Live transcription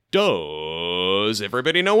Does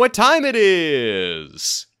everybody know what time it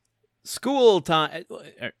is? School time.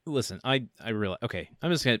 Listen, I realize. Okay,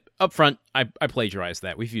 I'm just gonna up front. I plagiarized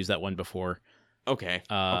that. We've used that one before. Okay.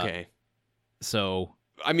 Okay. So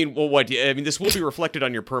I mean, well, what? I mean, this will be reflected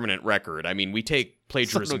on your permanent record. I mean, we take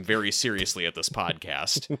plagiarism very seriously at this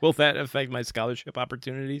podcast. Will that affect my scholarship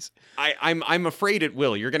opportunities? I'm afraid it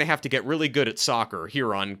will. You're going to have to get really good at soccer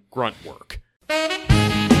here on Grunt Work.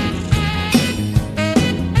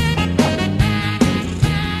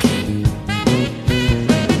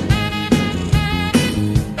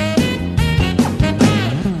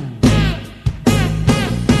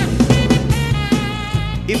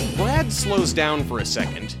 If Brad slows down for a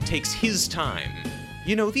second, takes his time,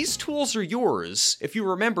 you know, these tools are yours if you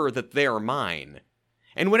remember that they are mine.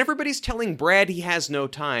 And when everybody's telling Brad he has no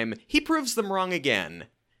time, he proves them wrong again.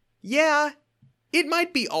 Yeah, it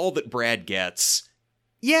might be all that Brad gets.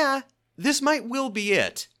 Yeah, this might will be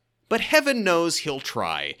it. But heaven knows he'll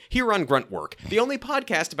try, here on Gruntwork, the only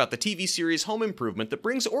podcast about the TV series Home Improvement that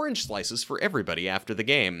brings orange slices for everybody after the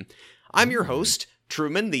game. I'm your host,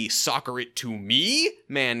 Truman, the soccer it to me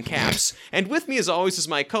man Caps, and with me as always is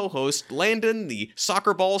my co-host, Landon, the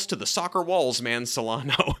soccer balls to the soccer walls man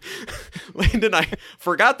Solano. Landon, I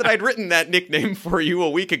forgot that I'd written that nickname for you a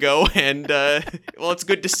week ago, and, well, it's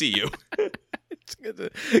good to see you. It's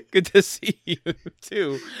good to see you,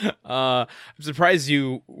 too. I'm surprised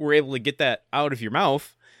you were able to get that out of your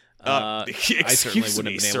mouth. Excuse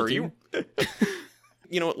me, sir.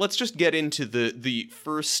 You know, let's just get into the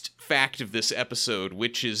first fact of this episode,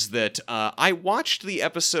 which is that I watched the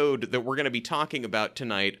episode that we're going to be talking about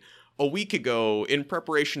tonight a week ago in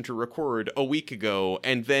preparation to record a week ago,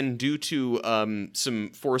 and then due to some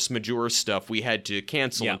force majeure stuff, we had to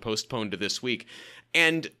cancel and postpone to this week.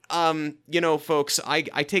 And, you know, folks, I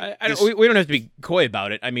take we don't have to be coy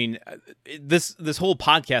about it. I mean, this whole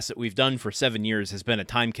podcast that we've done for 7 years has been a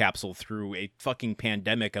time capsule through a fucking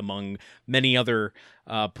pandemic, among many other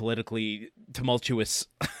politically tumultuous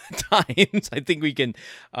times. I think we can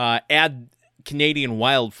add Canadian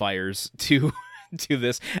wildfires to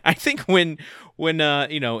this. I think when you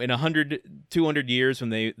know, in 100, 200 years, when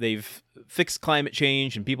they've fixed climate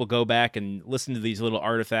change and people go back and listen to these little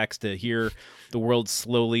artifacts to hear the world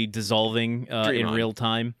slowly dissolving in real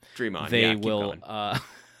time, Dream on. They will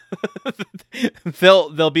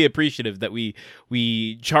they'll be appreciative that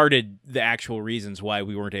we charted the actual reasons why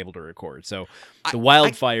we weren't able to record. So the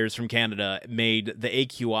wildfires from Canada made the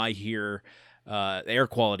AQI here, the air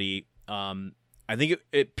quality, I think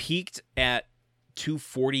it peaked at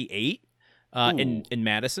 248 in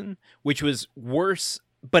Madison, which was worse,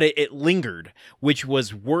 but it lingered, which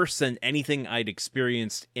was worse than anything I'd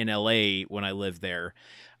experienced in LA when I lived there.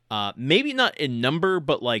 Maybe not in number,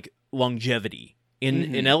 but like longevity.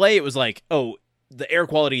 In LA, it was like, oh, the air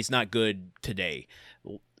quality is not good today.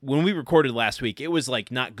 When we recorded last week, it was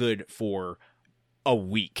like not good for a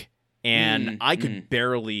week, and I could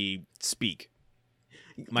barely speak.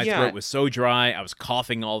 My throat was so dry. I was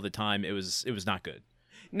coughing all the time. It was not good.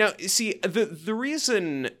 Now, see, the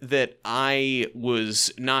reason that I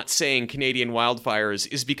was not saying Canadian wildfires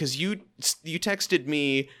is because you texted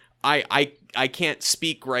me, I can't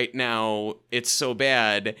speak right now, it's so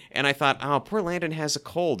bad, and I thought, oh, poor Landon has a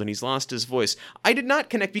cold and he's lost his voice. I did not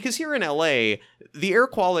connect, because here in LA, the air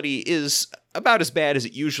quality is about as bad as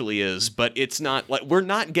it usually is, but it's not, like, we're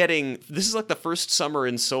not getting, this is like the first summer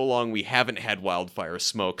in so long we haven't had wildfire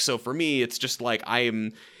smoke, so for me, it's just like,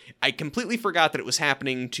 I completely forgot that it was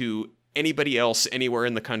happening to anybody else anywhere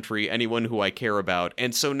in the country, anyone who I care about,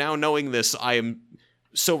 and so now knowing this, I am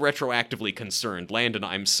so retroactively concerned. Landon,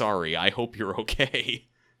 I'm sorry. I hope you're okay.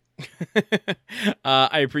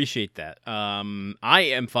 I appreciate that. I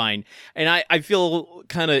am fine, and I feel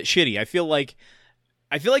kind of shitty. I feel like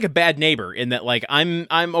a bad neighbor in that, like, I'm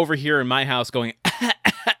over here in my house going,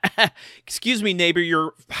 excuse me, neighbor,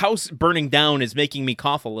 your house burning down is making me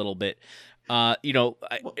cough a little bit. You know,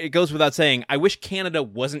 it goes without saying, I wish Canada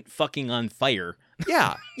wasn't fucking on fire.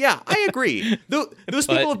 Yeah, I agree. Those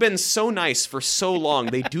people have been so nice for so long.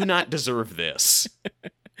 They do not deserve this.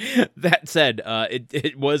 That said,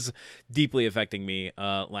 it was deeply affecting me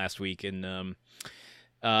last week, and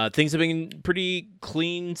things have been pretty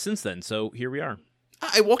clean since then. So here we are.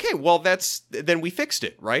 Okay, well, then we fixed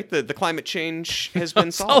it, right? The climate change has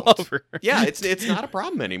been solved. All over. Yeah, it's not a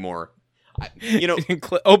problem anymore. You know,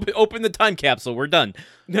 open the time capsule. We're done.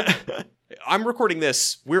 I'm recording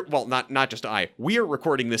this. Not just I. We are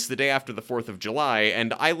recording this the day after the 4th of July,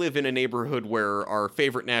 and I live in a neighborhood where our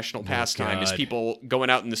favorite national pastime is people going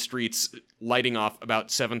out in the streets, lighting off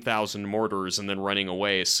about 7,000 mortars and then running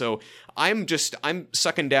away. So I'm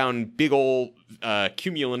sucking down big old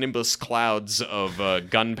cumulonimbus clouds of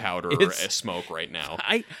gunpowder smoke right now.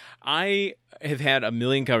 I have had a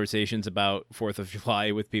million conversations about 4th of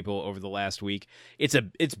July with people over the last week.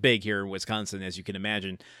 It's big here in Wisconsin, as you can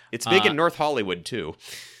imagine. It's big in North Hollywood, too.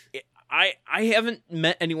 I haven't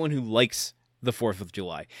met anyone who likes the 4th of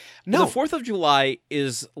July. No. The 4th of July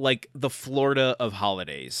is like the Florida of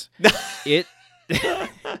holidays. It's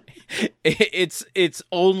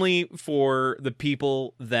only for the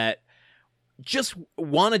people that just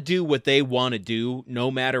want to do what they want to do,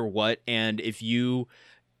 no matter what. And if you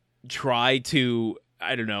try to,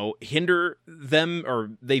 I don't know, hinder them,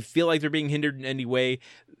 or they feel like they're being hindered in any way,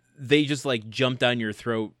 they just like jump down your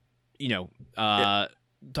throat,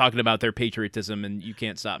 talking about their patriotism and you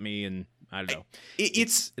can't stop me, and I don't know.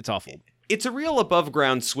 It's awful. It's a real above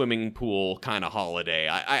ground swimming pool kind of holiday.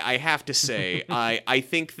 I have to say, I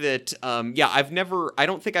think that, I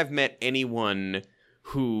don't think I've met anyone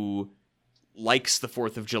who likes the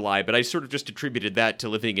 4th of July, but I sort of just attributed that to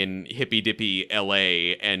living in hippy-dippy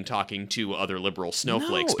LA and talking to other liberal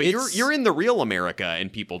snowflakes. But you're in the real America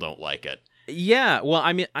and people don't like it. Yeah, well,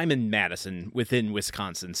 I'm in Madison within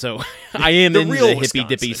Wisconsin, so I am in the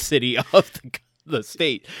hippy-dippy city of the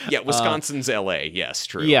state. Yeah, Wisconsin's LA, yes,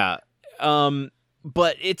 true. Yeah,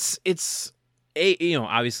 but it's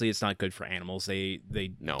obviously it's not good for animals. They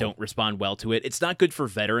don't respond well to it. It's not good for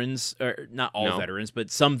veterans, or not all veterans, but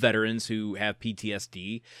some veterans who have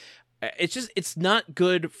PTSD. It's not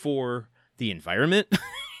good for the environment.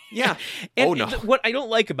 Yeah. And what I don't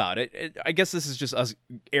like about it, I guess this is just us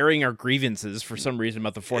airing our grievances for some reason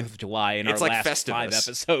about the 4th of July in our last Festivus. 5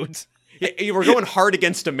 episodes. Yeah, we're going hard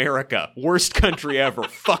against America. Worst country ever.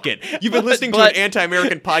 Fuck it. You've been listening to an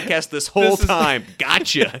anti-American podcast this whole time.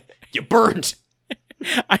 Gotcha. You burned.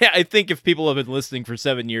 I think if people have been listening for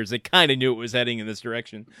 7 years, they kind of knew it was heading in this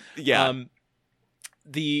direction. Yeah.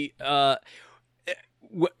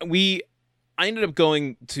 I ended up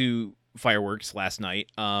going to fireworks last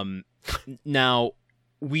night. Now,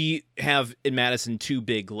 we have in Madison 2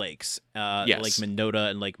 big lakes, Lake Mendota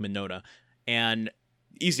and Lake Monona, and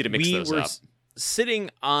easy to mix those up. We were sitting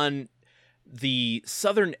on the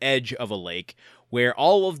southern edge of a lake where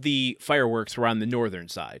all of the fireworks were on the northern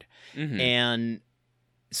side. Mm-hmm. And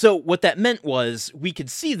so what that meant was we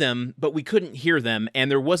could see them, but we couldn't hear them,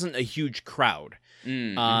 and there wasn't a huge crowd.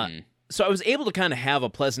 Mm-hmm. So I was able to kind of have a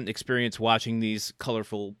pleasant experience watching these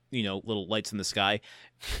colorful, little lights in the sky.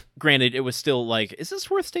 Granted, it was still like, is this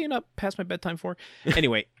worth staying up past my bedtime for?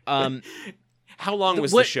 Anyway, how long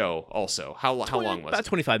was the show? Also, how long was it? About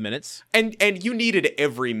 25 minutes. And you needed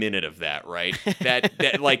every minute of that, right?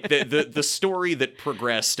 That like the story that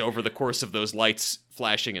progressed over the course of those lights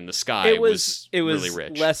flashing in the sky was really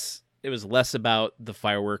rich. It was less about the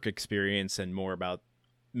firework experience and more about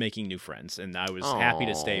making new friends, and I was happy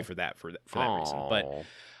to stay for that reason. But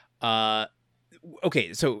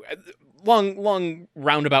okay, so long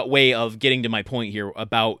roundabout way of getting to my point here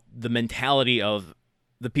about the mentality of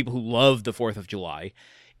the people who love the 4th of July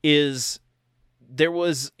is there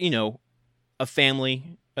was, a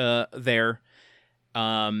family there,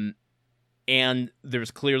 and there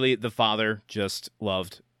was clearly the father just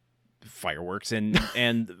loved fireworks and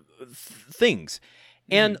things,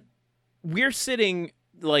 and we're sitting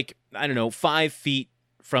like, I don't know, 5 feet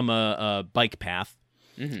from a bike path,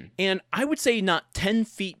 and I would say not 10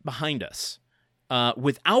 feet behind us,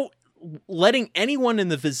 without letting anyone in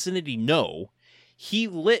the vicinity know, he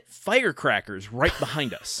lit firecrackers right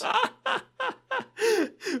behind us.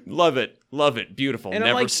 Love it, beautiful. And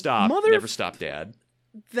never stop, never stop, Dad.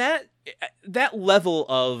 That level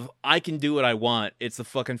of I can do what I want, it's the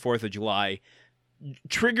fucking 4th of July,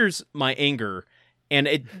 triggers my anger. And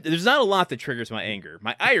there's not a lot that triggers my anger.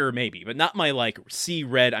 My ire, maybe, but not my, like, see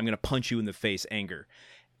red, I'm going to punch you in the face anger.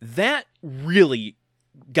 That really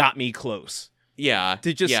got me close. Yeah.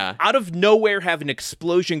 To just, out of nowhere, have an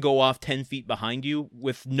explosion go off 10 feet behind you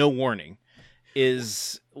with no warning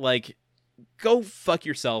is, like, go fuck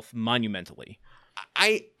yourself monumentally.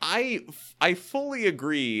 I fully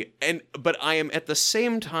agree, but I am at the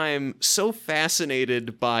same time so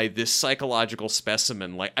fascinated by this psychological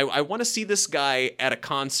specimen. Like, I want to see this guy at a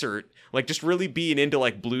concert, like, just really being into,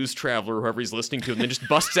 like, Blues Traveler, whoever he's listening to, and then just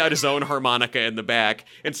busts out his own harmonica in the back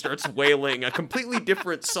and starts wailing a completely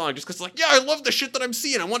different song just because, like, yeah, I love the shit that I'm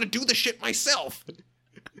seeing. I want to do the shit myself.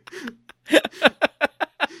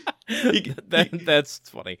 That's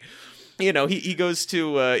funny. he goes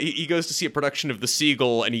to he goes to see a production of The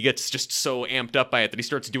Seagull, and he gets just so amped up by it that he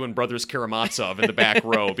starts doing Brothers Karamazov in the back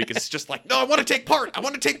row because it's just like, no, I want to take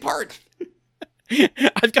part.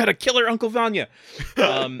 I've got a killer Uncle Vanya.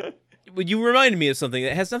 You reminded me of something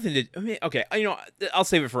that has nothing to. Okay, I'll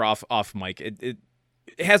save it for off mic. It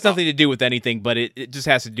has nothing to do with anything, but it just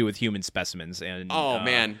has to do with human specimens. And oh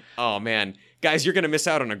man, guys, you're gonna miss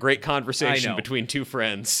out on a great conversation between two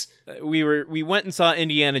friends. We went and saw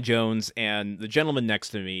Indiana Jones, and the gentleman next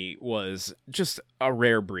to me was just a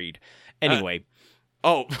rare breed. Anyway.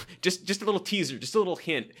 Just a little teaser, just a little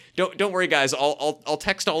hint. Don't worry, guys. I'll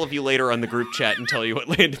text all of you later on the group chat and tell you what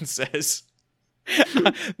Landon says.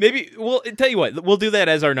 Maybe we'll tell you what, we'll do that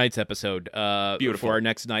as our night's episode. Beautiful. For our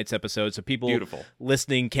next night's episode, so people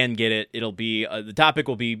listening can get it. It'll be the topic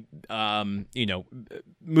will be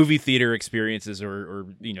movie theater experiences or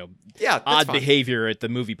odd behavior at the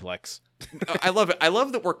movieplex. I love it. I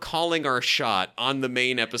love that we're calling our shot on the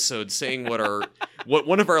main episode, saying what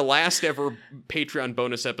one of our last ever Patreon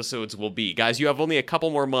bonus episodes will be. Guys, you have only a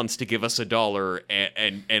couple more months to give us $1,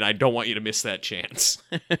 and I don't want you to miss that chance.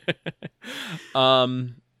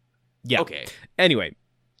 Yeah. Okay. Anyway.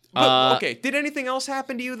 Okay. Did anything else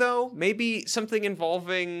happen to you, though? Maybe something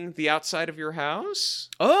involving the outside of your house?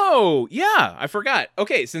 Oh, yeah. I forgot.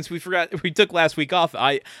 Okay, since we took last week off,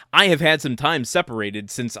 I have had some time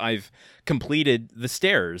separated since I've completed the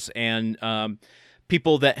stairs. And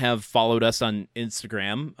people that have followed us on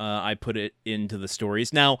Instagram, I put it into the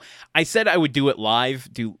stories. Now, I said I would do live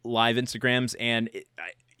Instagrams, and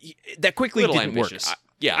that quickly didn't work.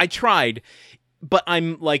 I tried, but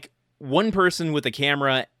I'm like one person with a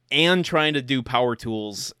camera and trying to do power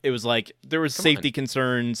tools. It was like there was safety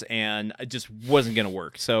concerns, and it just wasn't going to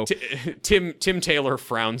work. So Tim Taylor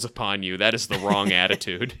frowns upon you. That is the wrong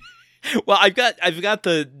attitude. Well, I've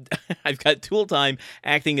got Tool Time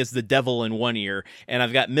acting as the devil in one ear, and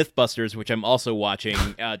I've got Mythbusters, which I'm also watching,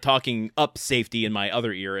 talking up safety in my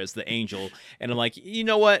other ear as the angel. And I'm like, you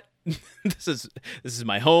know what? This is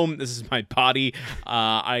my home. This is my body.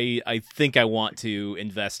 I think I want to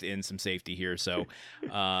invest in some safety here. So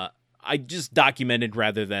I just documented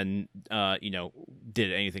rather than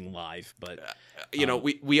did anything live. But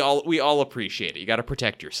we all appreciate it. You got to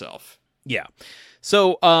protect yourself. Yeah.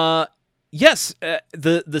 So yes,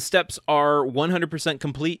 the steps are 100%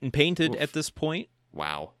 complete and painted at this point.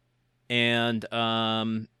 Wow. And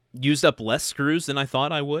used up less screws than I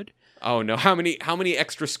thought I would. Oh no! How many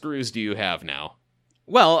extra screws do you have now?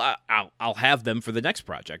 Well, I'll have them for the next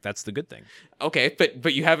project. That's the good thing. Okay,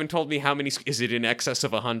 but you haven't told me how many. Is it in excess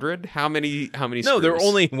of 100? How many? No, screws? There are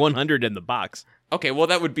only 100 in the box. Okay, well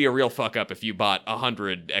that would be a real fuck up if you bought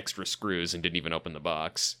 100 extra screws and didn't even open the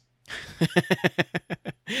box. Yeah,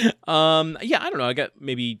 I don't know. I got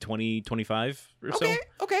maybe 20, 25 or so.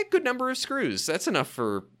 Okay, good number of screws. That's enough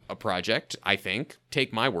for a project, I think.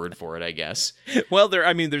 Take my word for it, I guess. Well,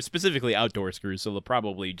 they're specifically outdoor screws, so they'll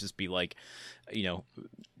probably just be like,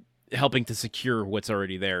 helping to secure what's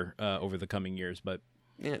already there over the coming years, but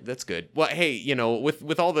yeah, that's good. Well, hey,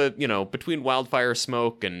 with all the, between wildfire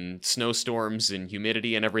smoke and snowstorms and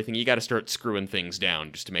humidity and everything, you got to start screwing things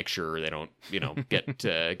down just to make sure they don't,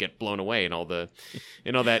 get blown away and all the,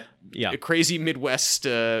 that crazy Midwest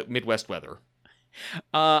weather.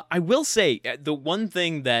 I will say the one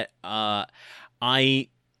thing that I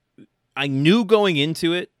knew going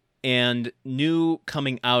into it and knew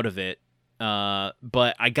coming out of it,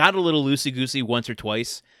 but I got a little loosey-goosey once or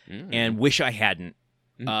twice and wish I hadn't.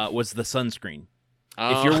 Was the sunscreen.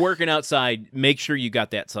 If you're working outside, make sure you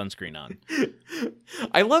got that sunscreen on.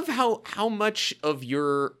 I love how much of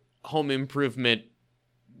your home improvement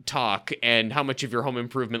talk and how much of your home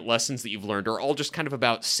improvement lessons that you've learned are all just kind of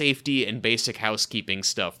about safety and basic housekeeping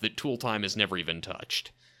stuff that Tool Time has never even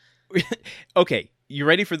touched. Okay, you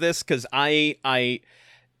ready for this? Because I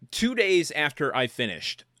 2 days after I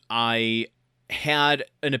finished, I had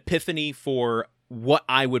an epiphany for what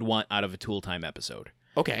I would want out of a Tool Time episode.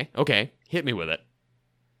 Okay. Hit me with it.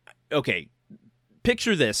 Okay.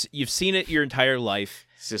 Picture this. You've seen it your entire life.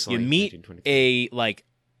 Sicily, you meet a,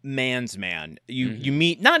 man's man. You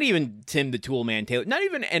meet not even Tim the Tool Man Taylor, not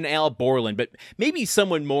even an Al Borland, but maybe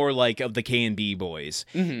someone more like of the K&B boys.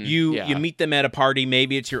 Mm-hmm. You meet them at a party.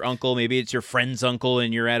 Maybe it's your uncle. Maybe it's your friend's uncle,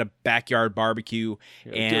 and you're at a backyard barbecue.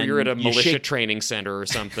 And you're at a militia training center or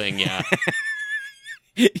something, yeah.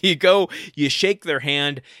 You go, you shake their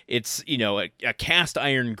hand. It's, a cast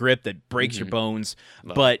iron grip that breaks your bones.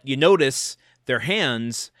 But you notice their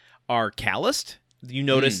hands are calloused. You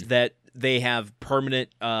notice that they have permanent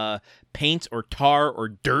paint or tar or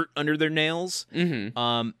dirt under their nails.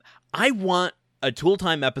 Mm-hmm. I want a Tool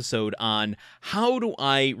Time episode on how do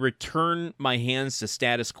I return my hands to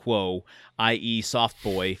status quo, i.e. soft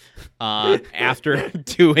boy, after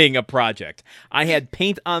doing a project. I had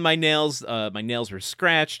paint on my nails. My nails were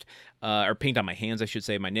scratched. Or paint on my hands, I should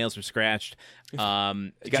say. My nails were scratched. You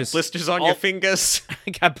got blisters on your fingers.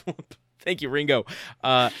 Thank you, Ringo.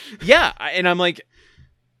 Yeah, and I'm like,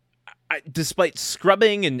 despite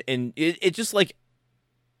scrubbing and it just like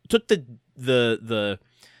took the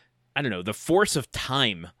I don't know, the force of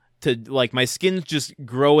time to like my skin's just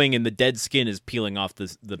growing and the dead skin is peeling off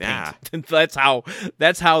the paint. that's how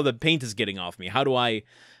the paint is getting off me. How do I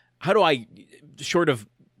short of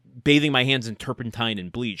bathing my hands in turpentine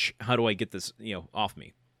and bleach, how do I get this, off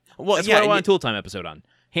me? Well, that's what I want a Tool Time episode on.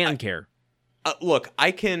 Hand care. Look,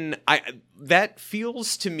 that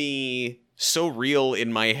feels to me so real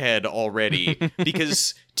in my head already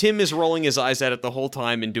because Tim is rolling his eyes at it the whole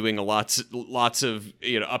time and doing lots of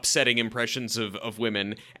upsetting impressions of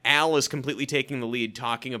women. Al is completely taking the lead,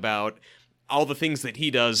 talking about all the things that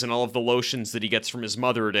he does and all of the lotions that he gets from his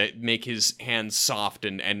mother to make his hands soft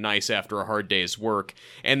and nice after a hard day's work.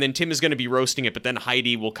 And then Tim is going to be roasting it, but then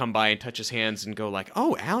Heidi will come by and touch his hands and go like,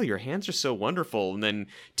 "Oh, Al, your hands are so wonderful." And then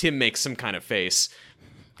Tim makes some kind of face.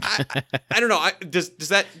 I don't know. Does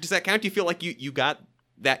that count? Do you feel like you got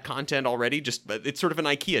that content already? Just it's sort of an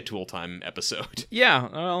IKEA Tool Time episode. Yeah.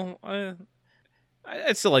 Well,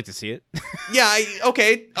 I'd still like to see it. Yeah.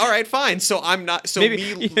 Okay. All right. Fine. So I'm not. So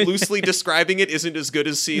Maybe. Me loosely describing it isn't as good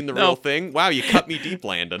as seeing the real thing. Wow. You cut me deep,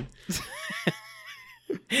 Landon.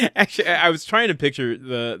 Actually, I was trying to picture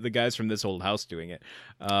the guys from This Old House doing it,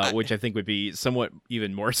 which I think would be somewhat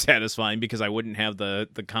even more satisfying because I wouldn't have the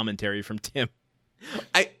commentary from Tim.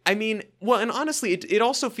 I mean, well, and honestly, it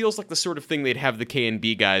also feels like the sort of thing they'd have the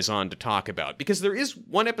K&B guys on to talk about, because there is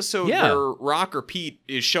one episode where Rock or Pete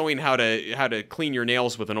is showing how to clean your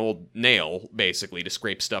nails with an old nail, basically, to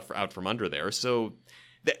scrape stuff out from under there. So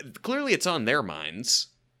clearly it's on their minds.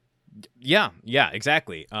 Yeah,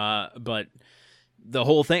 exactly. But the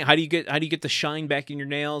whole thing, how do you get the shine back in your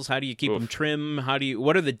nails? How do you keep them trim?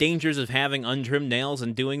 What are the dangers of having untrimmed nails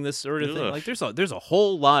and doing this sort of thing? Like there's a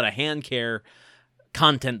whole lot of hand care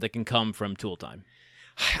content that can come from Tool Time.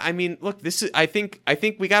 I mean, look, this is I think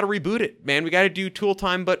we got to reboot it, man. We got to do Tool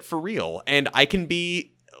Time but for real. And I can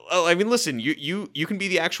be listen, you can be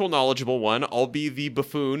the actual knowledgeable one. I'll be the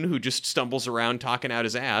buffoon who just stumbles around talking out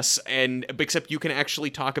his ass, and except you can actually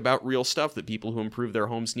talk about real stuff that people who improve their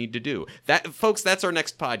homes need to do. That, folks, that's our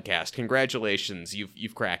next podcast. Congratulations.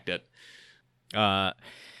 You've cracked it.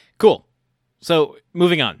 Cool. So,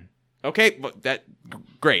 moving on. Okay,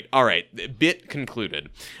 great. All right, bit concluded.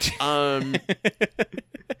 Well,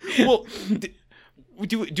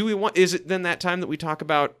 do we want? Is it then that time that we talk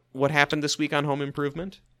about what happened this week on Home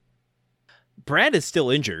Improvement? Brad is still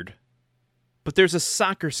injured, but there's a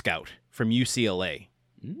soccer scout from UCLA.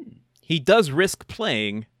 He does risk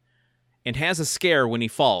playing, and has a scare when he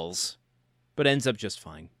falls, but ends up just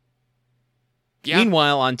fine. Yeah.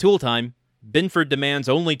 Meanwhile, on Tool Time, Binford demands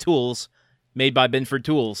only tools made by Binford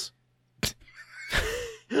Tools.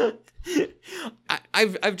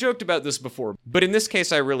 I've joked about this before, but in this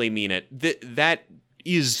case, I really mean it. That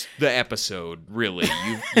is the episode, really.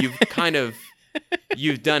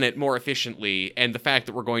 You've done it more efficiently, and the fact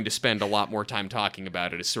that we're going to spend a lot more time talking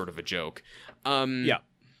about it is sort of a joke. Yeah,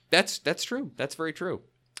 that's true. That's very true.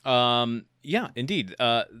 Yeah, indeed.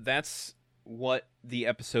 That's what the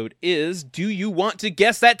episode is. Do you want to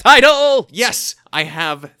guess that title? Yes, I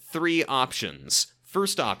have 3 options.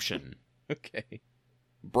 First option. Okay.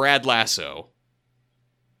 Brad Lasso.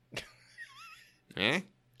 I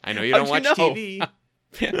know you don't watch TV.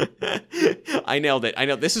 I nailed it. I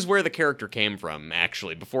know. This is where the character came from,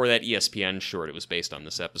 actually. Before that ESPN short, it was based on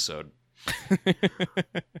this episode.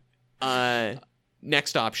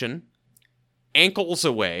 Next option. Ankles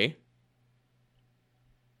Away.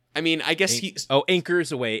 I mean, I guess he's... Oh,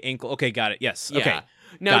 Anchors Away. Ankle. Okay, got it. Yes. Yeah. Okay.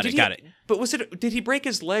 Now, got it. But did he break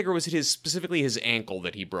his leg, or was it specifically his ankle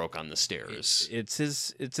that he broke on the stairs? It's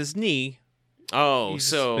his knee. Oh,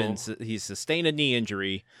 he's sustained a knee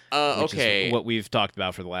injury. Which is what we've talked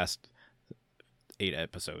about for the last 8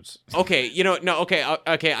 episodes. Okay,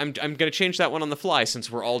 okay. I'm gonna change that one on the fly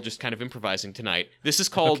since we're all just kind of improvising tonight. This is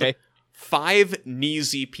called 5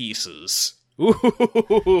 Kneesy Pieces. Ooh.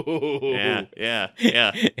 Yeah.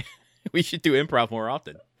 We should do improv more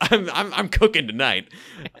often. I'm cooking tonight.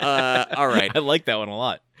 All right. I like that one a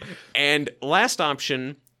lot. And last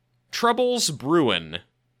option, Trouble-A-Bruin.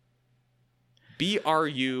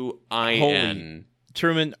 Bruin. Holy.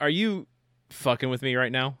 Truman, are you fucking with me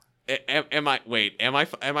right now? Am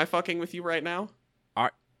I fucking with you right now?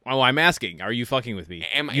 Oh, I'm asking. Are you fucking with me?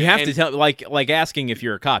 You have to tell, like asking if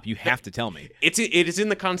you're a cop. You have to tell me. It is in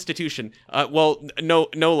the Constitution. Well, no,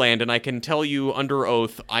 Landon. I can tell you under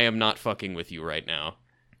oath, I am not fucking with you right now.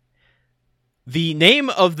 The name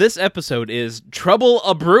of this episode is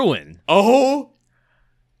Trouble-A-Bruin. Oh,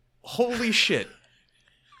 holy shit!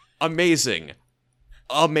 Amazing.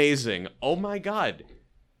 Oh my god.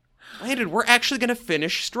 Landon, we're actually going to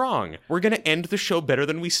finish strong. We're going to end the show better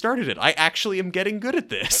than we started it. I actually am getting good at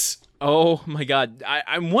this. Oh my god.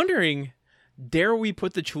 I'm wondering, dare we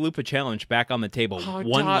put the Chalupa Challenge back on the table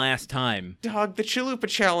last time? Dog, the Chalupa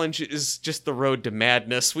Challenge is just the road to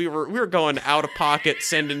madness. We were going out of pocket,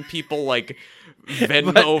 sending people like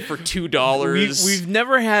Venmo for $2. We've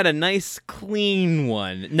never had a nice clean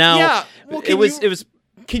one. Now, yeah, well, it was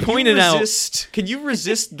pointed out. Can you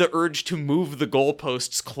resist the urge to move the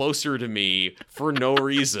goalposts closer to me for no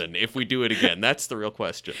reason if we do it again? That's the real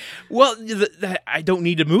question. Well, I don't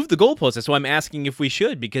need to move the goalposts. That's why I'm asking if we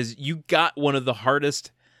should, because you got one of the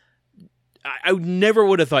hardest. I never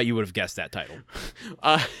would have thought you would have guessed that title.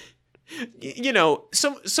 You know,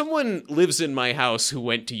 someone lives in my house who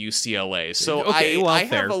went to UCLA, so okay, I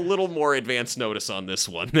have a little more advance notice on this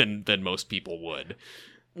one than most people would.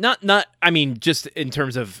 Not. I mean, just in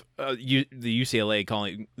terms of the UCLA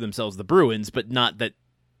calling themselves the Bruins, but not that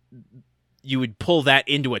you would pull that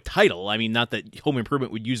into a title. I mean, not that Home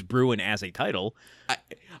Improvement would use Bruin as a title.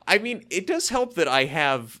 I mean, it does help that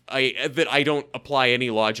I don't apply any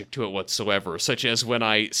logic to it whatsoever, such as when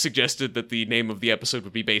I suggested that the name of the episode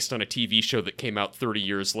would be based on a TV show that came out 30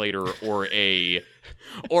 years later, or a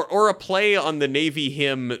play on the Navy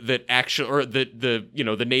hymn that actually, or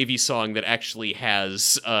the Navy song that actually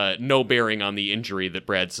has no bearing on the injury that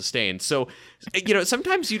Brad sustained. So,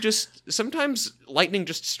 sometimes lightning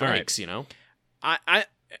just strikes. Right. I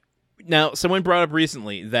Now, someone brought up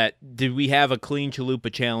recently that did we have a clean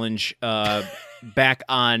Chalupa Challenge back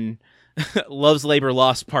on Love's Labor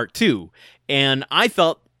Lost Part 2? And I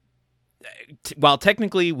felt, while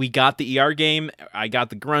technically we got the ER game, I got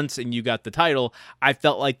the grunts, and you got the title, I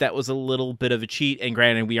felt like that was a little bit of a cheat, and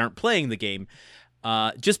granted, we aren't playing the game.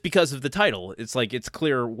 Just because of the title. It's like, it's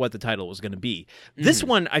clear what the title was going to be. Mm-hmm. This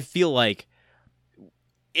one, I feel like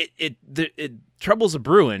it Trouble's a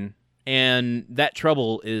Bruin, and that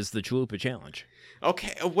trouble is the Chalupa Challenge.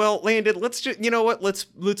 Okay, well, Landon, let's just,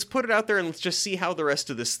 let's put it out there and let's just see how the rest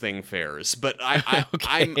of this thing fares. But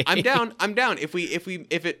Okay. I'm down. If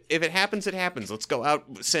it happens, it happens. Let's go out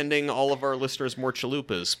sending all of our listeners more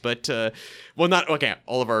chalupas. But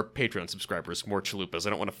all of our Patreon subscribers more chalupas. I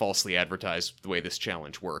don't want to falsely advertise the way this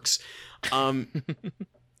challenge works.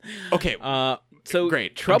 Okay. So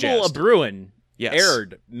great. Trouble-A-Bruin Yes.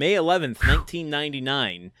 aired May 11th,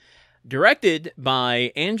 1999. Directed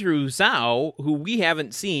by Andrew Zhao, who we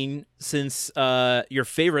haven't seen since your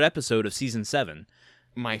favorite episode of Season 7.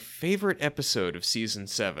 My favorite episode of Season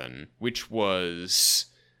 7, which was...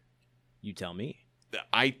 You tell me.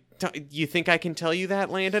 You think I can tell you that,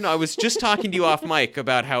 Landon? I was just talking to you off mic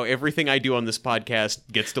about how everything I do on this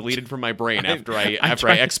podcast gets deleted from my brain after I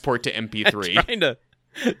export to MP3.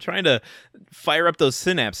 I'm trying to fire up those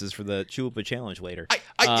synapses for the Chalupa Challenge later.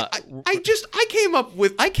 I came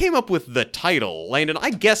up with the title, Landon. I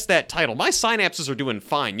guessed that title. My synapses are doing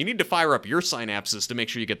fine. You need to fire up your synapses to make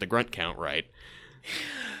sure you get the grunt count right.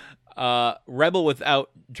 Rebel without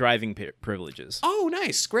driving privileges. Oh,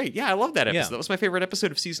 nice. Great. Yeah, I love that episode. Yeah. That was my favorite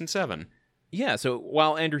episode of Season 7. Yeah, so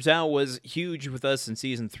while Andrew Zhao was huge with us in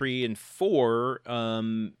Season 3 and 4,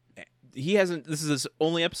 this is his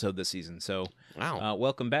only episode this season, so wow.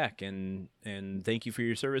 Welcome back, and thank you for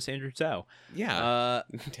your service, Andrew Zhao. Yeah.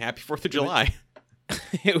 Happy 4th of July.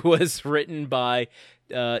 It was written by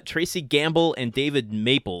Tracy Gamble and David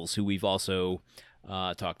Maples, who we've also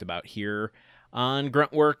talked about here on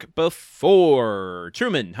Gruntwork before.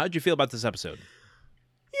 Truman, how'd you feel about this episode?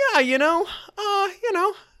 Yeah, it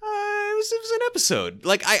was an episode.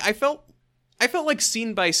 Like, I felt like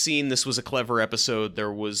scene by scene, this was a clever episode.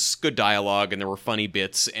 There was good dialogue, and there were funny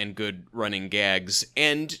bits and good running gags,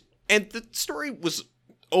 and the story was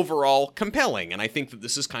overall compelling. And I think that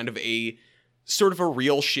this is kind of a sort of a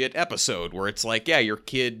real shit episode where it's like, yeah, your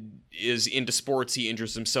kid is into sports, he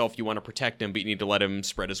injures himself, you want to protect him, but you need to let him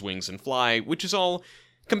spread his wings and fly, which is all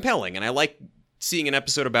compelling. And I like seeing an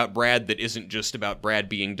episode about Brad that isn't just about Brad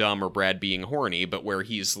being dumb or Brad being horny, but where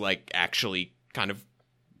he's like actually kind of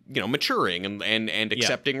maturing and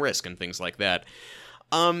accepting risk and things like that.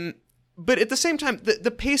 But at the same time,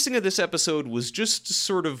 the pacing of this episode was just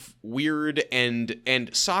sort of weird, and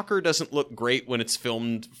soccer doesn't look great when it's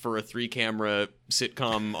filmed for a 3-camera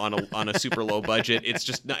sitcom on a super low budget. It's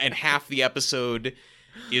just, and half the episode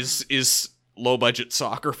is low-budget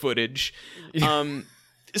soccer footage.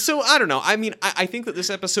 So, I don't know. I mean, I think that this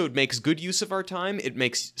episode makes good use of our time. It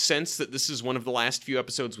makes sense that this is one of the last few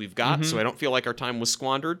episodes we've got, so I don't feel like our time was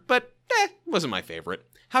squandered, but wasn't my favorite.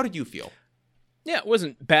 How did you feel? Yeah, it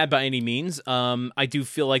wasn't bad by any means. I do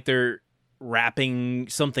feel like they're wrapping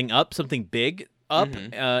something big up,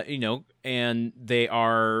 and they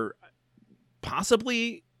are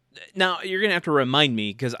possibly... Now, you're going to have to remind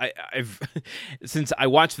me, because I've since I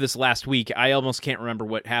watched this last week, I almost can't remember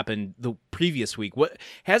what happened the previous week. What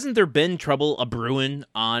hasn't there been Trouble-A-Bruin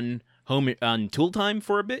on Tool Time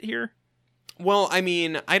for a bit here? Well, I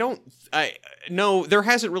mean, no, there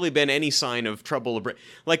hasn't really been any sign of trouble.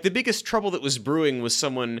 Like, the biggest trouble that was brewing was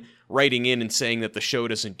someone writing in and saying that the show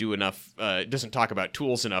doesn't do enough, doesn't talk about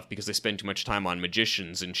tools enough because they spend too much time on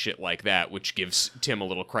magicians and shit like that, which gives Tim a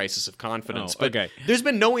little crisis of confidence. But there's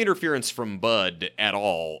been no interference from Bud at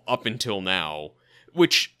all up until now,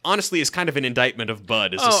 which honestly is kind of an indictment of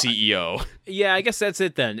Bud as a CEO. Yeah, I guess that's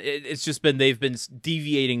it then. It's just been, they've been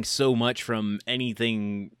deviating so much from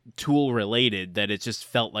anything tool related that it just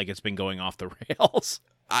felt like it's been going off the rails.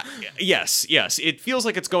 Yes. It feels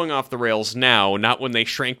like it's going off the rails now, not when they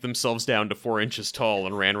shrank themselves down to 4 inches tall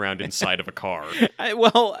and ran around inside of a car.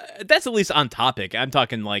 Well, that's at least on topic. I'm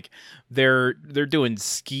talking like they're doing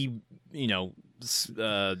ski,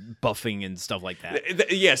 buffing and stuff like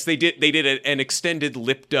that. Yes, they did an extended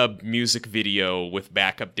lip dub music video with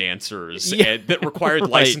backup dancers that required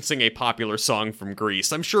licensing a popular song from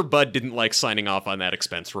Greece. I'm sure Bud didn't like signing off on that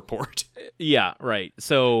expense report. Yeah, right.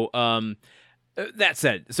 So that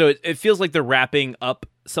said, so it feels like they're wrapping up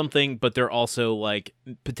something, but they're also like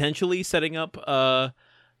potentially setting up a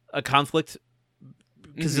conflict,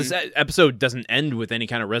 because this episode doesn't end with any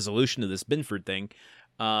kind of resolution to this Binford thing.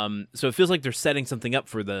 So it feels like they're setting something up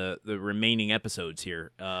for the remaining episodes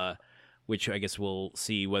here, which I guess we'll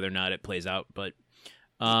see whether or not it plays out. But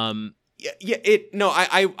I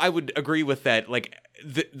would agree with that. Like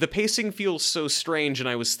the pacing feels so strange, and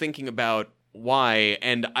I was thinking about why,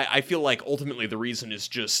 and I feel like ultimately the reason is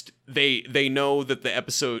just they know that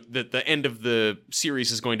the end of the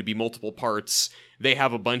series is going to be multiple parts. They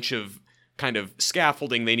have a bunch of kind of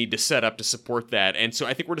scaffolding they need to set up to support that, and so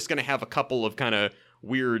I think we're just going to have a couple of kind of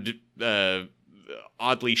weird,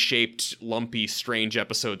 oddly shaped, lumpy, strange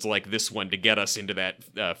episodes like this one to get us into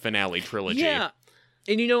that finale trilogy. Yeah.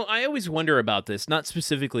 And I always wonder about this, not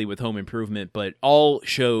specifically with Home Improvement, but all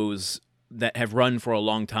shows that have run for a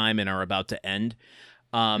long time and are about to end.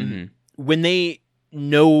 When they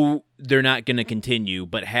know they're not going to continue,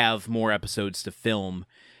 but have more episodes to film,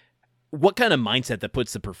 what kind of mindset that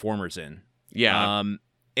puts the performers in? Yeah.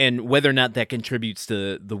 And whether or not that contributes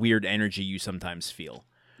to the weird energy you sometimes feel.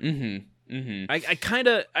 I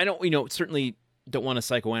don't, certainly don't want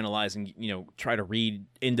to psychoanalyze and, try to read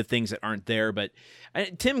into things that aren't there, but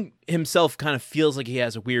Tim himself kind of feels like he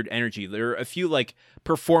has a weird energy. There are a few, like,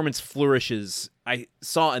 performance flourishes I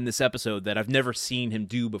saw in this episode that I've never seen him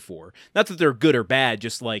do before. Not that they're good or bad,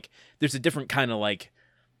 just, like, there's a different kind of, like,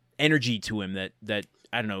 energy to him that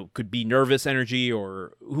I don't know, could be nervous energy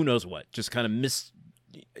or who knows what, just kind of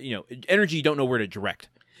energy you don't know where to direct.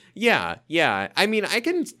 Yeah. I mean, I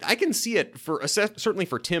can see it certainly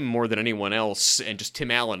for Tim more than anyone else, and just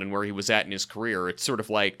Tim Allen and where he was at in his career. It's sort of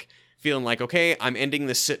like feeling like, okay, I'm ending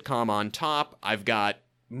this sitcom on top. I've got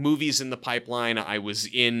movies in the pipeline. I was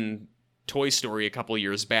in Toy Story a couple of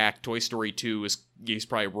years back. Toy Story 2 he's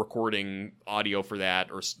probably recording audio for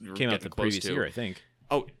that, or came out the previous year, I think.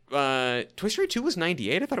 Oh, Toy Story 2 was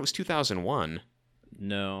 98? I thought it was 2001.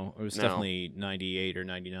 No, it was definitely 98 or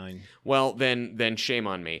 99. Well, then shame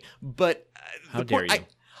on me. But how dare you?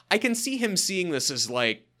 I can see him seeing this as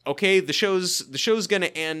like, okay, the show's gonna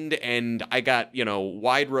end, and I got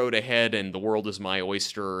wide road ahead, and the world is my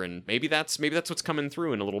oyster, and maybe that's what's coming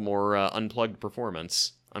through in a little more unplugged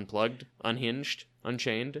performance. Unplugged, unhinged,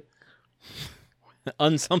 unchained,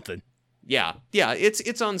 unsomething. Yeah,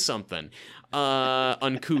 it's on something.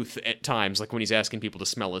 Uncouth at times, like when he's asking people to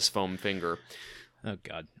smell his foam finger. Oh,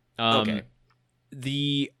 God. Okay.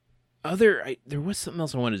 The there was something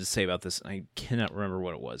else I wanted to say about this. I cannot remember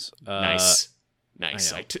what it was. Nice.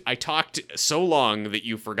 I talked so long that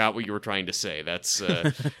you forgot what you were trying to say. That's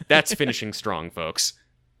finishing strong, folks.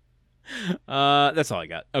 That's all I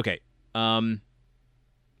got. Okay.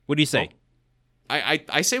 What do you say? Well,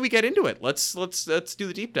 I say we get into it. Let's do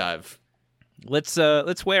the deep dive. Let's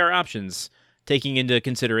weigh our options, taking into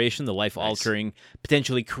consideration the life-altering,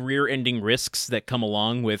 potentially career-ending risks that come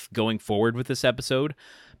along with going forward with this episode,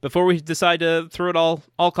 before we decide to throw it all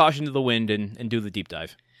caution to the wind and do the deep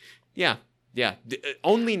dive. Yeah. Yeah,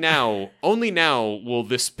 only now will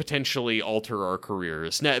this potentially alter our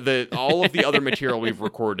careers. Now, all of the other material we've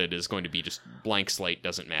recorded is going to be just blank slate,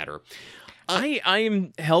 doesn't matter. I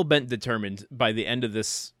am hell-bent determined by the end of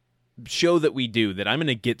this show that we do that I'm going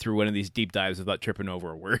to get through one of these deep dives without tripping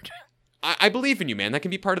over a word. I believe in you, man. That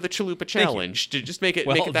can be part of the Chalupa challenge to just make it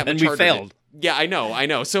that much harder. We failed. Yeah, I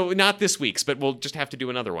know. So not this week's, but we'll just have to do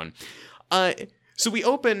another one. So we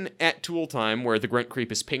open at Tool Time, where the Grunt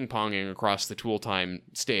Creep is ping-ponging across the Tool Time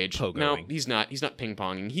stage. Pogoing. No, he's not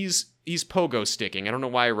ping-ponging. He's pogo sticking. I don't know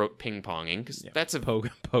why I wrote ping-ponging, because that's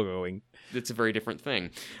pogoing. It's a very different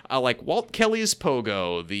thing. Like Walt Kelly's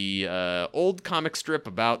Pogo, the old comic strip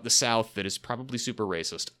about the South that is probably super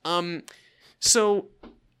racist. So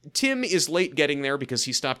Tim is late getting there because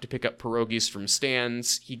he stopped to pick up pierogies from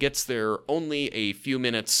stands. He gets there only a few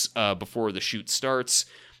minutes before the shoot starts.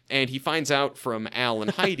 And he finds out from Al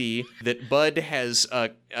and Heidi that Bud has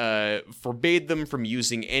forbade them from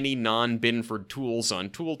using any non-Binford tools on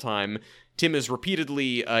Tool Time. Tim has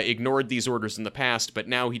repeatedly ignored these orders in the past, but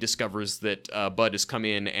now he discovers that Bud has come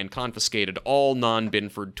in and confiscated all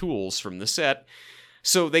non-Binford tools from the set.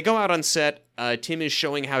 So they go out on set. Tim is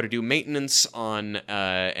showing how to do maintenance on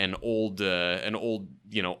an old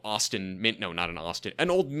Austin, no, not an Austin,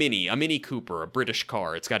 an old Mini, a Mini Cooper, a British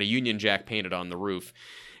car. It's got a Union Jack painted on the roof.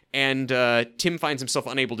 And Tim finds himself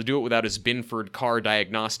unable to do it without his Binford car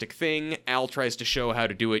diagnostic thing. Al tries to show how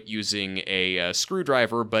to do it using a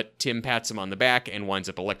screwdriver, but Tim pats him on the back and winds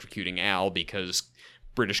up electrocuting Al because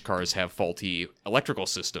British cars have faulty electrical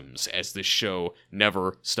systems, as this show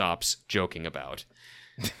never stops joking about.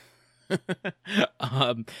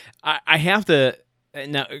 I have to...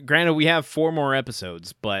 Now, granted, we have 4 more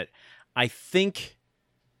episodes, but I think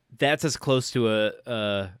that's as close to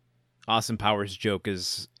a Austin Powers joke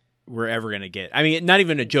as we're ever going to get. I mean, not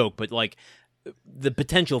even a joke, but like the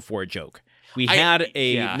potential for a joke. We had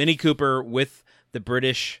a Mini Cooper with the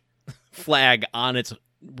British flag on its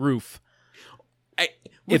roof.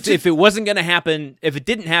 If it wasn't going to happen, if it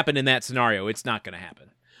didn't happen in that scenario, it's not going to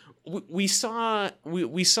happen. We saw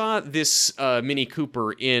this Mini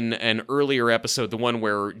Cooper in an earlier episode, the one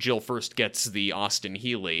where Jill first gets the Austin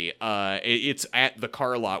Healey. It's at the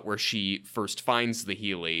car lot where she first finds the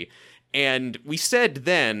Healey. And we said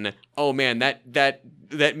then, oh man, that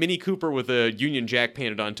Mini Cooper with a Union Jack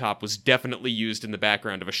painted on top was definitely used in the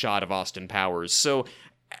background of a shot of Austin Powers. So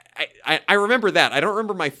I remember that. I don't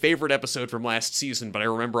remember my favorite episode from last season, but I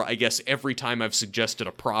remember, I guess, every time I've suggested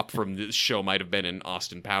a prop from this show might have been in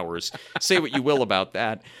Austin Powers. Say what you will about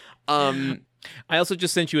that. I also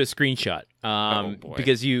just sent you a screenshot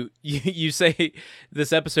because you say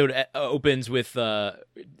this episode opens with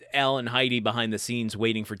Al and Heidi behind the scenes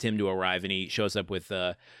waiting for Tim to arrive, and he shows up with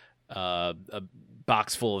a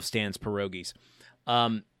box full of Stan's pierogies.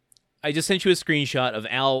 I just sent you a screenshot of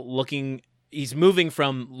Al looking. He's moving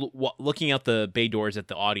from looking out the bay doors at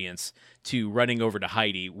the audience to running over to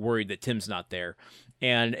Heidi, worried that Tim's not there.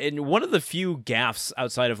 And in one of the few gaffes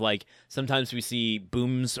outside of, like, sometimes we see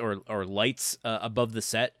booms or lights above the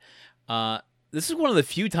set, this is one of the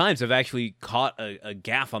few times I've actually caught a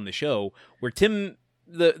gaffe on the show where Tim,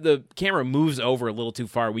 the camera moves over a little too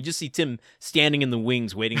far. We just see Tim standing in the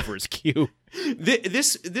wings waiting for his cue.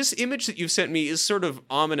 This image that you've sent me is sort of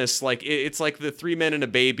ominous. Like it's like the 3 Men and a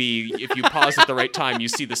Baby. If you pause at the right time, you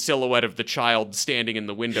see the silhouette of the child standing in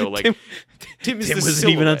the window. Like Tim wasn't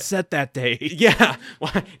silhouette. Even on set that day. Yeah,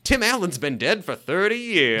 well, Tim Allen's been dead for 30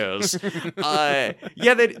 years.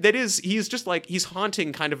 That is. He's just like he's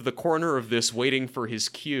haunting kind of the corner of this, waiting for his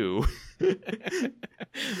cue.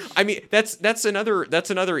 I mean, that's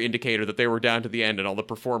another indicator that they were down to the end, and all the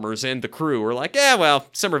performers and the crew were like, yeah, well,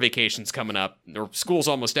 summer vacation's coming up, or school's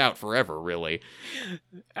almost out forever, really.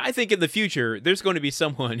 I think in the future there's going to be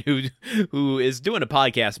someone who is doing a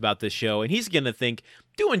podcast about this show, and he's going to think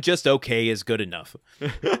doing just okay is good enough.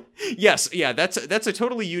 Yes, yeah, that's a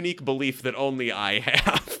totally unique belief that only I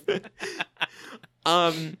have.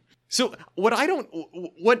 So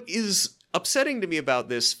what is upsetting to me about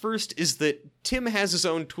this first is that Tim has his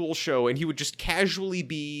own tool show, and he would just casually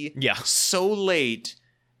be so late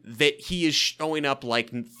that he is showing up like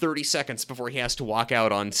 30 seconds before he has to walk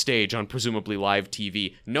out on stage on presumably live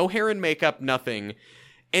TV. No hair and makeup, nothing.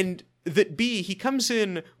 And that B, he comes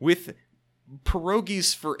in with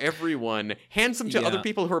pierogies for everyone, hands them to other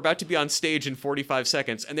people who are about to be on stage in 45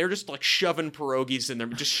 seconds, and they're just like shoving pierogies in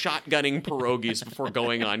them, just shotgunning pierogies before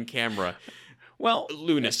going on camera. Well,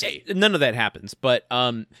 lunacy. None of that happens, but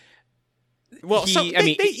Well,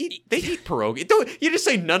 they eat pierogi. You just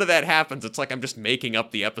say none of that happens. It's like I'm just making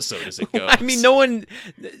up the episode as it goes. I mean, no one.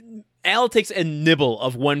 Al takes a nibble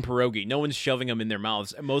of one pierogi. No one's shoving them in their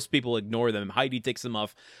mouths. Most people ignore them. Heidi takes them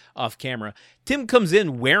off camera. Tim comes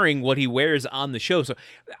in wearing what he wears on the show. So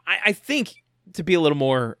I think, to be a little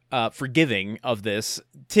more forgiving of this,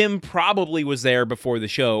 Tim probably was there before the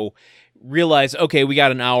show, realized, okay, we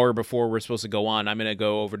got an hour before we're supposed to go on. I'm going to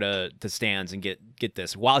go over to stands and get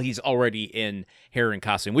this while he's already in hair and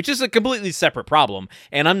costume, which is a completely separate problem.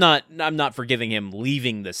 And I'm not forgiving him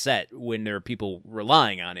leaving the set when there are people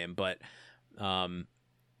relying on him, but I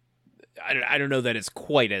don't know that it's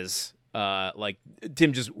quite as like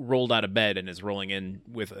Tim just rolled out of bed and is rolling in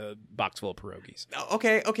with a box full of pierogies.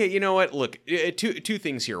 Okay, you know what? Look, two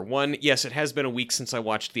things here. One, yes, it has been a week since I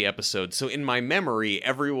watched the episode, so in my memory,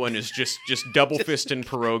 everyone is just double fisting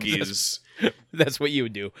pierogies. That's what you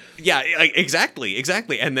would do. Yeah, exactly,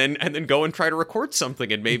 and then go and try to record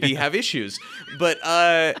something and maybe have issues. But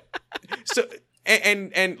so.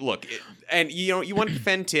 And look, and you want to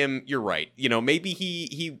defend Tim, you're right. Maybe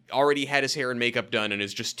he already had his hair and makeup done and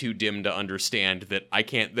is just too dim to understand that I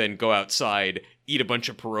can't then go outside, eat a bunch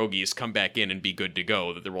of pierogies, come back in and be good to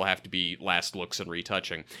go, that there will have to be last looks and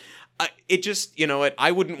retouching. It just,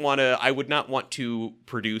 I would not want to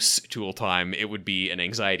produce Tool Time. It would be an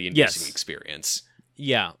anxiety-inducing experience.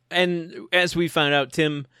 Yeah, and as we found out,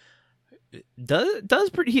 Tim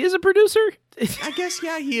he is a producer? I guess,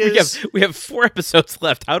 yeah, he is. We have 4 episodes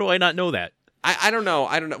left. How do I not know that? I don't know.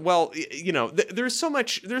 Well, there's so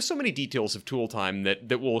many details of Tool Time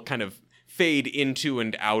that will kind of fade into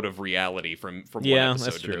and out of reality from one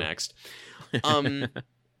episode to the next.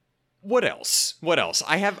 What else?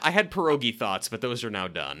 I had pierogi thoughts, but those are now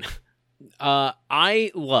done.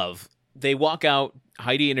 They walk out,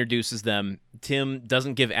 Heidi introduces them. Tim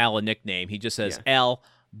doesn't give Al a nickname. He just says, Al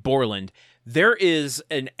Borland. There is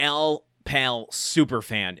an Al Pal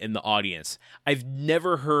superfan in the audience. I've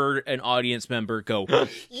never heard an audience member go,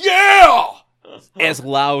 yeah! as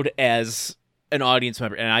loud as an audience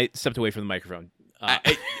member. And I stepped away from the microphone.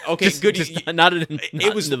 Okay, good. Not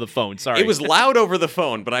into the phone. Sorry, it was loud over the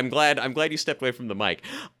phone, but I'm glad you stepped away from the mic.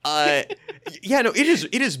 Yeah, no,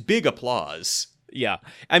 it is big applause. Yeah,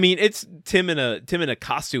 I mean, it's Tim in a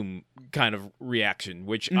costume kind of reaction,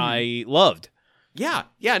 which I loved. Yeah,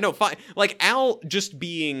 no, fine. Like Al just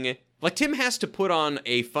being like Tim has to put on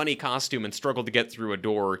a funny costume and struggle to get through a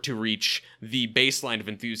door to reach the baseline of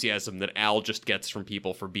enthusiasm that Al just gets from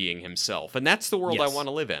people for being himself, and that's the world I want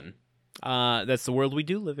to live in. That's the world we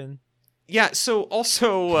do live in. Yeah. So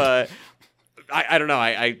also, I don't know.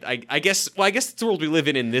 I guess it's the world we live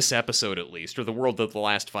in this episode at least, or the world that the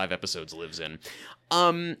last 5 episodes lives in.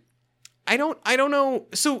 I don't know.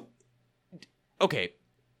 So, okay.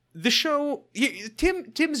 The show,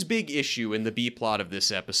 Tim's big issue in the B plot of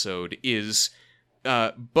this episode is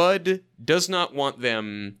Bud does not want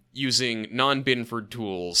them using non-Binford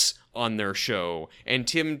tools on their show, and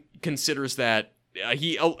Tim considers that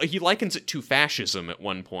he likens it to fascism at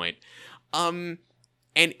one point. And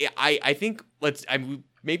I think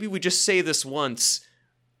maybe we just say this once.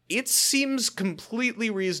 It seems completely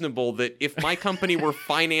reasonable that if my company were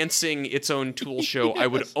financing its own tool show, I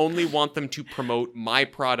would only want them to promote my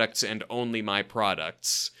products and only my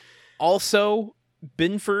products. Also,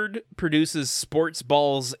 Binford produces sports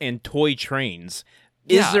balls and toy trains.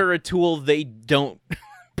 Is there a tool they don't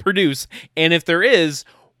produce? And if there is,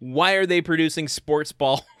 why are they producing sports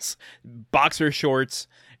balls, boxer shorts,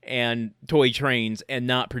 and toy trains and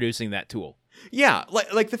not producing that tool? Yeah,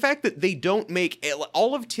 like the fact that they don't make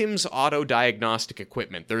all of Tim's auto diagnostic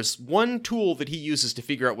equipment. There's one tool that he uses to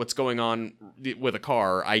figure out what's going on with a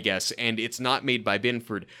car, I guess, and it's not made by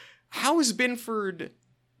Binford. How is Binford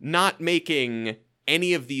not making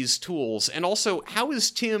any of these tools? And also, how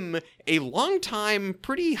is Tim, a longtime,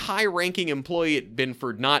 pretty high-ranking employee at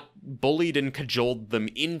Binford, not bullied and cajoled them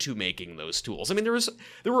into making those tools? I mean, there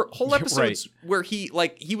were whole episodes where he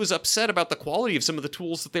was upset about the quality of some of the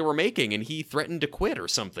tools that they were making, and he threatened to quit or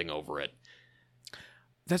something over it.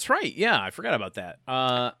 That's right. Yeah, I forgot about that.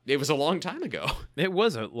 It was a long time ago. It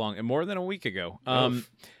was more than a week ago.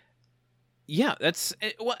 Yeah, that's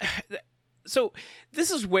so this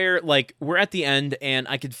is where, like, we're at the end, and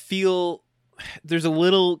I could feel there's a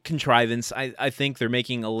little contrivance. I think they're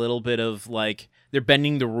making a little bit of, like, they're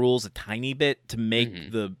bending the rules a tiny bit to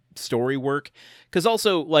make the story work. Because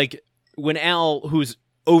also, like, when Al, who's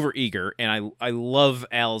overeager, and I love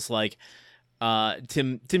Al's, like,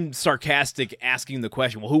 Tim sarcastic asking the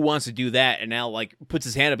question, well, who wants to do that? And Al, like, puts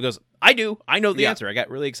his hand up and goes, I do. I know the answer. I got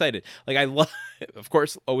really excited. Like, I love, of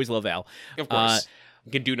course, always love Al. Of course.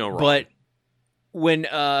 You can do no wrong. But when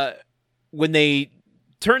when they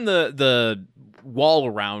turn the wall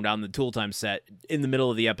around on the Tool Time set in the middle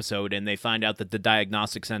of the episode, and they find out that the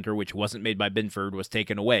diagnostic center, which wasn't made by Binford, was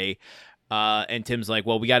taken away. And Tim's like,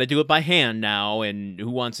 well, we got to do it by hand now, and who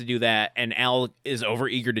wants to do that? And Al is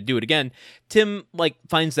overeager to do it again. Tim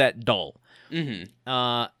finds that dull. Mm-hmm.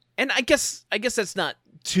 And I guess that's not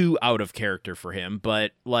too out of character for him,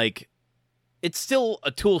 but it's still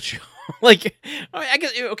a tool show. I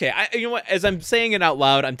guess, okay, you know what? As I'm saying it out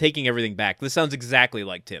loud, I'm taking everything back. This sounds exactly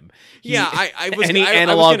like Tim.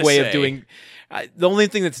 Analog way of doing. The only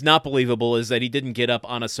thing that's not believable is that he didn't get up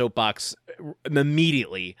on a soapbox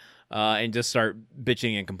immediately and just start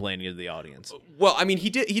bitching and complaining to the audience. Well, I mean, he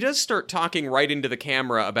does start talking right into the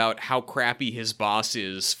camera about how crappy his boss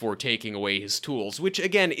is for taking away his tools, which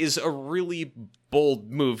again is a really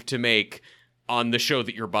bold move to make on the show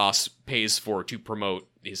that your boss pays for to promote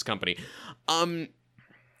his company.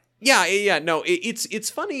 It's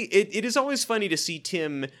funny. It is always funny to see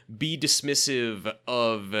Tim be dismissive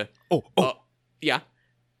of. Yeah.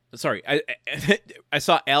 Sorry, I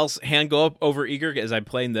saw Al's hand go up over eager as I'm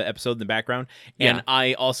playing the episode in the background, and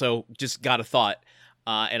I also just got a thought,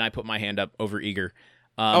 and I put my hand up over eager.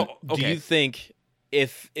 Okay. Do you think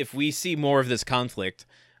if we see more of this conflict,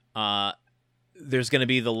 there's going to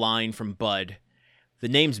be the line from Bud, the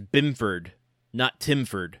name's Bimford, not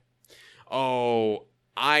Timford? Oh,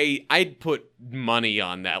 I'd put money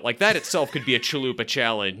on that. That itself could be a chalupa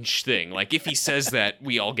challenge thing. If he says that,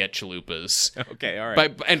 we all get chalupas. Okay, all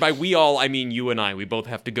right. By we all, I mean you and I. We both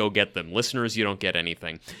have to go get them. Listeners, you don't get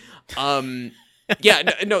anything. Sorry.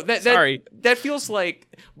 That feels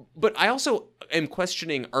like. But I also am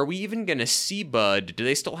questioning: are we even going to see Bud? Do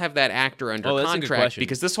they still have that actor under contract?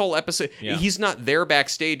 Because this whole episode, he's not there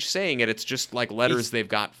backstage saying it. It's just letters they've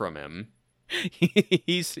got from him.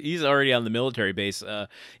 He's already on the military base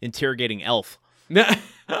interrogating Elf.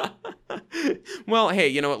 Well, hey,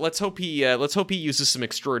 you know what? Let's hope he uses some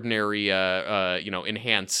extraordinary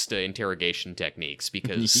enhanced interrogation techniques,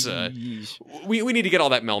 because we need to get all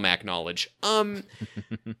that Melmac knowledge.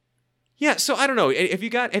 Yeah, so I don't know. Have you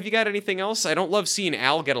got anything else? I don't love seeing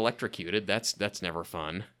Al get electrocuted. That's never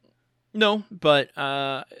fun. No, but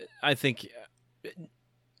I think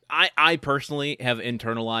I personally have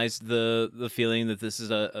internalized the feeling that this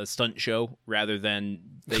is a stunt show rather than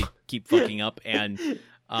they keep fucking up, and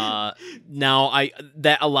now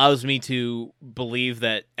that allows me to believe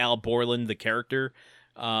that Al Borland, the character,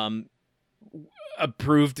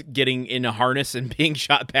 approved getting in a harness and being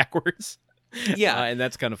shot backwards. Yeah, and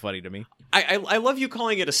that's kind of funny to me. I love you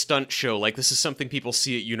calling it a stunt show, like this is something people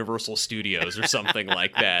see at Universal Studios or something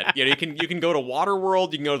like that. You can go to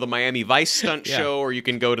Waterworld, you can go to the Miami Vice stunt show, or you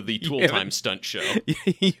can go to the Tool Time stunt show.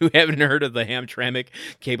 You haven't heard of the Hamtramck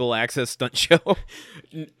cable access stunt show?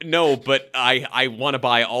 No, but I want to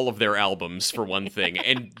buy all of their albums, for one thing,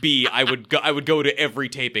 and B, I would go to every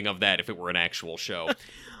taping of that if it were an actual show.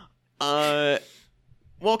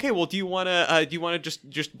 Well, okay. Well, do you want to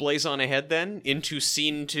just blaze on ahead then into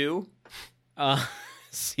scene 2?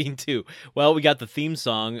 Scene 2. Well, we got the theme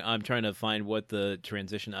song. I'm trying to find what the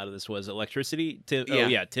transition out of this was. Electricity. Tim. Yeah. Oh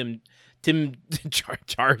yeah, Tim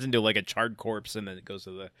chars into a charred corpse, and then it goes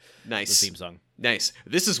to the theme song. Nice.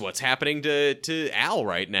 This is what's happening to Al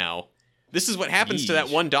right now. This is what happens to that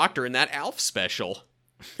one doctor in that Alf special.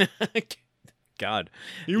 God,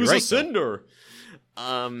 he was a cinder.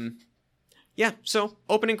 Yeah, so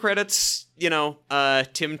opening credits,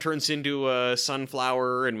 Tim turns into a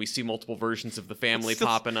sunflower, and we see multiple versions of the family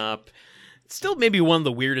popping up. Still maybe one of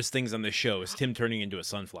the weirdest things on the show is Tim turning into a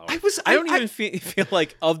sunflower. I don't even feel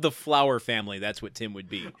like of the flower family, that's what Tim would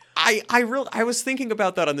be. I was thinking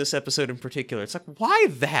about that on this episode in particular. It's why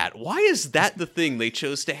that? Why is that the thing they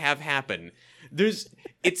chose to have happen? It's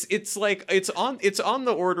on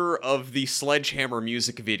the order of the Sledgehammer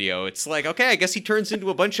music video. It's okay, I guess he turns into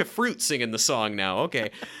a bunch of fruit singing the song now.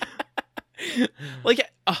 Okay. Like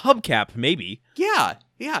a hubcap, maybe. Yeah.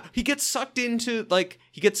 He gets sucked into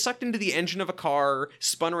the engine of a car,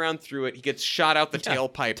 spun around through it. He gets shot out the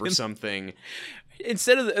tailpipe or something.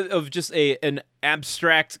 Instead of just an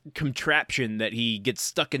abstract contraption that he gets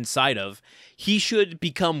stuck inside of, he should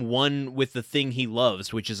become one with the thing he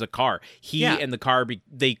loves, which is a car. He and the car,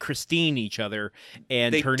 they Christine each other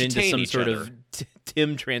and turn into some sort of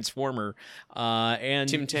Tim Transformer,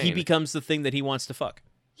 and he becomes the thing that he wants to fuck.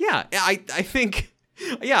 Yeah, I think...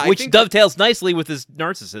 Yeah, which dovetails nicely with his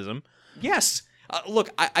narcissism. Yes. Look,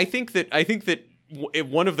 I think that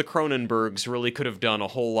one of the Cronenbergs really could have done a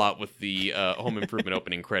whole lot with the Home Improvement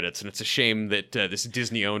opening credits, and it's a shame that this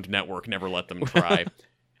Disney-owned network never let them try.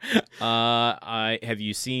 Have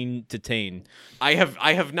you seen Titane? I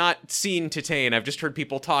have not seen Titane. I've just heard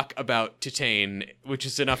people talk about Titane, which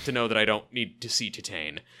is enough to know that I don't need to see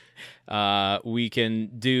Titane. We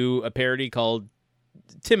can do a parody called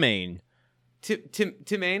Timane.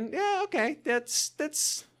 Timane? Yeah, okay.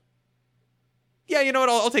 That's. Yeah, you know what?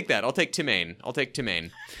 I'll take that. I'll take Timane.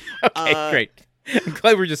 Okay, great. I'm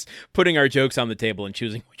glad we're just putting our jokes on the table and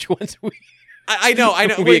choosing which ones I know.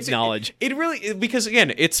 we acknowledge. It really, because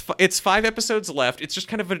again, it's 5 episodes left. It's just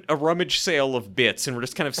kind of a rummage sale of bits, and we're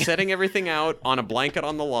just kind of setting everything out on a blanket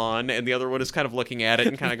on the lawn, and the other one is kind of looking at it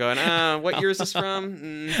and kind of going, what year is this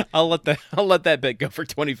from? I'll let that bit go for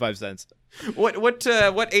 25 cents. What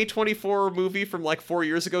A24 movie from like 4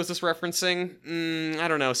 years ago is this referencing? I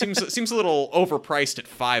don't know. Seems a little overpriced at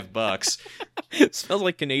 $5. It smells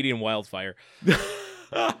like Canadian wildfire.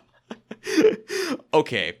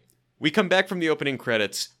 Okay. We come back from the opening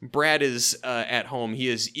credits. Brad is at home. He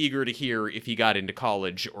is eager to hear if he got into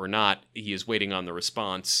college or not. He is waiting on the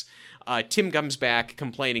response. Tim comes back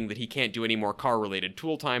complaining that he can't do any more car-related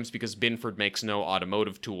tool times because Binford makes no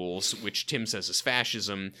automotive tools, which Tim says is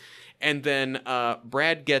fascism. And then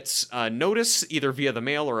Brad gets notice either via the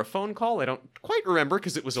mail or a phone call. I don't quite remember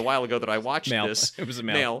because it was a while ago that I watched this. It was a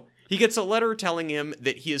mail. He gets a letter telling him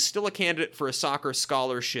that he is still a candidate for a soccer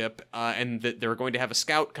scholarship and that they're going to have a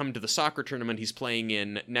scout come to the soccer tournament he's playing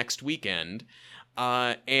in next weekend.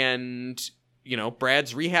 And, you know,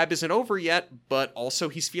 Brad's rehab isn't over yet, but also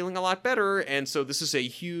he's feeling a lot better. And so this is a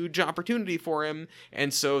huge opportunity for him.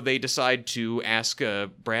 And so they decide to ask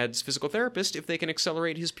Brad's physical therapist if they can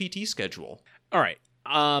accelerate his PT schedule. All right.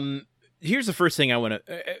 Here's the first thing I want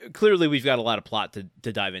to... clearly, we've got a lot of plot to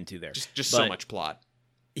dive into there. Just so much plot.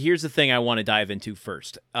 Here's the thing I want to dive into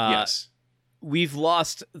first. Yes. We've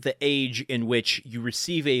lost the age in which you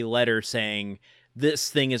receive a letter saying this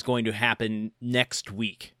thing is going to happen next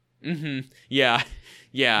week. Mm-hmm. Yeah.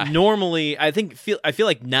 Yeah. Normally, I feel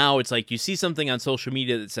like now it's like you see something on social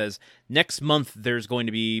media that says next month there's going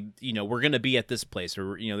to be, we're going to be at this place,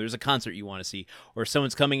 or, there's a concert you want to see, or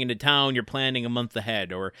someone's coming into town, you're planning a month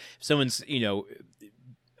ahead, or if someone's,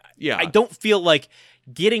 yeah. I don't feel like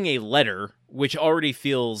getting a letter, which already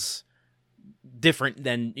feels different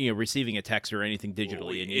than receiving a text or anything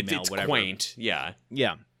digitally, an email, it's whatever. Quaint, yeah.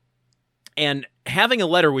 And having a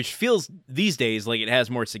letter, which feels these days like it has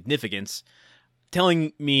more significance,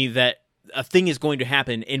 telling me that a thing is going to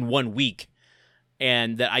happen in 1 week,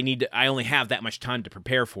 and that I only have that much time to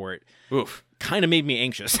prepare for it. Oof. Kind of made me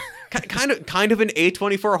anxious. kind of an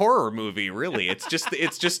A24 horror movie, really. It's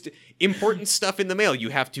just important stuff in the mail. You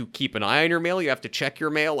have to keep an eye on your mail. You have to check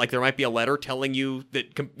your mail. Like there might be a letter telling you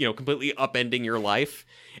that completely upending your life,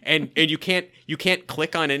 and you can't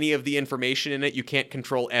click on any of the information in it. You can't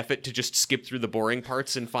Control F it to just skip through the boring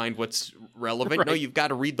parts and find what's relevant. Right. No, you've got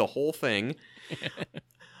to read the whole thing.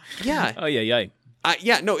 Yeah. Oh yeah.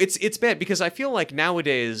 No, it's bad because I feel like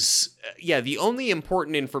nowadays, the only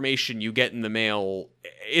important information you get in the mail,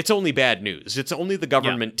 it's only bad news. It's only the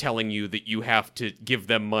government telling you that you have to give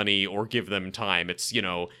them money or give them time. It's,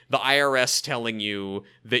 the IRS telling you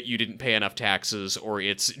that you didn't pay enough taxes, or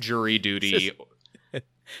it's jury duty. Has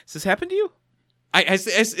this happened to you? Have you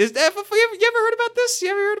ever heard about this? You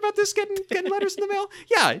ever heard about this getting letters in the mail?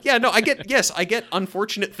 Yeah. No, I get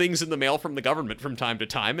unfortunate things in the mail from the government from time to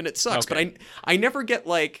time, and it sucks. Okay. But I never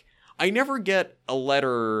get a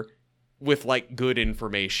letter with like good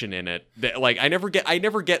information in it. That like I never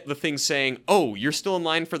get the thing saying, "Oh, you're still in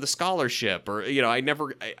line for the scholarship," or I never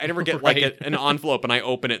get right. like an envelope and I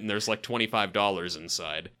open it and there's like $25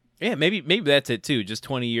 inside. Yeah, maybe that's it too. Just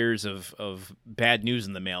 20 years of bad news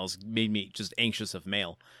in the mail has made me just anxious of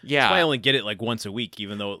mail. Yeah, that's why I only get it like once a week,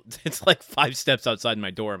 even though it's like 5 steps outside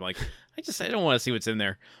my door. I'm like, I don't want to see what's in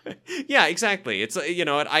there. Yeah, exactly. It's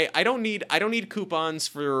I don't need coupons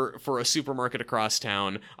for a supermarket across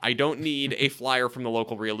town. I don't need a flyer from the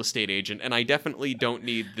local real estate agent, and I definitely don't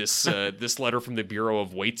need this this letter from the Bureau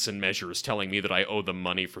of Weights and Measures telling me that I owe them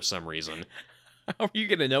money for some reason. How are you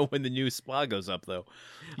going to know when the new spa goes up, though?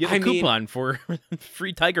 You have a coupon for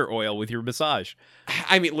free tiger oil with your massage.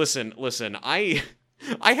 I mean, listen. I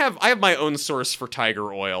have my own source for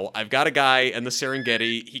tiger oil. I've got a guy in the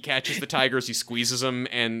Serengeti. He catches the tigers, he squeezes them,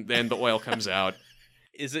 and then the oil comes out.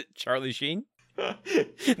 Is it Charlie Sheen?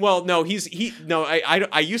 Well, no,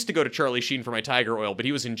 I used to go to Charlie Sheen for my tiger oil, but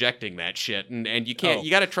he was injecting that shit, and you can't. You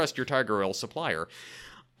got to trust your tiger oil supplier.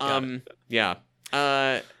 Yeah.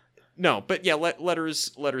 No, but yeah, letters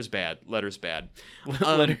bad. Letters bad.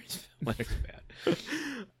 Letters bad.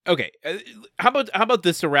 Okay, how about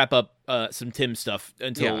this to wrap up some Tim stuff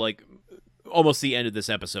until like almost the end of this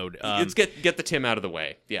episode. Let's get the Tim out of the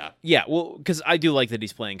way. Yeah. Yeah, well, because I do like that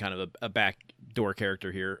he's playing kind of a backdoor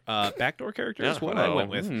character here. Backdoor character is what I went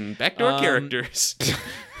with. Backdoor characters.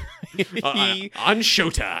 On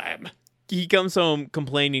Showtime. He comes home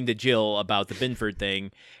complaining to Jill about the Binford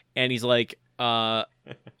thing, and he's like,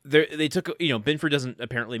 they took, Binford doesn't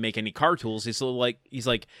apparently make any car tools. He's like,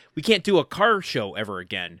 we can't do a car show ever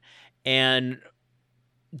again. And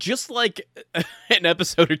just like an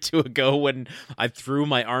episode or two ago when I threw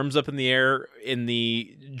my arms up in the air in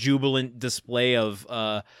the jubilant display of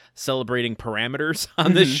celebrating parameters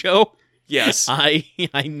on this show. Yes. I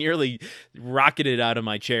nearly rocketed out of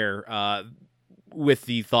my chair with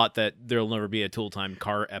the thought that there'll never be a Tool Time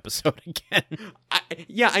car episode again.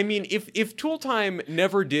 I mean, if Tool Time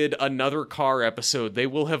never did another car episode, they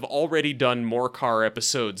will have already done more car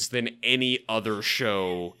episodes than any other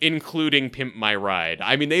show, including Pimp My Ride.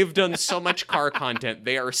 I mean, they've done so much car content,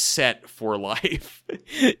 they are set for life.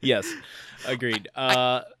 Yes, agreed.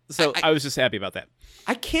 I was just happy about that.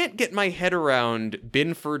 I can't get my head around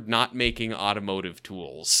Binford not making automotive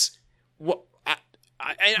tools. What?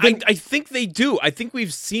 I think they do. I think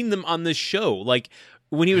we've seen them on this show. Like,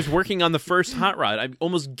 when he was working on the first Hot Rod, I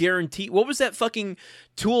almost guarantee... What was that fucking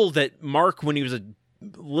tool that Mark, when he was a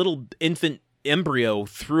little infant embryo,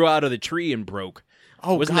 threw out of the tree and broke?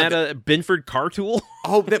 Oh, Wasn't that a Binford car tool?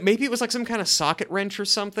 That maybe it was like some kind of socket wrench or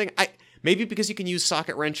something. Maybe because you can use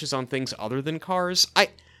socket wrenches on things other than cars.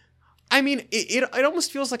 I mean, it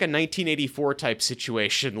almost feels like a 1984 type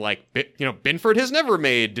situation. Like, Binford has never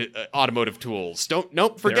made automotive tools.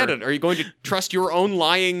 Forget it. Are you going to trust your own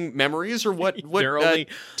lying memories or what? There are only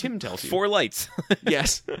Tim tells you. 4 lights.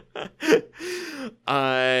 Yes.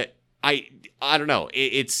 I don't know.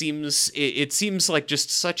 It seems like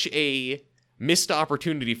just such a missed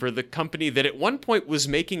opportunity for the company that at one point was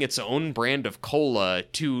making its own brand of cola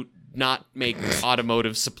to not make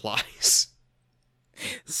automotive supplies.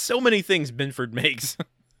 So many things Binford makes.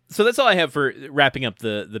 So that's all I have for wrapping up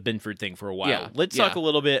the Binford thing for a while. Yeah, Let's talk a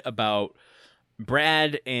little bit about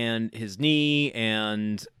Brad and his knee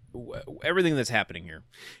and everything that's happening here.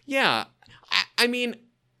 Yeah. I mean,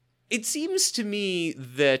 it seems to me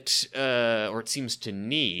that, or it seems to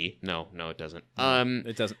me. No, it doesn't.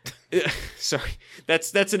 It doesn't. Sorry,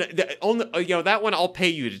 that's only that one. I'll pay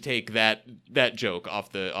you to take that joke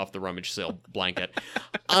off the rummage sale blanket.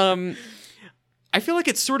 I feel like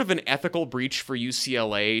it's sort of an ethical breach for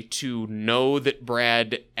UCLA to know that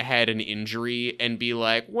Brad had an injury and be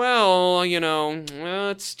like, well,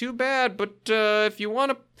 it's too bad, but if you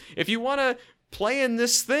want to play in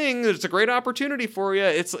this thing, it's a great opportunity for you.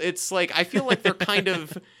 It's like, I feel like they're kind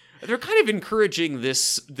of encouraging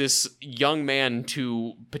this young man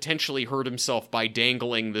to potentially hurt himself by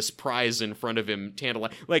dangling this prize in front of him.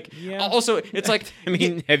 Like, yeah. Also, it's like, I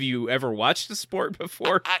mean, have you ever watched a sport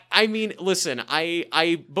before? I mean, listen,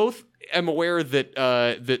 I both am aware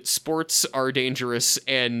that sports are dangerous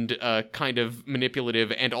and kind of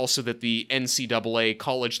manipulative, and also that the NCAA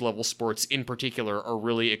college level sports in particular are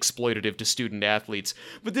really exploitative to student athletes.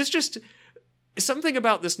 But this just... something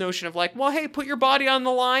about this notion of like, well, hey, put your body on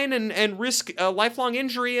the line and risk a lifelong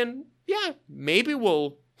injury, and yeah, maybe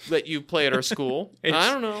we'll let you play at our school. I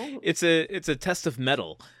don't know. It's a test of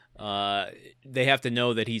mettle. They have to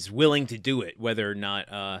know that he's willing to do it, whether or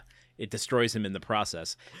not it destroys him in the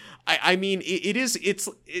process. I mean, it's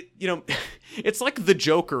like the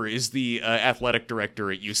Joker is the athletic director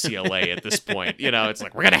at UCLA at this point. It's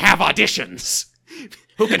like, we're gonna have auditions.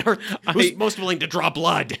 Who's most willing to draw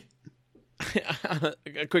blood?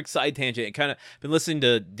 A quick side tangent. Kind of been listening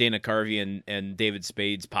to Dana Carvey and David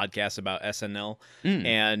Spade's podcast about SNL,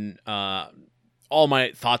 and all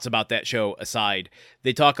my thoughts about that show aside,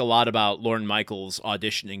 they talk a lot about Lorne Michaels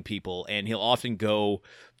auditioning people, and he'll often go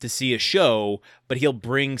to see a show, but he'll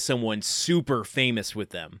bring someone super famous with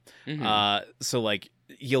them. Mm-hmm. So like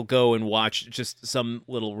he'll go and watch just some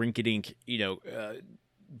little rinky-dink,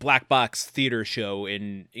 black box theater show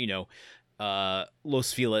in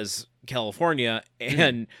Los Feliz, California,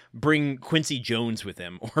 and bring Quincy Jones with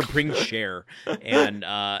him, or bring Cher. And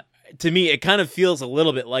to me, it kind of feels a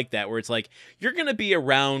little bit like that, where it's like, you're going to be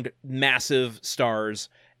around massive stars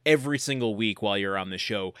every single week while you're on the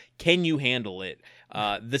show. Can you handle it?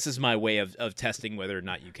 This is my way of testing whether or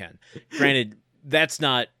not you can. Granted, that's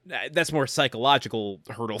more psychological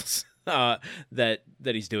hurdles that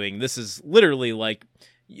he's doing. This is literally like,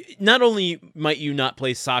 not only might you not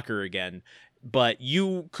play soccer again, but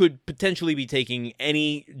you could potentially be taking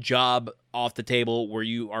any job off the table where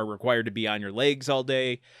you are required to be on your legs all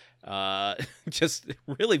day. Just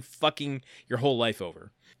really fucking your whole life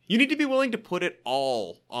over. You need to be willing to put it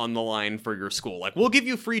all on the line for your school. Like, we'll give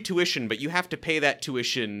you free tuition, but you have to pay that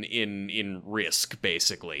tuition in risk,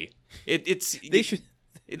 basically. It's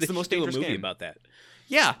the most dangerous movie game. about that.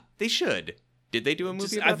 Yeah, they should. Did they do a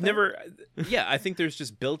movie about that? Yeah, I think there's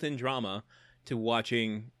just built-in drama to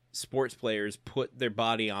watching sports players put their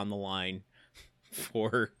body on the line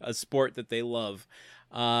for a sport that they love.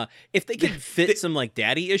 If they could fit some like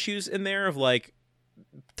daddy issues in there of like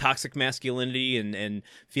toxic masculinity and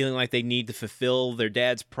feeling like they need to fulfill their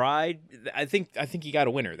dad's pride, I think you got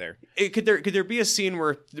a winner there. Could there be a scene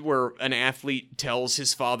where an athlete tells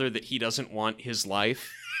his father that he doesn't want his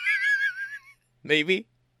life? Maybe.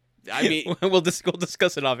 I mean, we'll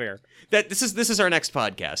discuss it off air. This is our next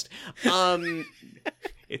podcast.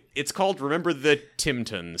 It's called Remember the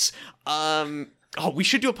Timtons. We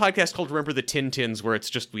should do a podcast called Remember the Tintins, where it's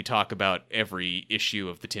just we talk about every issue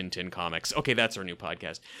of the Tintin comics. Okay, that's our new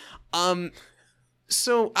podcast.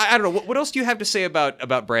 So I don't know. What else do you have to say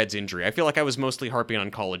about Brad's injury? I feel like I was mostly harping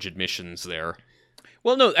on college admissions there.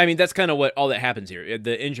 Well, no, I mean, that's kind of what all that happens here.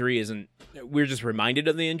 The injury isn't... We're just reminded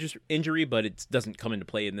of the injury, but it doesn't come into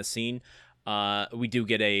play in this scene. We do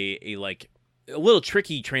get a little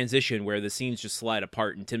tricky transition where the scenes just slide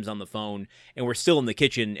apart and Tim's on the phone and we're still in the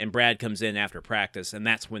kitchen and Brad comes in after practice, and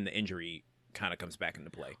that's when the injury kind of comes back into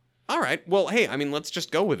play. All right. Well, hey, I mean, let's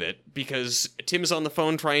just go with it, because Tim's on the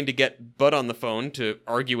phone trying to get Bud on the phone to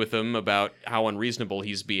argue with him about how unreasonable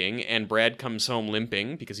he's being, and Brad comes home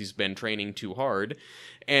limping because he's been training too hard,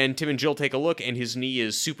 and Tim and Jill take a look, and his knee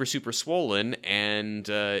is super, super swollen, and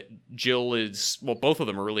Jill is, well, both of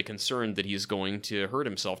them are really concerned that he's going to hurt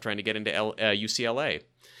himself trying to get into UCLA.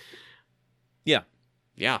 Yeah.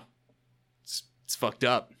 Yeah. It's fucked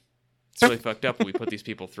up. It's really fucked up what we put these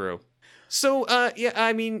people through. So,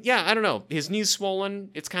 I don't know. His knee's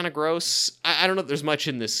swollen. It's kind of gross. I don't know if there's much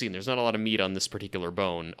in this scene. There's not a lot of meat on this particular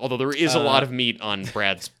bone. Although there is a lot of meat on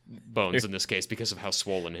Brad's bones in this case because of how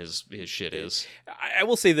swollen his shit is. I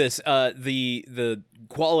will say this. The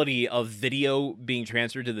quality of video being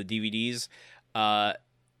transferred to the DVDs,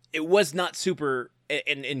 it was not super,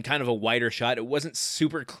 in kind of a wider shot, it wasn't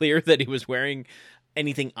super clear that he was wearing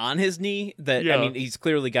anything on his knee. I mean, he's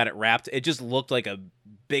clearly got it wrapped. It just looked like a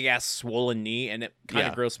big ass swollen knee, and it kind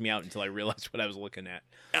of grossed me out until I realized what I was looking at.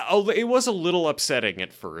 It was a little upsetting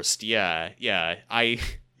at first. I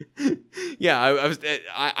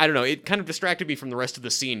don't know. It kind of distracted me from the rest of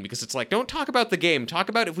the scene because it's like, don't talk about the game. Talk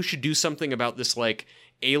about if we should do something about this like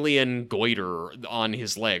alien goiter on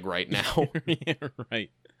his leg right now. Yeah, right.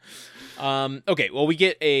 Okay. Well, we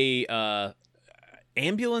get a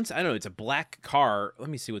ambulance. I don't know. It's a black car. Let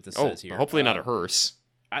me see what this says here. Hopefully not a hearse.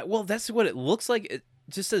 Well, that's what it looks like. It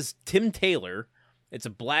just says Tim Taylor. It's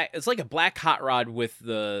like a black hot rod with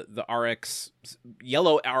the RX,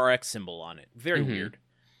 yellow RX symbol on it. Very weird.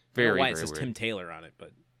 I don't know why it says weird. Tim Taylor on it,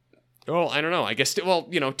 but. Oh, I don't know. I guess,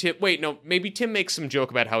 maybe Tim makes some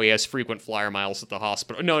joke about how he has frequent flyer miles at the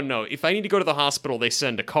hospital. No. If I need to go to the hospital, they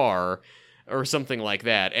send a car or something like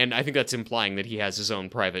that. And I think that's implying that he has his own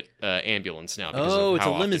private ambulance now. Because of it's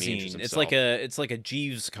how a often limousine. he injures himself. It's like a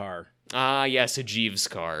Jeeves car. Ah, yes, a Jeeves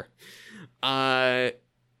car.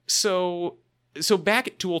 So back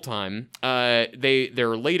at Tool Time,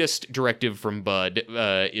 their latest directive from Bud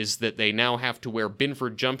is that they now have to wear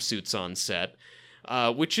Binford jumpsuits on set,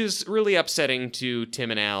 which is really upsetting to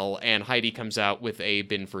Tim and Al, and Heidi comes out with a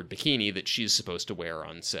Binford bikini that she's supposed to wear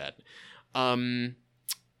on set. All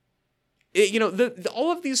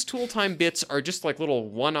of these Tool Time bits are just like little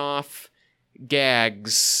one-off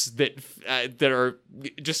gags that are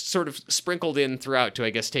just sort of sprinkled in throughout to, I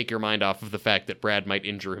guess, take your mind off of the fact that Brad might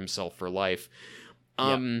injure himself for life.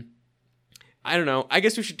 I don't know. I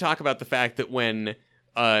guess we should talk about the fact that when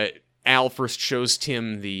Al first shows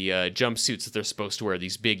Tim the jumpsuits that they're supposed to wear,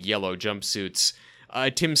 these big yellow jumpsuits,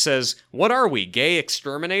 Tim says, "What are we, gay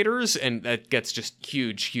exterminators?" And that gets just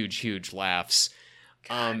huge laughs.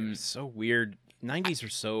 God, so weird. 90s are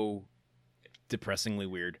so depressingly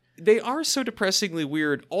weird. They are so depressingly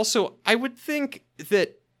weird. Also, I would think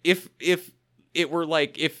that if it were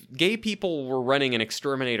like, if gay people were running an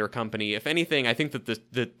exterminator company, if anything, I think that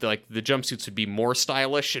the jumpsuits would be more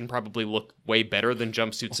stylish and probably look way better than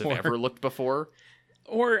jumpsuits have ever looked before.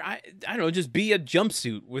 Or I don't know, just be a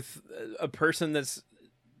jumpsuit with a person that's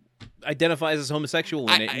identifies as homosexual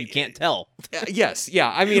in it, and you can't tell. Yes,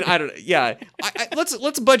 yeah. I mean, I don't. Yeah,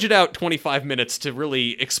 let's budget out 25 minutes to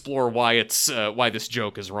really explore why this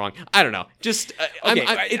joke is wrong. I don't know. Just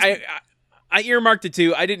okay. I earmarked it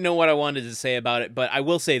too. I didn't know what I wanted to say about it, but I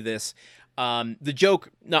will say this: the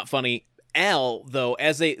joke not funny. Al, though,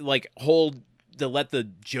 as they let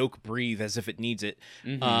the joke breathe as if it needs it.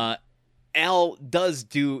 Al does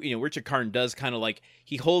do, Richard Karn does kind of like,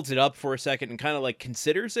 he holds it up for a second and kind of like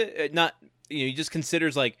considers it, not, he just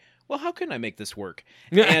considers like, well, how can I make this work?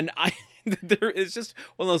 And there is just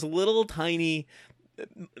one of those little tiny,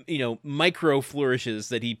 micro flourishes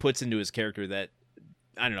that he puts into his character that,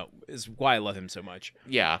 I don't know, is why I love him so much.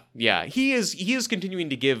 Yeah. He is continuing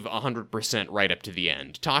to give 100% right up to the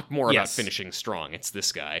end. Talk more about finishing strong. It's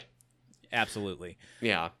this guy. Absolutely.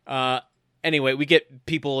 Yeah. Anyway, we get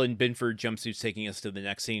people in Binford jumpsuits taking us to the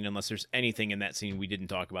next scene, unless there's anything in that scene we didn't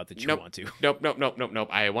talk about that you want to. Nope.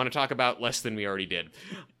 I want to talk about less than we already did.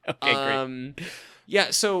 Okay, great.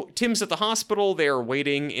 Yeah, so Tim's at the hospital. They're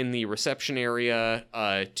waiting in the reception area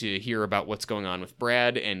to hear about what's going on with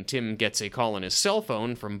Brad, and Tim gets a call on his cell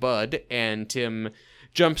phone from Bud, and Tim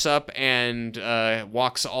jumps up and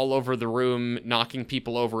walks all over the room, knocking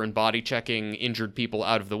people over and body checking injured people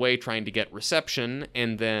out of the way, trying to get reception.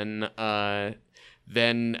 And then a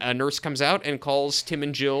nurse comes out and calls Tim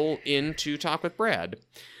and Jill in to talk with Brad.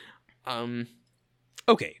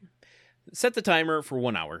 Okay. Set the timer for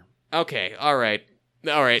 1 hour. Okay, all right.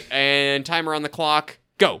 And timer on the clock,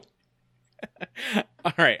 go.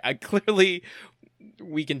 All right,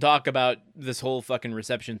 we can talk about this whole fucking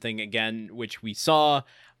reception thing again, which we saw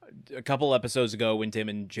a couple episodes ago when Tim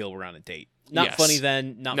and Jill were on a date. Not funny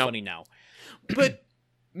then, not funny now. But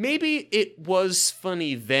maybe it was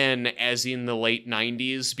funny then, as in the late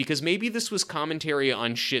 90s, because maybe this was commentary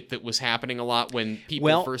on shit that was happening a lot when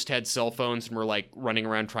people first had cell phones and were like running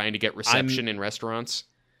around trying to get reception in restaurants.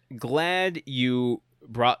 Glad you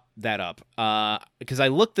brought that up, because I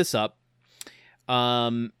looked this up.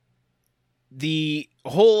 The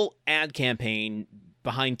whole ad campaign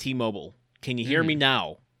behind T-Mobile, can you hear me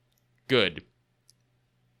now? Good.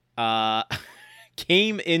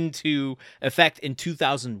 Came into effect in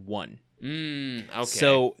 2001. Okay.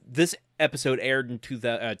 So this episode aired in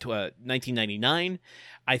 1999.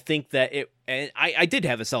 I think that I did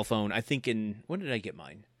have a cell phone. I think when did I get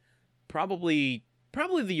mine? Probably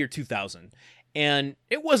the year 2000. And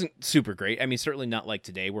it wasn't super great. I mean, certainly not like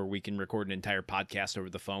today where we can record an entire podcast over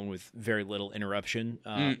the phone with very little interruption.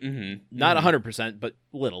 Not 100%, but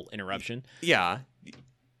little interruption. Yeah.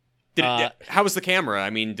 How was the camera?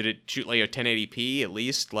 I mean, did it shoot like a 1080p at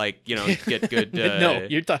least? Like, get good... No,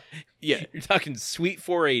 you're talking sweet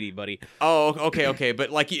 480, buddy. Oh, okay.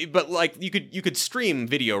 But you could stream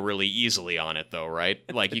video really easily on it, though, right?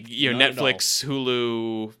 Like, Netflix,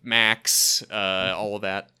 Hulu, Max, all of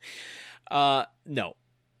that. No,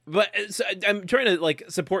 but so I'm trying to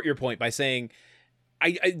support your point by saying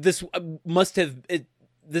this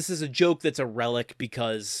is a joke that's a relic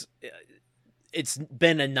because it's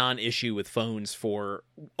been a non-issue with phones for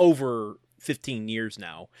over 15 years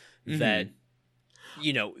now. Mm-hmm. That,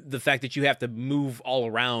 the fact that you have to move all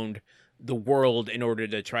around the world in order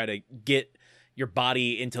to try to get your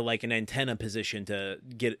body into an antenna position to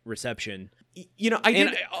get reception.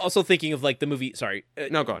 Also thinking of the movie. Sorry,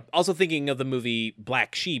 no, go on. Also thinking of the movie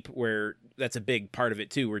Black Sheep, where that's a big part of it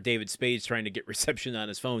too, where David Spade's trying to get reception on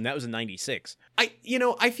his phone. That was in '96. I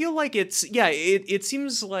feel like it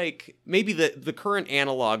seems like maybe the current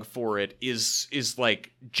analog for it is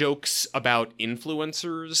like jokes about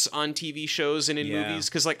influencers on TV shows and in movies,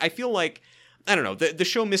 because I feel like. I don't know, the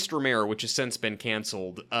show Mr. Mayor, which has since been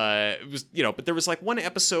canceled, was, but there was one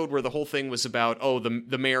episode where the whole thing was about,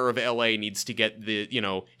 the mayor of LA needs to get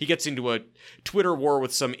he gets into a Twitter war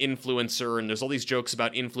with some influencer, and there's all these jokes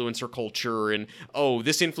about influencer culture, and,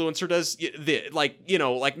 this influencer does,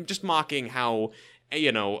 just mocking how,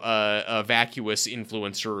 vacuous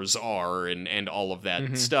influencers are and all of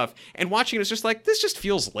that stuff. And watching it was just this just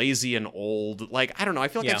feels lazy and old. I don't know, I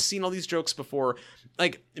feel like I've seen all these jokes before.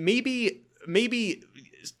 Maybe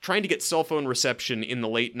trying to get cell phone reception in the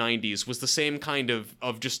late 90s was the same kind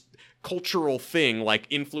of just cultural thing like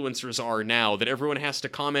influencers are now, that everyone has to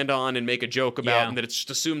comment on and make a joke about, and that it's just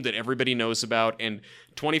assumed that everybody knows about. And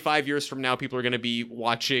 25 years from now, people are going to be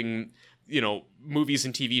watching, movies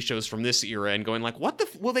and TV shows from this era and going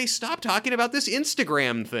will they stop talking about this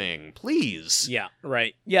Instagram thing, please? Yeah,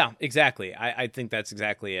 right. Yeah, exactly. I think that's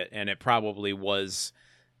exactly it. And it probably was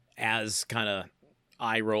as kind of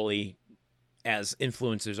eye-rolly as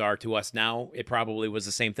influencers are to us now. It probably was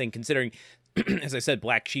the same thing, considering, as I said,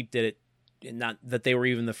 Black Sheep did it, not that they were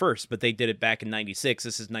even the first, but they did it back in 96.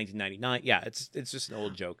 This is 1999. Yeah, it's just an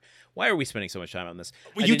old joke. Why are we spending so much time on this?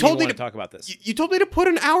 You told me to talk about this. You told me to put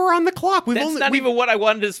an hour on the clock. That's not even what I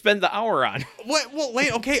wanted to spend the hour on. What? Well,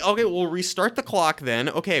 wait, okay, we'll restart the clock then.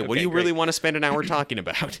 Okay, what do you really want to spend an hour talking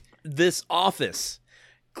about? This office.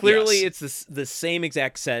 Clearly, it's the same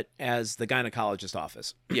exact set as the gynecologist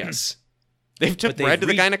office. Yes. They've took Brad to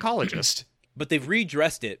the gynecologist. But they've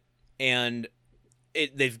redressed it, and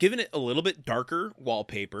they've given it a little bit darker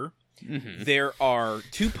wallpaper. Mm-hmm. There are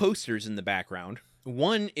 2 posters in the background.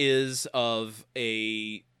 One is of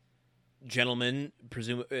a gentleman,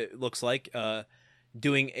 it looks like,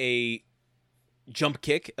 doing a jump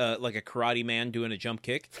kick, like a karate man doing a jump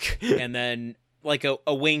kick, and then like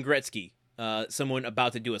a Wayne Gretzky, someone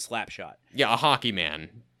about to do a slap shot. Yeah, a hockey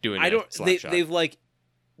man doing a slap shot. They've like,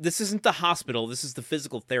 this isn't the hospital, this is the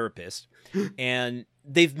physical therapist, and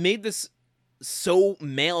they've made this so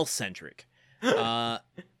male-centric.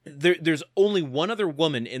 There's only one other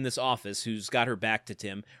woman in this office who's got her back to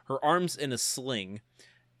Tim, her arms in a sling,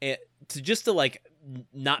 to like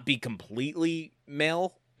not be completely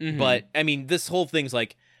male. Mm-hmm. But I mean, this whole thing's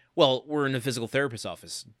like, well, we're in a physical therapist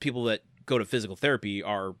office. People that go to physical therapy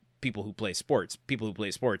are people who play sports. People who play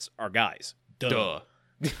sports are guys. Duh.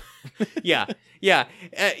 Yeah.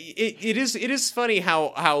 It is funny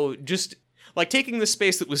how just like taking the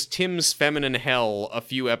space that was Tim's feminine hell a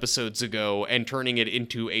few episodes ago and turning it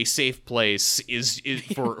into a safe place is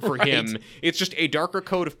for Right. him. It's just a darker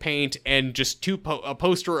coat of paint and just a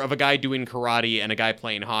poster of a guy doing karate and a guy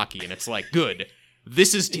playing hockey, and it's like, good.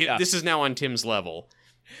 This is This is now on Tim's level.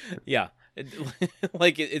 Yeah.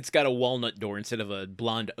 Like it's got a walnut door instead of a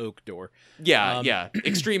blonde oak door. Yeah.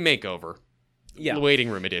 Extreme makeover. Yeah. Waiting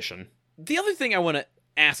room edition. The other thing I want to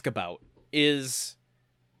ask about is,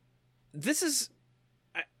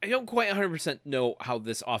 I don't quite 100% know how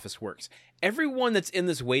this office works. Everyone that's in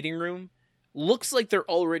this waiting room looks like they're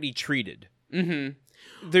already treated.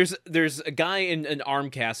 Mm-hmm. There's a guy in an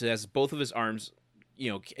arm cast that has both of his arms,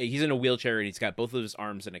 he's in a wheelchair and he's got both of his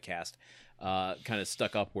arms in a cast, kind of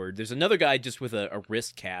stuck upward. There's another guy just with a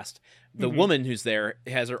wrist cast. The woman who's there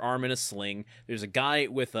has her arm in a sling. There's a guy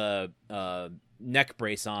with a neck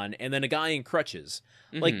brace on, and then a guy in crutches.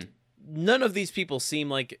 Mm-hmm. Like, none of these people seem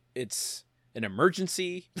like it's an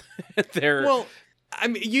emergency. Well, I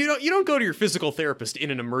mean, you don't go to your physical therapist in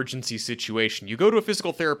an emergency situation. You go to a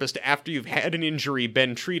physical therapist after you've had an injury,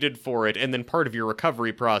 been treated for it, and then part of your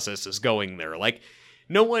recovery process is going there. Like,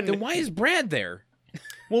 no one. Then why is Brad there?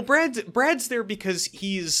 Well, Brad's there because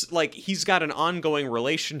he's got an ongoing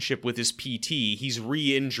relationship with his PT. He's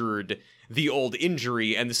re-injured the old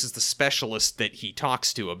injury, and this is the specialist that he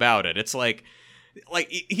talks to about it. It's like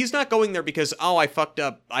he's not going there because, oh, I fucked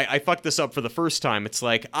up. I fucked this up for the first time. It's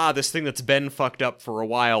like, this thing that's been fucked up for a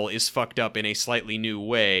while is fucked up in a slightly new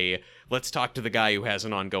way. Let's talk to the guy who has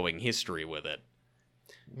an ongoing history with it.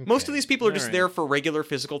 Okay. Most of these people are just there for regular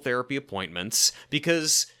physical therapy appointments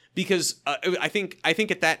because I think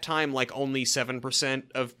at that time, like, only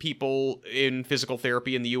 7% of people in physical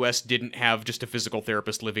therapy in the U.S. didn't have just a physical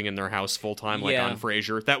therapist living in their house full time, like on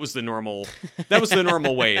Frasier. That was the normal. That was the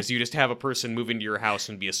normal way. Is you just have a person move into your house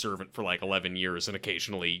and be a servant for like 11 years, and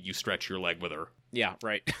occasionally you stretch your leg with her. Yeah,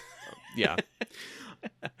 right. Yeah.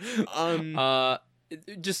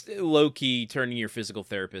 Just low key turning your physical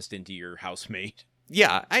therapist into your housemate.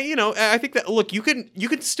 Yeah, I think that, look, you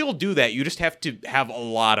can still do that. You just have to have a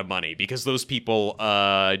lot of money because those people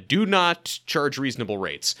do not charge reasonable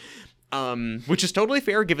rates, which is totally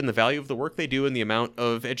fair given the value of the work they do and the amount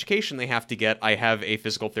of education they have to get. I have a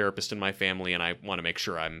physical therapist in my family, and I want to make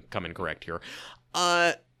sure I'm coming correct here.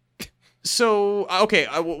 So, okay,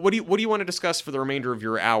 what do you want to discuss for the remainder of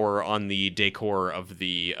your hour on the decor of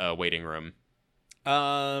the waiting room?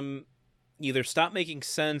 Either Stop Making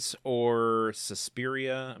Sense or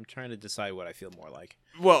Suspiria. I'm trying to decide what I feel more like.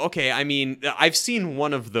 Well, okay, I mean, I've seen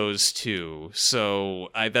one of those two, so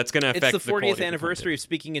that's going to affect It's the 40th anniversary of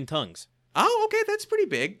Speaking in Tongues. Oh, okay, that's pretty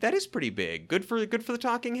big. That is pretty big. Good for the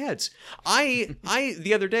talking heads. I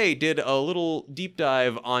the other day did a little deep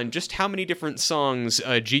dive on just how many different songs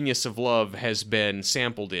Genius of Love has been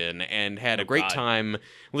sampled in, and had a great time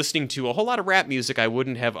listening to a whole lot of rap music I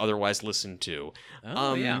wouldn't have otherwise listened to.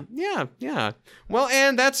 Oh, yeah. Yeah. Well,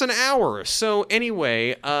 and that's an hour. So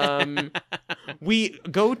anyway, we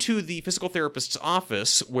go to the physical therapist's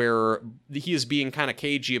office where he is being kind of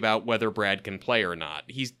cagey about whether Brad can play or not.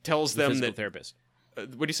 He tells them physical therapist.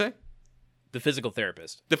 What do you say? The physical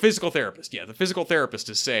therapist. The physical therapist, yeah. The physical therapist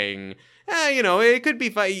is saying, it could be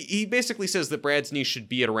fine. He basically says that Brad's knee should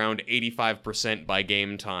be at around 85% by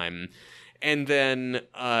game time. And then,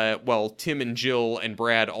 Tim and Jill and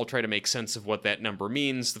Brad all try to make sense of what that number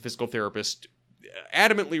means. The physical therapist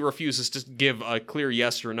adamantly refuses to give a clear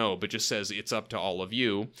yes or no, but just says it's up to all of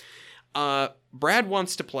you. Brad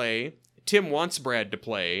wants to play. Tim wants Brad to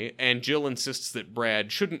play, and Jill insists that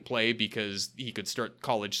Brad shouldn't play because he could start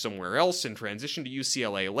college somewhere else and transition to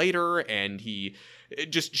UCLA later, and she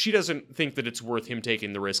doesn't think that it's worth him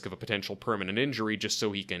taking the risk of a potential permanent injury just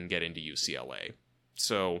so he can get into UCLA.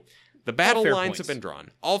 So The battle fair lines points. have been drawn.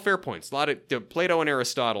 All fair points. A lot of Plato and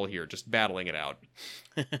Aristotle here, just battling it out.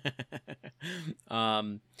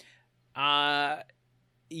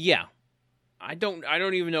 Yeah. I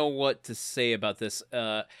don't even know what to say about this.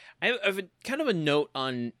 I have kind of a note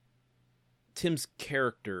on Tim's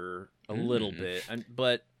character a little bit,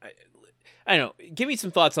 but I don't know. Give me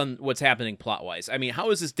some thoughts on what's happening plot-wise. I mean,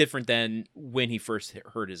 how is this different than when he first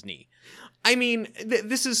hurt his knee? I mean,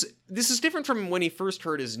 this is different from when he first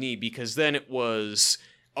hurt his knee, because then it was,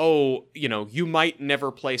 you might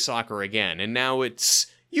never play soccer again, and now it's,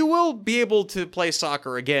 you will be able to play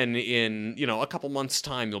soccer again in, a couple months'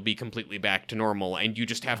 time. You'll be completely back to normal, and you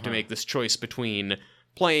just have to make this choice between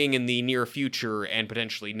playing in the near future and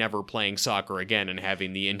potentially never playing soccer again and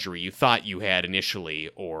having the injury you thought you had initially,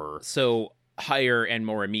 or... So, higher and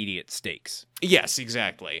more immediate stakes. Yes,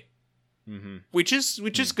 exactly. Mm-hmm. Which is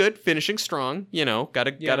good, finishing strong,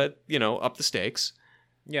 gotta, up the stakes.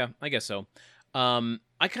 Yeah, I guess so. I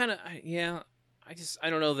don't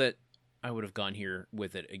know that I would have gone here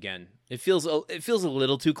with it again. It feels a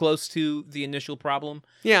little too close to the initial problem.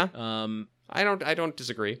 Yeah. I don't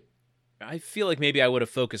disagree. I feel like maybe I would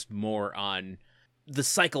have focused more on the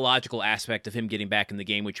psychological aspect of him getting back in the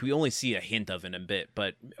game, which we only see a hint of in a bit,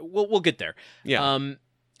 but we'll get there. Yeah.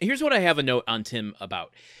 Here's what I have a note on Tim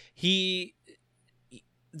about.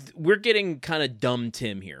 We're getting kind of dumb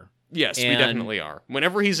Tim here. Yes, we definitely are.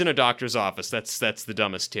 Whenever he's in a doctor's office, that's the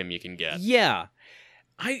dumbest Tim you can get. Yeah.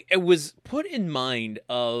 I was put in mind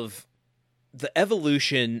of the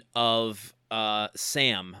evolution of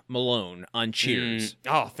Sam Malone on Cheers.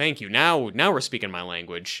 Oh, thank you. Now we're speaking my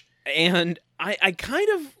language. And I kind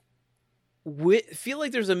of feel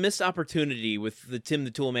like there's a missed opportunity with the Tim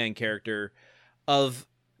the Toolman character of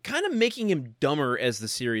kind of making him dumber as the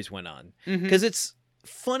series went on. Because it's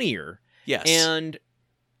funnier. Yes. And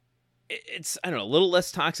it's, I don't know, a little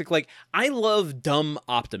less toxic. Like, I love dumb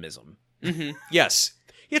optimism. Yes.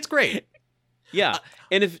 It's great. Yeah.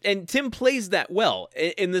 And Tim plays that well.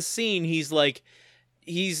 In the scene, he's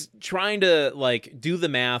trying to do the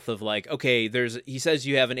math of okay, he says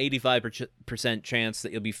you have an 85% chance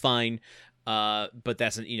that you'll be fine. But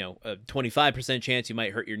that's a 25% chance you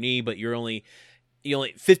might hurt your knee, but you only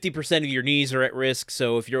 50% of your knees are at risk.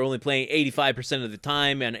 So if you're only playing 85% of the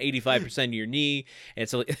time and 85% of your knee, and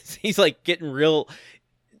so he's getting real,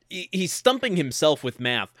 he's stumping himself with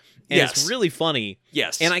math. And it's really funny.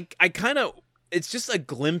 Yes. And I kind of, it's just a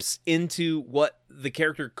glimpse into what the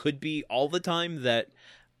character could be all the time that,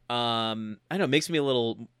 I don't know, makes me a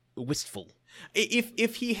little wistful.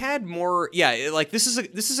 If he had more, this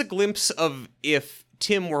is a glimpse of if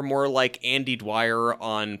Tim were more like Andy Dwyer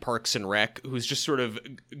on Parks and Rec, who's just sort of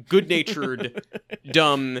good-natured,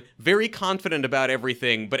 dumb, very confident about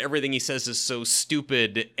everything, but everything he says is so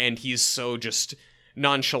stupid, and he's so just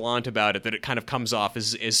nonchalant about it that it kind of comes off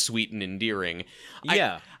as sweet and endearing.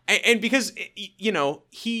 Yeah. And because,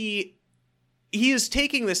 he is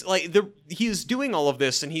taking this, he is doing all of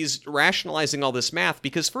this, and he's rationalizing all this math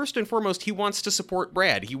because first and foremost, he wants to support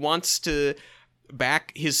Brad. He wants to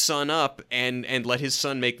back his son up and let his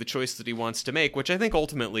son make the choice that he wants to make, which I think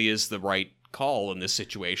ultimately is the right call in this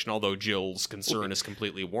situation, although Jill's concern is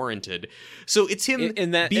completely warranted. So it's him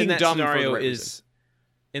being dumb for the right reason.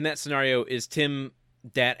 In that scenario, is Tim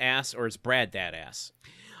dat ass or is Brad dat ass?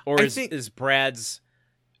 Or is Brad's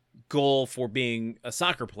goal for being a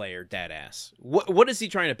soccer player dat ass? What is he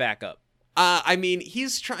trying to back up?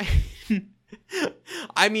 He's trying.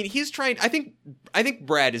 He's trying. I think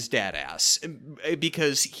Brad is dad ass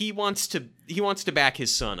because he wants to back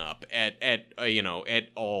his son up at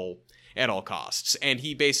all costs, and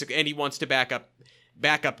he wants to back up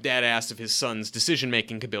dad ass of his son's decision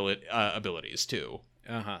making abilities too.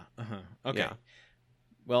 Okay. Yeah.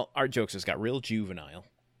 Well, our jokes has got real juvenile.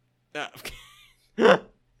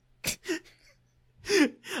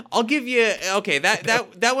 I'll give you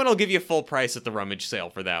that one. I'll give you full price at the rummage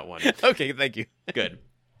sale for that one. Okay, thank you. Good.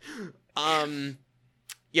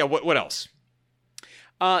 Yeah. What else?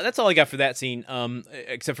 That's all I got for that scene.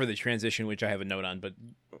 Except for the transition, which I have a note on. But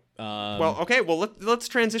let's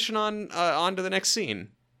transition on to the next scene.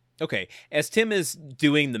 Okay, as Tim is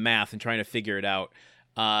doing the math and trying to figure it out,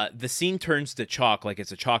 the scene turns to chalk, like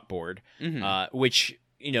it's a chalkboard, which,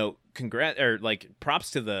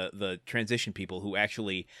 props to the transition people who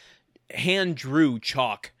actually hand drew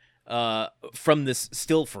chalk from this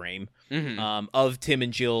still frame of Tim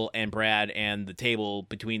and Jill and Brad and the table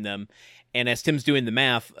between them. And as Tim's doing the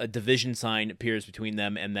math, a division sign appears between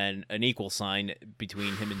them and then an equal sign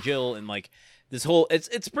between him and Jill. And this whole,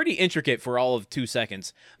 it's pretty intricate for all of 2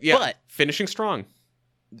 seconds. Yeah, but finishing strong.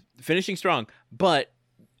 But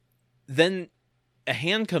then a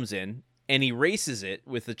hand comes in and erases it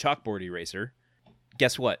with the chalkboard eraser.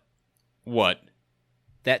 Guess what? What?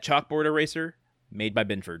 That chalkboard eraser made by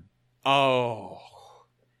Binford. Oh.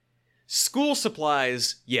 School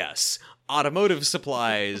supplies, yes. Automotive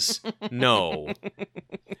supplies, no.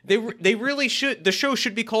 They really should. The show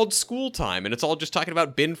should be called School Time, and it's all just talking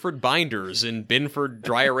about Binford binders and Binford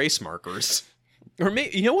dry erase markers. Or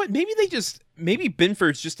you know what? Maybe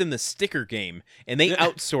Binford's just in the sticker game, and they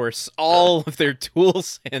outsource all of their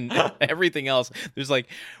tools and everything else. There's like,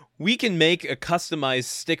 we can make a customized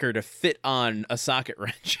sticker to fit on a socket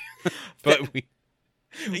wrench, but we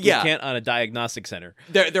can't on a diagnostic center.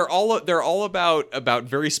 They're all about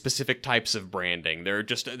very specific types of branding.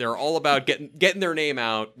 They're all about getting their name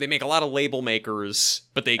out. They make a lot of label makers,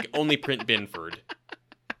 but they only print Binford.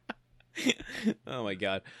 Oh my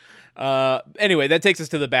god. Anyway, that takes us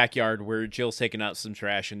to the backyard where Jill's taking out some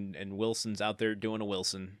trash and Wilson's out there doing a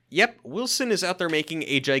Wilson. Yep, Wilson is out there making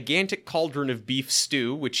a gigantic cauldron of beef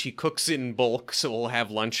stew, which he cooks in bulk, so we'll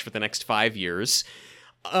have lunch for the next 5 years.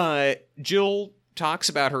 Jill talks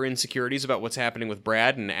about her insecurities about what's happening with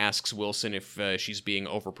Brad and asks Wilson if she's being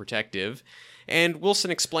overprotective. And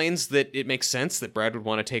Wilson explains that it makes sense that Brad would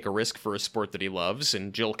want to take a risk for a sport that he loves,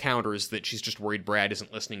 and Jill counters that she's just worried Brad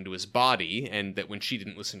isn't listening to his body, and that when she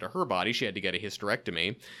didn't listen to her body, she had to get a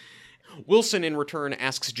hysterectomy. Wilson, in return,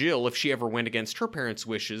 asks Jill if she ever went against her parents'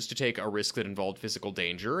 wishes to take a risk that involved physical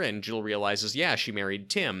danger, and Jill realizes, yeah, she married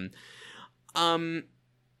Tim.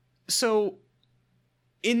 So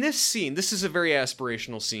in this scene, this is a very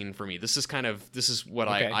aspirational scene for me. This is what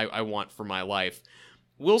I want for my life.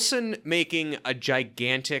 Wilson making a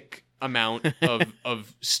gigantic amount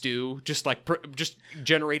of stew, just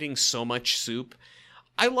generating so much soup.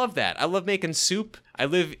 I love that. I love making soup. I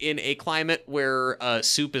live in a climate where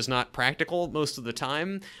soup is not practical most of the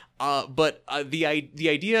time. But the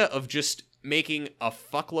idea of just making a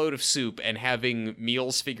fuckload of soup and having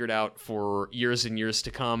meals figured out for years and years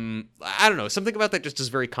to come, I don't know. Something about that just is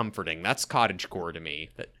very comforting. That's cottagecore to me.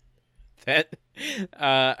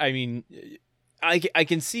 I mean, I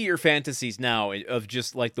can see your fantasies now of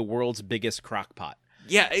just like the world's biggest crock pot.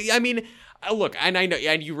 Yeah, I mean, look, and I know,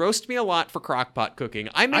 and you roast me a lot for crock pot cooking.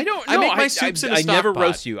 I make my soups in a stock pot. I never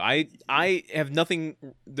roast you. I have nothing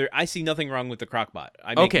there. I see nothing wrong with the crock pot.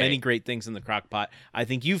 I make many great things in the crock pot. I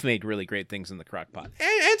think you've made really great things in the crock pot,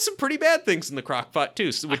 and some pretty bad things in the crock pot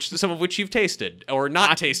too. Some of which you've tasted or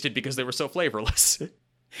not tasted because they were so flavorless.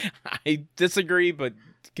 I disagree, but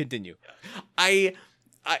continue. It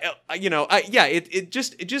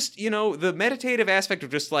just the meditative aspect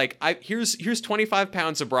of just like, here's 25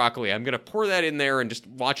 pounds of broccoli. I'm going to pour that in there and just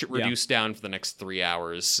watch it reduce down for the next 3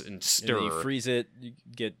 hours and stir. And you freeze it. You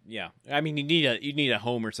get, I mean, you need a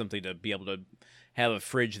home or something to be able to have a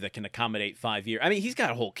fridge that can accommodate 5 years. I mean, he's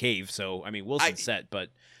got a whole cave. So, I mean, Wilson's set, but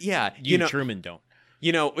Truman don't.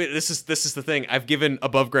 You know, this is the thing. I've given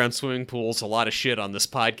above ground swimming pools a lot of shit on this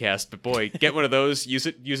podcast, but boy, get one of those, use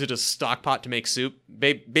it as a stock pot to make soup.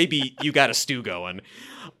 Baby, you got a stew going.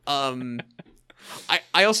 I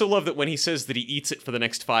also love that when he says that he eats it for the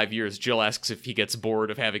next 5 years, Jill asks if he gets bored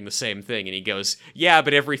of having the same thing, and he goes, "Yeah,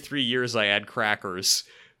 but every 3 years I add crackers."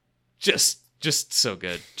 Just so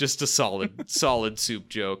good. Just a solid soup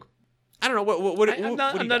joke. I don't know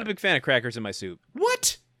I'm not a big fan of crackers in my soup.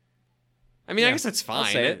 What? I mean, I guess that's fine.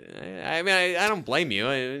 I'll say it. I mean, I don't blame you.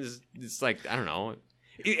 It's like, I don't know.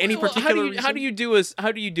 Any particular reason? How do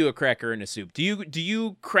you do a cracker in a soup? Do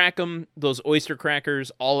you crack them, those oyster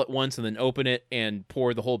crackers, all at once and then open it and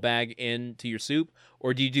pour the whole bag into your soup,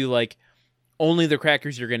 or do you do like only the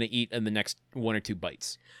crackers you're going to eat in the next 1 or 2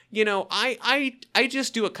 bites? You know, I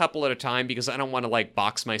just do a couple at a time because I don't want to like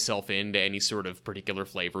box myself into any sort of particular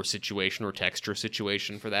flavor situation or texture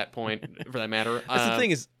situation for that matter. That's the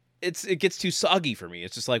thing is, it gets too soggy for me.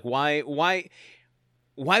 It's just like, why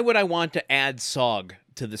would I want to add sog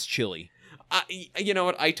to this chili? You know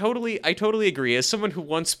what? I totally agree. As someone who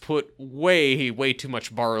once put way too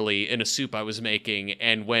much barley in a soup I was making,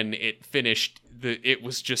 and when it finished, it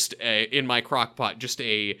was just in my crock pot, just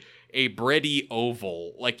a bready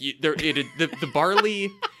oval. Like the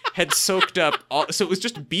barley had soaked up, so it was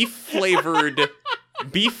just beef flavored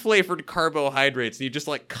carbohydrates, and you just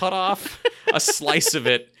like cut off a slice of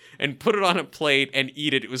it and put it on a plate and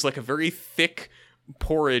eat it. It was like a very thick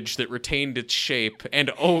porridge that retained its shape, and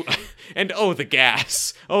the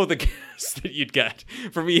gas that you'd get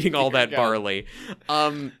from eating all that barley.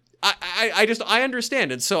 I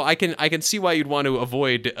understand, and so I can see why you'd want to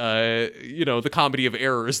avoid the comedy of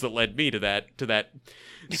errors that led me to that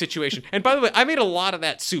situation. And by the way, I made a lot of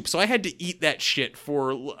that soup, so I had to eat that shit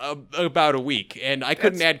for about a week, and I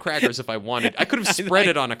couldn't add crackers if I wanted. I could have spread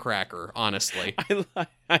it on a cracker, honestly.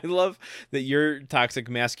 I love that your toxic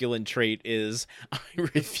masculine trait is I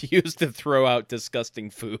refuse to throw out disgusting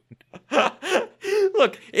food.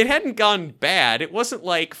 Look, it hadn't gone bad. It wasn't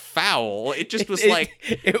like foul. It just was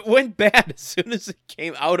it went bad as soon as it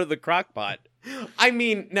came out of the crock pot. I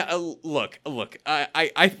mean, now, look. Well,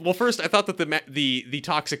 first, I thought that the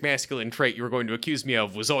toxic masculine trait you were going to accuse me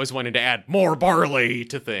of was always wanting to add more barley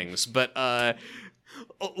to things. But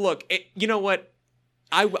look, you know what?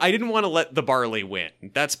 I didn't want to let the barley win.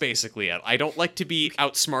 That's basically it. I don't like to be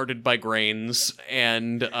outsmarted by grains,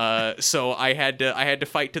 and so I had to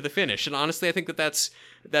fight to the finish. And honestly, I think that's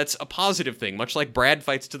a positive thing. Much like Brad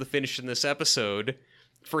fights to the finish in this episode.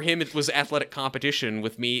 For him, it was athletic competition.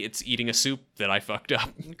 With me, it's eating a soup that I fucked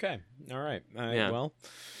up. Okay, all right. Yeah. Well,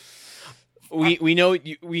 we know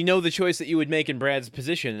the choice that you would make in Brad's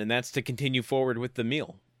position, and that's to continue forward with the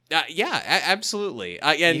meal. Yeah, absolutely.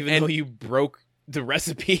 Even though you broke the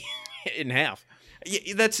recipe in half.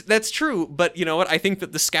 Yeah, that's true, but you know what? I think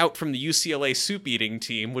that the scout from the UCLA soup eating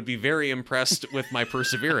team would be very impressed with my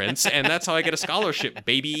perseverance, and that's how I get a scholarship,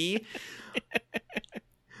 baby.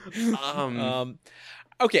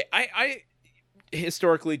 Okay, I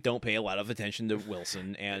historically don't pay a lot of attention to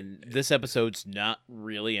Wilson, and this episode's not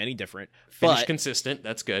really any different. Finish consistent,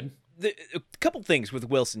 that's good. A couple things with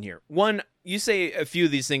Wilson here. One, you say a few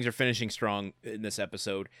of these things are finishing strong in this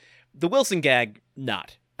episode. The Wilson gag,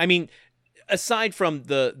 not. I mean, aside from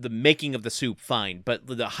the making of the soup, fine, but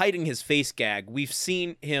the hiding his face gag, we've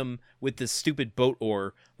seen him with this stupid boat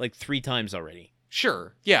oar like 3 times already.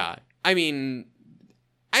 Sure, yeah. I mean,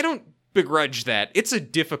 I don't begrudge that. It's a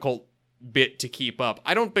difficult bit to keep up.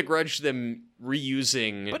 I don't begrudge them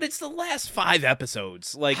reusing. But it's the last 5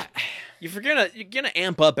 episodes. Like, you're gonna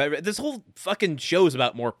amp up this whole fucking show's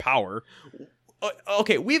about more power.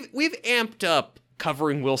 Okay, we've amped up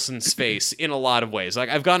covering Wilson's face in a lot of ways. Like,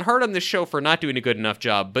 I've gone hard on this show for not doing a good enough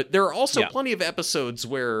job, but there are also plenty of episodes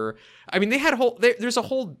where, I mean, they had there's a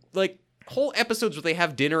whole episodes where they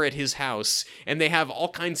have dinner at his house and they have all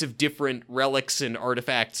kinds of different relics and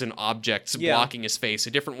artifacts and objects blocking his face,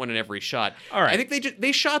 a different one in every shot. All right. I think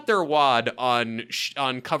they shot their wad on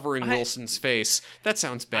covering Wilson's face. That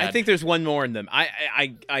sounds bad. I think there's one more in them.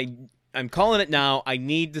 I'm calling it now. I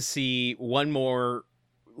need to see one more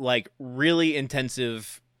like really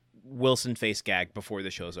intensive Wilson face gag before the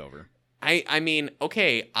show's over. I mean,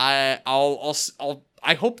 okay, I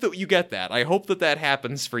hope that you get that. I hope that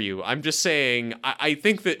happens for you. I'm just saying, I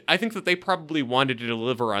think that they probably wanted to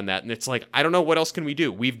deliver on that, and it's like, I don't know, what else can we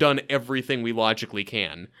do? We've done everything we logically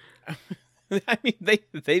can. I mean,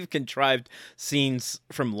 they've contrived scenes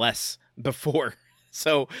from less before.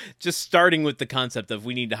 So just starting with the concept of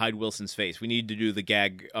we need to hide Wilson's face, we need to do the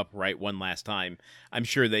gag upright one last time. I'm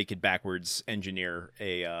sure they could backwards engineer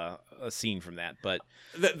a scene from that, but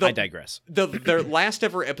I digress. Their last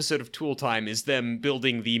ever episode of Tool Time is them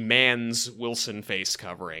building the man's Wilson face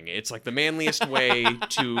covering. It's like the manliest way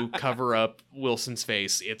to cover up Wilson's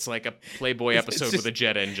face. It's like a Playboy episode with a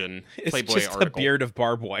jet engine. Playboy it's just article. A beard of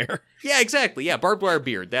barbed wire. Yeah, exactly. Yeah, barbed wire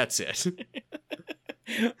beard. That's it.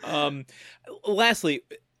 Lastly,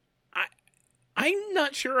 I'm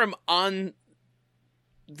not sure I'm on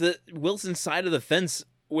the Wilson side of the fence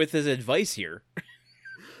with his advice here.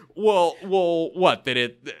 Well, what? That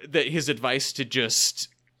his advice to just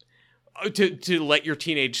to let your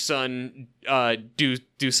teenage son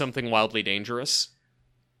do something wildly dangerous?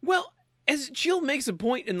 Well, as Jill makes a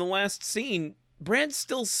point in the last scene, Brad's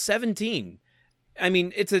still 17. I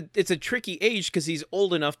mean, it's a tricky age because he's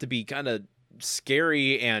old enough to be kind of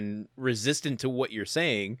scary and resistant to what you're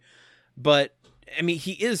saying, but I mean,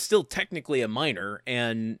 he is still technically a minor,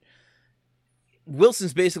 and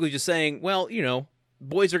Wilson's basically just saying, well, you know,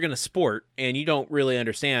 boys are going to sport, and you don't really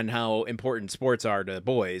understand how important sports are to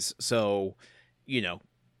boys, so, you know,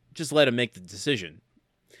 just let him make the decision.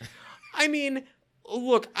 I mean,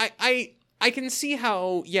 look, I can see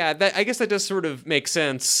how, yeah, that I guess that does sort of make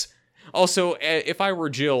sense. Also, if I were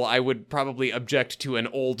Jill, I would probably object to an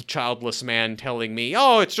old childless man telling me,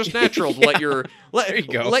 "Oh, it's just natural to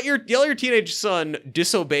let your teenage son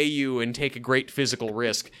disobey you and take a great physical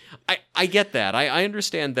risk." I get that. I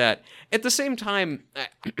understand that. At the same time,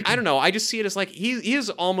 I don't know. I just see it as like he is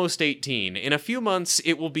almost 18. In a few months,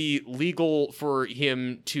 it will be legal for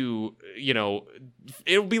him to, you know,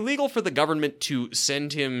 it will be legal for the government to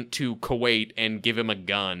send him to Kuwait and give him a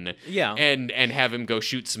gun. Yeah. And have him go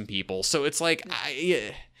shoot some people. So it's like,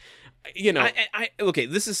 you know. Okay,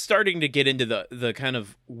 this is starting to get into the kind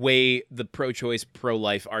of way the pro-choice,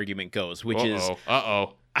 pro-life argument goes, which is...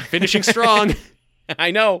 Uh-oh. Finishing strong.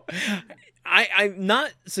 I know. I'm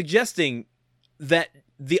not suggesting that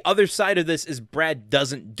the other side of this is Brad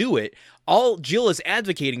doesn't do it. All Jill is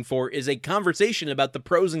advocating for is a conversation about the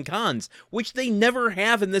pros and cons, which they never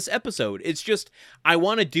have in this episode. It's just, I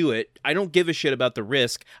want to do it. I don't give a shit about the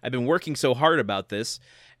risk. I've been working so hard about this.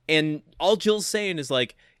 And all Jill's saying is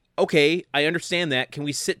like, okay, I understand that. Can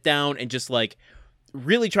we sit down and just like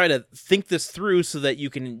really try to think this through so that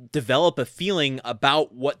you can develop a feeling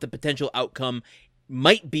about what the potential outcome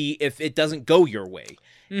might be if it doesn't go your way?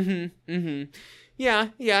 Yeah,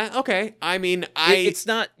 okay. I mean, it's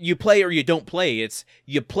not you play or you don't play. It's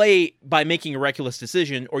you play by making a reckless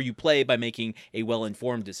decision or you play by making a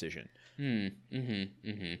well-informed decision.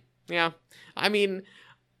 Yeah. I mean,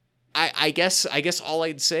 I guess all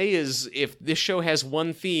I'd say is if this show has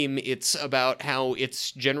one theme, it's about how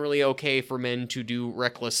it's generally okay for men to do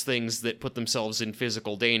reckless things that put themselves in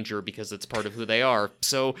physical danger because it's part of who they are.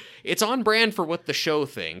 So it's on brand for what the show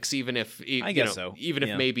thinks, even if even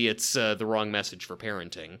if maybe it's the wrong message for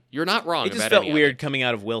parenting. You're not wrong. It just felt weird coming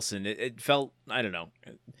out of Wilson. It felt, I don't know.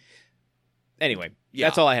 Anyway,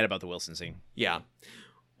 that's all I had about the Wilson scene. Yeah.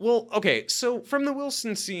 Well, okay, so from the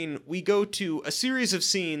Wilson scene, we go to a series of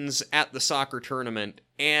scenes at the soccer tournament,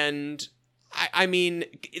 and I mean,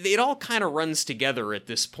 it all kind of runs together at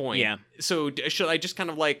this point. Yeah. So should I just kind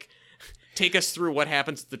of like take us through what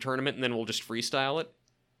happens at the tournament, and then we'll just freestyle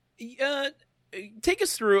it? Take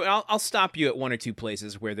us through. I'll stop you at one or two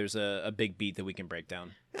places where there's a big beat that we can break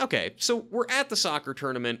down. Okay, so we're at the soccer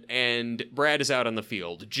tournament, and Brad is out on the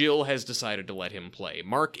field. Jill has decided to let him play.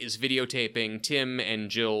 Mark is videotaping. Tim and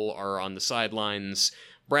Jill are on the sidelines.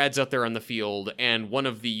 Brad's out there on the field, and one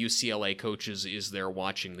of the UCLA coaches is there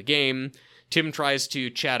watching the game. Tim tries to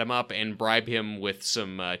chat him up and bribe him with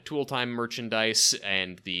some Tool Time merchandise,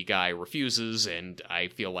 and the guy refuses, and I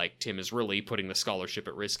feel like Tim is really putting the scholarship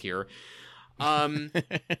at risk here.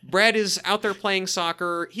 Brad is out there playing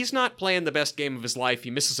soccer. He's not playing the best game of his life.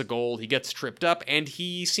 He misses a goal. He gets tripped up, and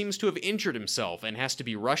he seems to have injured himself and has to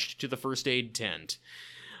be rushed to the first aid tent.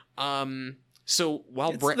 So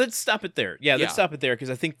while let's stop it there. Yeah, let's stop it there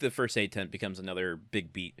because I think the first aid tent becomes another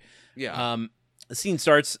big beat. Yeah. The scene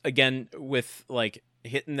starts again with like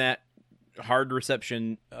hitting that hard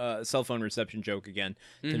reception, cell phone reception joke again.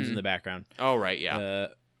 Tim's in the background. Oh right, yeah.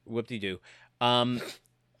 Whoop-de-doo.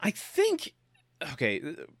 I think. Okay,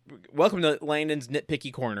 welcome to Landon's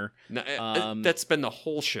nitpicky corner. No, that's been the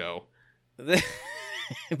whole show.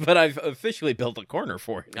 But I've officially built a corner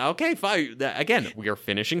for it. Okay, fine. Again, we are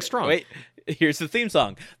finishing strong. Wait, here's the theme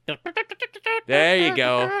song. There you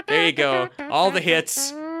go. There you go. All the hits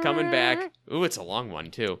coming back. Ooh, it's a long one,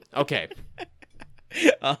 too. Okay.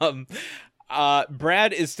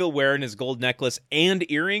 Brad is still wearing his gold necklace and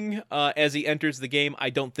earring as he enters the game. I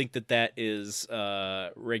don't think that is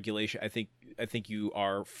regulation. I think you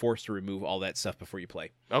are forced to remove all that stuff before you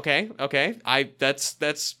play. Okay.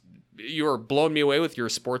 That's you're blowing me away with your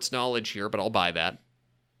sports knowledge here, but I'll buy that.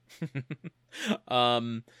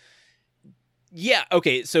 Yeah,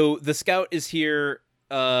 okay. So the scout is here.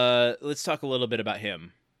 Let's talk a little bit about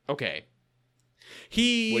him. Okay. What do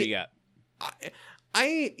you got?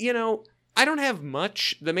 I don't have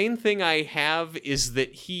much. The main thing I have is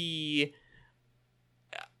that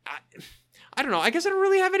I don't know. I guess I don't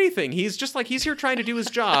really have anything. He's just like, he's here trying to do his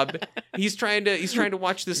job. He's trying to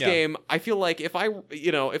watch this game. I feel like if I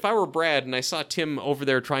were Brad and I saw Tim over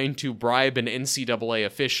there trying to bribe an NCAA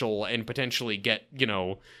official and potentially get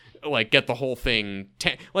the whole thing,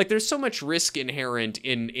 there's so much risk inherent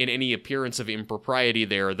in any appearance of impropriety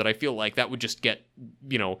there that I feel like that would just get,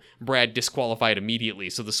 Brad disqualified immediately,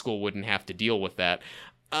 so the school wouldn't have to deal with that.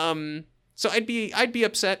 So I'd be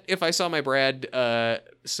upset if I saw my Brad.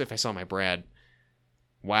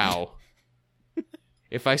 Wow.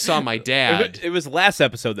 If I saw my dad. It was last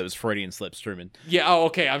episode that was Freudian slip, Truman. Yeah. Oh,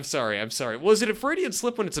 okay. I'm sorry. Well, is it a Freudian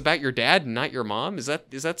slip when it's about your dad and not your mom? Is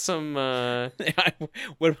that some?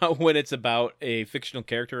 What about when it's about a fictional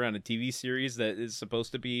character on a TV series that is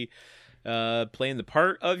supposed to be playing the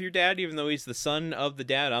part of your dad, even though he's the son of the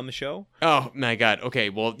dad on the show? Oh my God.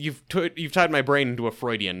 Okay. Well, you've tied my brain into a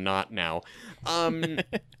Freudian knot now. I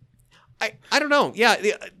don't know. Yeah.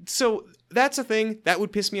 So. That's a thing that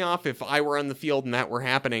would piss me off if I were on the field and that were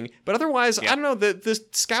happening. But otherwise, I don't know. The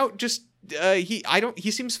scout just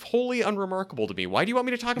he seems wholly unremarkable to me. Why do you want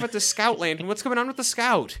me to talk about the scout, Landon? What's going on with the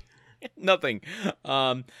scout? Nothing.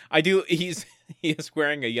 I do. He is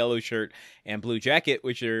wearing a yellow shirt and blue jacket,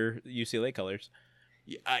 which are UCLA colors.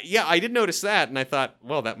 Yeah, I did notice that, and I thought,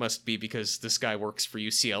 well, that must be because this guy works for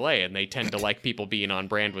UCLA, and they tend to like people being on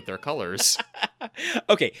brand with their colors.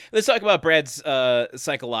 Okay, let's talk about Brad's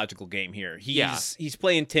psychological game here. He's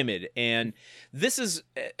playing timid, and this is,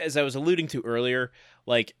 as I was alluding to earlier,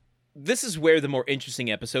 like, this is where the more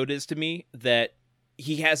interesting episode is to me, that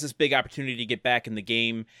he has this big opportunity to get back in the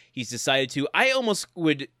game. He's decided to. I almost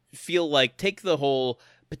would feel like take the whole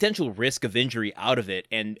potential risk of injury out of it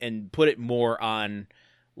and put it more on,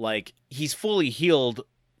 like, he's fully healed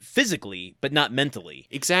physically but not mentally.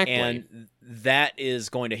 Exactly. And that is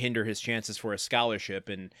going to hinder his chances for a scholarship.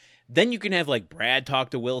 And then you can have, like, Brad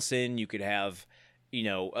talk to Wilson. You could have, you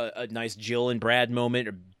know, a nice Jill and Brad moment,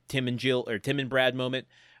 or Tim and Brad moment,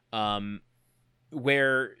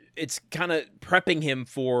 where it's kind of prepping him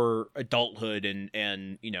for adulthood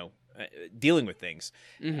and you know, dealing with things.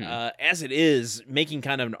 As it is, making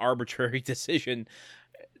kind of an arbitrary decision,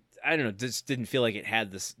 I don't know, just didn't feel like it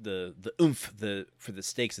had the oomph for the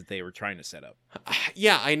stakes that they were trying to set up.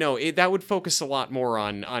 Yeah, I know. That would focus a lot more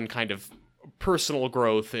on kind of personal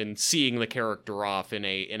growth and seeing the character off in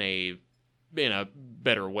a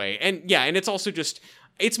better way. And yeah, and it's also just,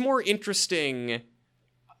 it's more interesting.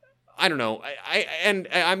 I don't know.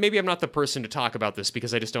 I maybe I'm not the person to talk about this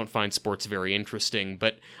because I just don't find sports very interesting,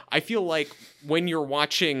 but I feel like when you're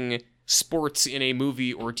watching sports in a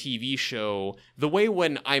movie or TV show, the way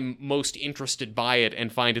when I'm most interested by it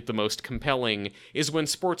and find it the most compelling is when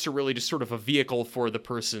sports are really just sort of a vehicle for the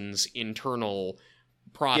person's internal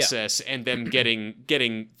process and them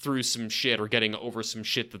getting through some shit or getting over some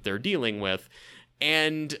shit that they're dealing with.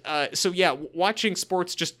 And so, yeah, watching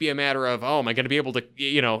sports just be a matter of, oh, am I going to be able to,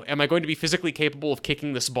 you know, am I going to be physically capable of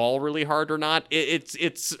kicking this ball really hard or not?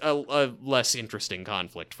 It's a less interesting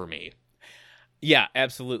conflict for me. Yeah,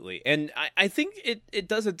 absolutely. And I think it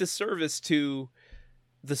does a disservice to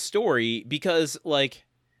the story because, like,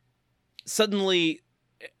 suddenly,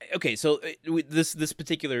 okay, so this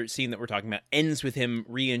particular scene that we're talking about ends with him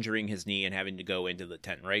re-injuring his knee and having to go into the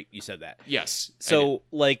tent, right? You said that. Yes. So,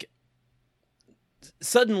 like,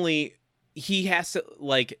 suddenly he has to,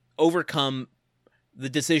 like, overcome the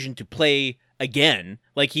decision to play again.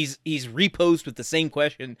 Like, he's reposed with the same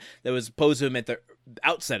question that was posed to him at the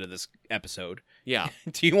outset of this episode. Yeah.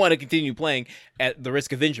 Do you want to continue playing at the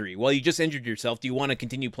risk of injury? Well, you just injured yourself. Do you want to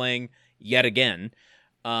continue playing yet again?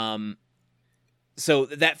 So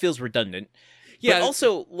that feels redundant. Yeah. But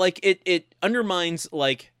also, like, it undermines,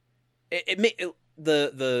 like,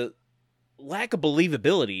 the lack of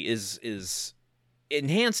believability is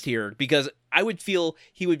enhanced here, because I would feel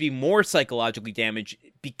he would be more psychologically damaged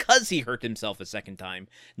because he hurt himself a second time,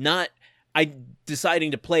 not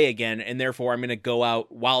deciding to play again, and therefore I'm going to go out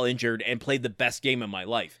while injured and play the best game of my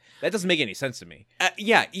life. That doesn't make any sense to me.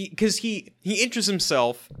 Yeah, because he injures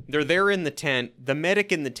himself. They're there in the tent. The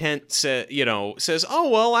medic in the tent says, "Oh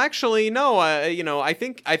well, actually, no. I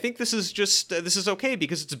think this is just this is okay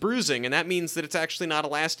because it's bruising, and that means that it's actually not a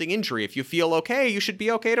lasting injury. If you feel okay, you should be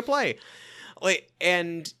okay to play." Like,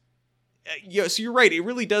 and so you're right. It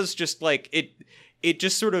really does just, like, it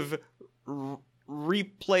just sort of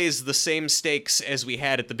replays the same stakes as we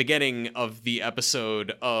had at the beginning of the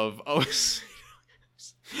episode of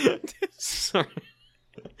sorry.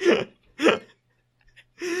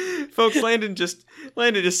 Folks, Landon just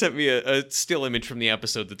sent me a still image from the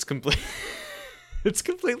episode that's it's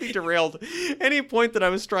completely derailed any point that I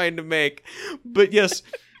was trying to make. But yes,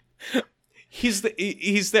 he's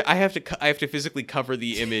there. I have to physically cover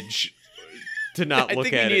the image to not look at it. I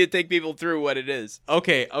think you need to take people through what it is.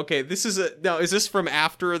 Okay. This is is this from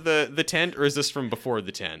after the tent, or is this from before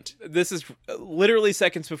the tent? This is literally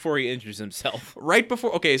seconds before he injures himself. Right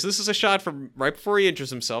before. Okay, so this is a shot from right before he injures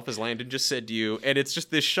himself, as Landon just said to you, and it's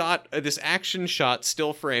just this shot, this action shot,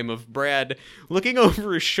 still frame of Brad looking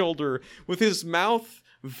over his shoulder with his mouth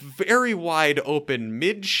very wide open,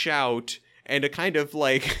 mid-shout, and a kind of,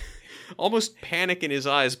 like, almost panic in his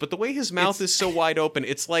eyes, but the way his mouth is so wide open,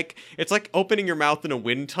 it's like opening your mouth in a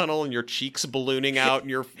wind tunnel and your cheeks ballooning out and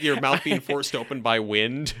your mouth being forced open by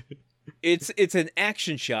wind. It's an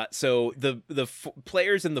action shot, so the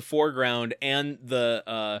players in the foreground and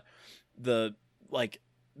the like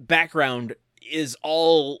background is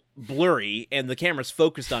all blurry, and the camera's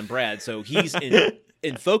focused on Brad, so he's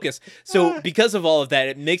in focus. So because of all of that,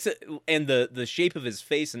 it makes it, and the shape of his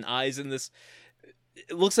face and eyes in this,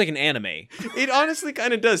 it looks like an anime. It honestly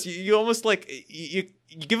kind of does. You almost, like, you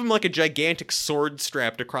give him, like, a gigantic sword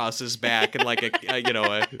strapped across his back and, like,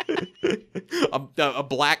 a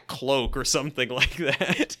black cloak or something like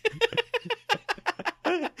that.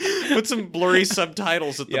 Put some blurry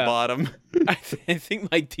subtitles at the bottom. I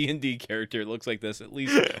think my D&D character looks like this at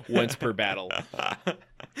least once per battle.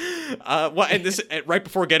 And this right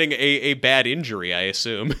before getting a bad injury, I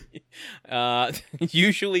assume.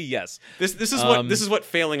 Usually, yes. This is what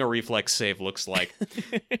failing a reflex save looks like.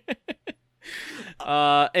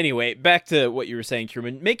 Anyway, back to what you were saying,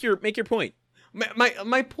 Truman. Make your point.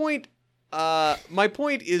 My point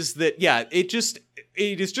is that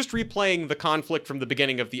it is just replaying the conflict from the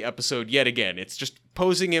beginning of the episode yet again. It's just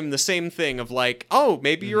posing him the same thing of like, oh,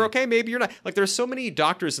 maybe you're okay, maybe you're not. Like, there's so many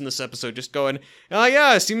doctors in this episode just going, oh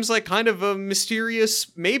yeah, it seems like kind of a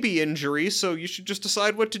mysterious maybe injury, so you should just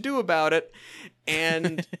decide what to do about it.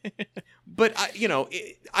 And but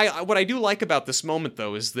what I do like about this moment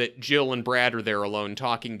though is that Jill and Brad are there alone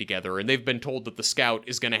talking together, and they've been told that the scout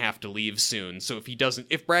is going to have to leave soon. So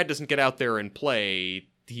if Brad doesn't get out there and play,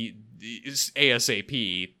 he is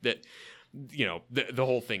ASAP, that the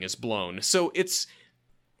whole thing is blown. So it's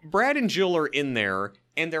Brad and Jill are in there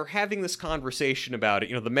and they're having this conversation about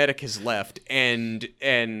it. The medic has left, and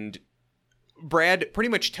Brad pretty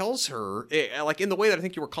much tells her, like in the way that I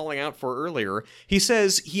think you were calling out for earlier, he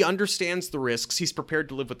says he understands the risks, he's prepared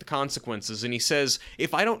to live with the consequences, and he says,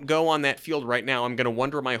 if I don't go on that field right now, I'm going to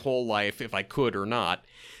wonder my whole life if I could or not.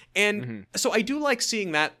 And so I do like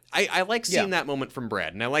seeing that. I like seeing that moment from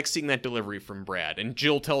Brad, and I like seeing that delivery from Brad, and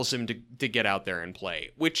Jill tells him to get out there and play,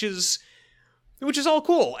 which is all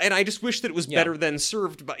cool. And I just wish that it was better than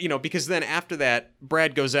served, but because then after that,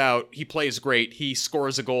 Brad goes out, he plays great, he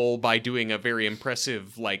scores a goal by doing a very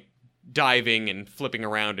impressive, like, diving and flipping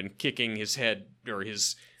around and kicking his head or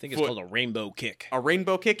his I think it's called a rainbow kick. A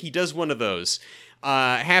rainbow kick? He does one of those.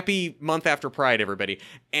 Happy month after Pride, everybody.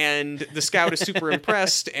 And the scout is super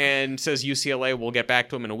impressed and says UCLA will get back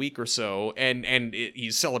to him in a week or so. And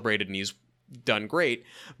he's celebrated and he's done great.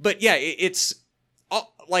 But yeah, it's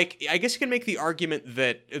like, I guess you can make the argument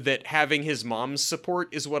that having his mom's support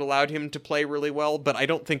is what allowed him to play really well, but I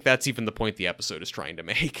don't think that's even the point the episode is trying to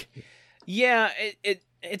make. Yeah,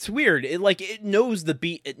 it's weird. It knows the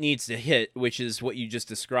beat it needs to hit, which is what you just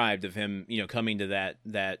described of him, coming to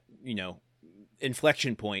that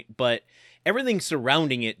inflection point, but everything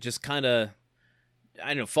surrounding it just kind of,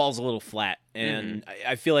 falls a little flat. And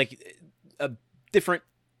I feel like a different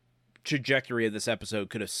trajectory of this episode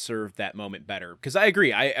could have served that moment better, because I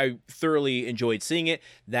agree, I thoroughly enjoyed seeing it.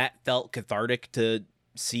 That felt cathartic to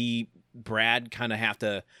see Brad kind of have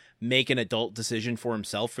to make an adult decision for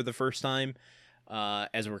himself for the first time,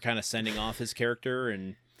 as we're kind of sending off his character.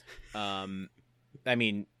 And I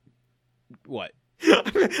mean, what?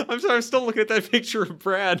 I'm sorry, I'm still looking at that picture of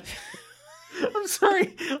Brad. I'm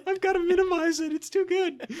sorry, I've got to minimize it. It's too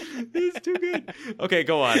good. It's too good. Okay,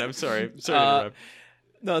 go on. I'm sorry to interrupt.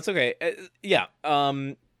 No, it's okay. Yeah.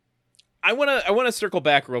 I wanna circle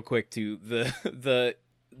back real quick to the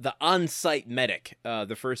on-site medic,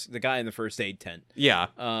 the guy in the first aid tent. Yeah.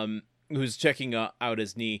 Who's checking out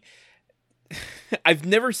his knee. I've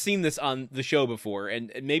never seen this on the show before,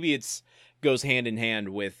 and maybe it's goes hand in hand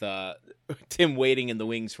with Tim waiting in the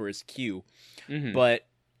wings for his cue. But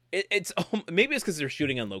it's maybe it's because they're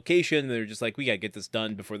shooting on location. They're just like, we gotta get this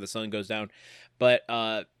done before the sun goes down. But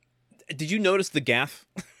did you notice the gaff?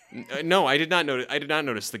 No, I did not notice. I did not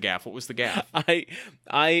notice the gaff. What was the gaff?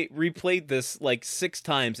 I replayed this like 6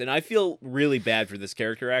 times, and I feel really bad for this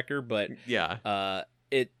character actor. But yeah,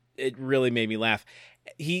 it really made me laugh.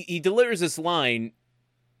 He delivers this line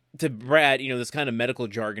to Brad, this kind of medical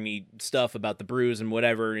jargony stuff about the bruise and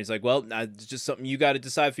whatever. And he's like, well, it's just something you got to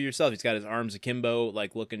decide for yourself. He's got his arms akimbo,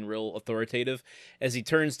 like looking real authoritative. As he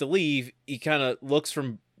turns to leave, he kind of looks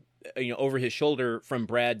from, over his shoulder from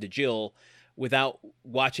Brad to Jill without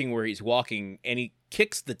watching where he's walking. And he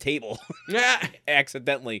kicks the table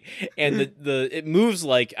accidentally. And it moves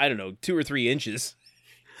like, I don't know, 2 or 3 inches.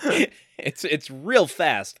 It's real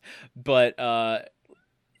fast, but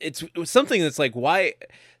it's something that's like, why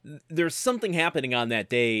there's something happening on that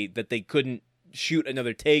day that they couldn't shoot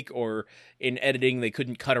another take, or in editing they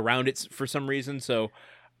couldn't cut around it for some reason. So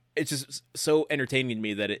it's just so entertaining to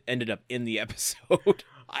me that it ended up in the episode.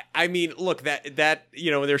 I mean, look, that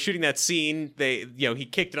when they were shooting that scene, he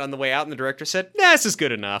kicked it on the way out, and the director said, "Nah, this is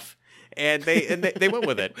good enough," and they went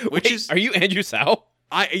with it. Are you Andrew Sau?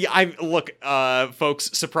 I look,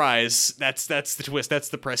 folks, surprise. That's the twist. That's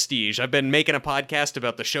the prestige. I've been making a podcast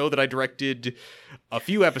about the show that I directed a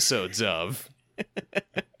few episodes of.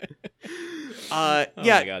 Oh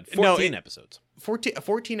my God. 14 episodes.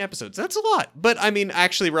 14 episodes. That's a lot. But I mean,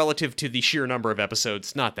 actually, relative to the sheer number of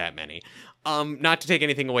episodes, not that many. Not to take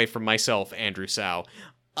anything away from myself, Andrew Sau.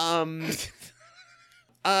 Well,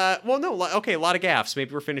 no, okay, a lot of gaffes.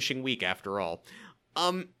 Maybe we're finishing weak after all.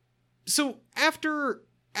 So after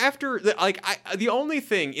the only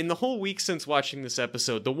thing in the whole week since watching this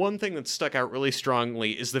episode, the one thing that stuck out really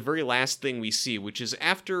strongly is the very last thing we see, which is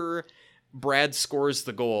after Brad scores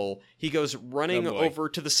the goal, he goes running over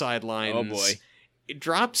to the sidelines. Oh boy. It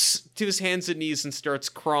drops to his hands and knees and starts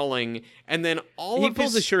crawling, and then he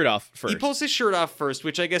pulls his shirt off first. He pulls his shirt off first,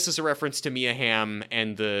 which I guess is a reference to Mia Hamm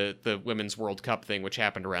and the Women's World Cup thing, which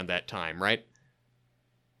happened around that time, right?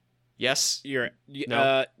 Yes?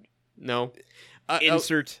 No.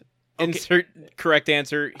 Insert correct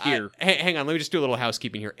answer here. Hang on, let me just do a little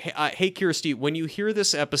housekeeping here. Hey, Kirsty, when you hear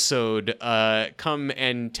this episode, come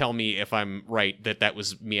and tell me if I'm right that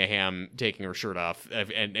was Mia Hamm taking her shirt off,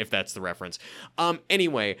 and if that's the reference.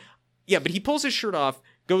 Anyway, yeah, but he pulls his shirt off,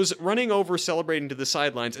 goes running over, celebrating to the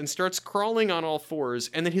sidelines, and starts crawling on all fours,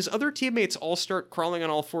 and then his other teammates all start crawling on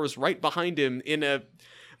all fours right behind him in a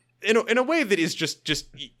way that is just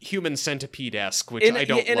human centipede-esque, which I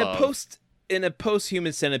don't love. In a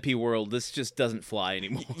post-human centipede world, this just doesn't fly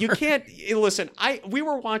anymore. You can't listen. We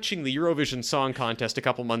were watching the Eurovision Song Contest a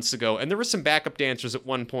couple months ago, and there were some backup dancers at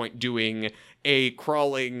one point doing a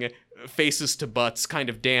crawling faces to butts kind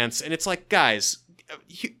of dance, and it's like, guys,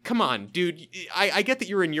 come on, dude. I get that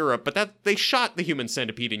you're in Europe, but they shot the human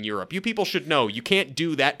centipede in Europe. You people should know you can't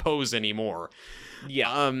do that pose anymore.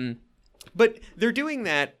 Yeah. But they're doing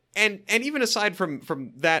that. And even aside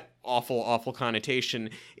from that awful connotation,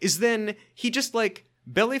 is then he just like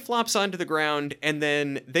belly flops onto the ground, and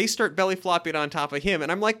then they start belly flopping on top of him,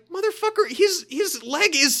 and I'm like, motherfucker, his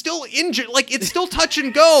leg is still injured, like it's still touch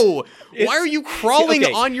and go. Why are you crawling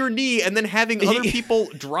on your knee and then having other people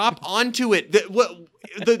drop onto it?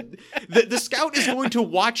 The scout is going to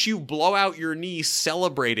watch you blow out your knee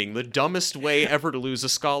celebrating the dumbest way ever to lose a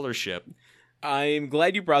scholarship. I'm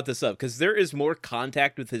glad you brought this up, because there is more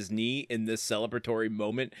contact with his knee in this celebratory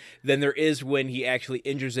moment than there is when he actually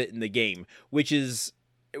injures it in the game, which is,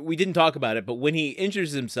 we didn't talk about it, but when he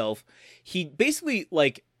injures himself, he basically,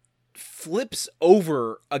 like, flips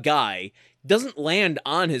over a guy, doesn't land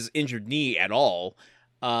on his injured knee at all,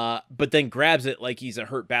 but then grabs it like he's a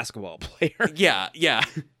hurt basketball player. Yeah.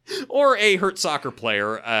 Or a hurt soccer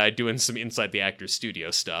player doing some inside the actor's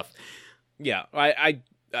studio stuff. Yeah, I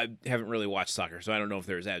haven't really watched soccer, so I don't know if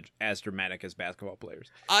there's as dramatic as basketball players.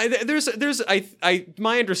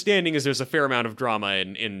 My understanding is there's a fair amount of drama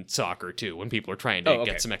in soccer too when people are trying to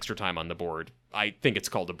get some extra time on the board. I think it's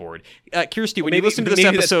called a board. Kirsty, when you listen to this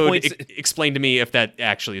episode, explain to me if that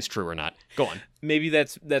actually is true or not. Go on. Maybe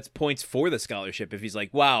that's points for the scholarship if he's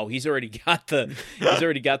like, wow, he's already got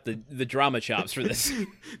the drama chops for this.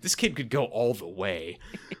 This kid could go all the way.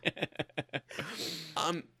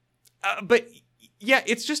 But. Yeah,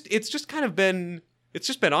 it's just kind of been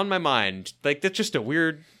on my mind. Like, that's just a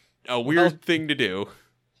weird thing to do.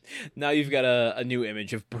 Now you've got a new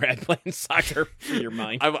image of Brad playing soccer for your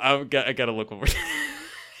mind. I gotta look over.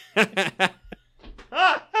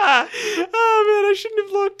 Oh man, I shouldn't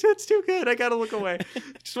have looked. That's too good. I gotta look away.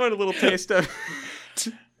 Just want a little taste of.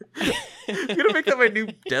 I'm gonna make that my new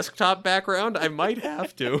desktop background. I might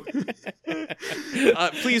have to.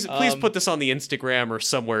 Please put this on the Instagram or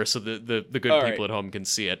somewhere so the good people at home can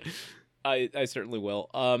see it. I certainly will.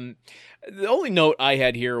 The only note I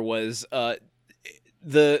had here was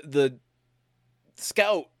the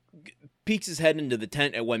scout peeks his head into the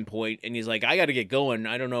tent at one point, and he's like, I got to get going.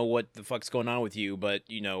 I don't know what the fuck's going on with you, but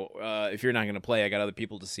if you're not going to play, I got other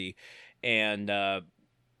people to see. And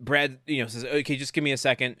Brad, says, okay, just give me a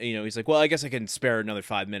second. He's like, well, I guess I can spare another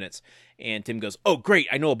 5 minutes. And Tim goes, oh, great,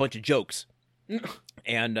 I know a bunch of jokes.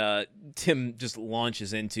 And Tim just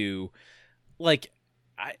launches into, like,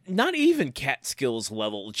 not even Catskills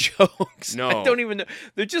level jokes. No. I don't even know.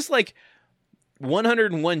 They're just like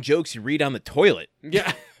 101 jokes you read on the toilet.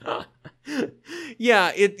 Yeah.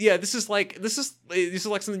 This is like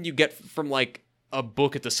something you get from like a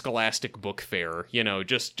book at the Scholastic Book Fair,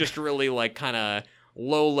 just really like kind of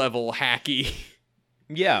low-level hacky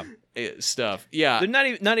stuff. Yeah.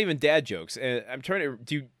 They're not even dad jokes. I'm trying to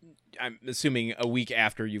do. I'm assuming a week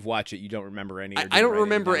after you've watched it, you don't remember any. I don't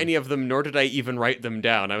remember any of them, nor did I even write them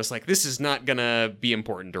down. I was like, this is not gonna be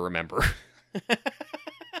important to remember.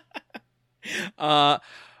 Well,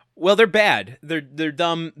 they're bad. They're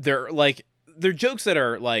dumb. They're jokes that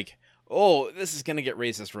are like, oh, this is gonna get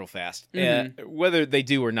racist real fast, whether they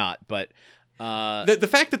do or not. But the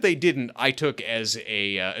fact that they didn't, I took as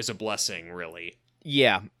a blessing, really.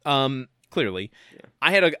 Yeah. Clearly, yeah.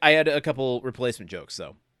 I had a couple replacement jokes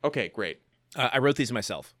though. Okay, great. I wrote these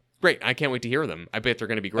myself. Great. I can't wait to hear them. I bet they're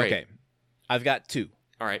going to be great. Okay. I've got two.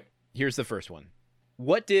 All right. Here's the first one.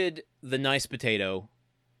 What did the nice potato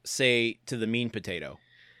say to the mean potato?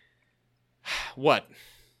 What?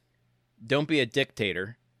 Don't be a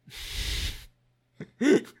dictator.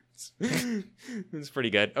 It's pretty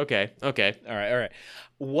good. Okay. All right.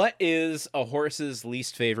 What is a horse's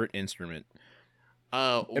least favorite instrument?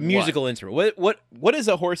 A musical instrument. What is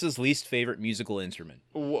a horse's least favorite musical instrument?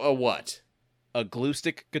 What? A glue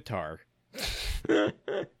stick guitar.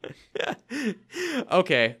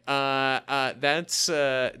 Okay. That's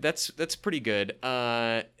pretty good.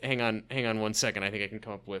 Hang on 1 second. I think I can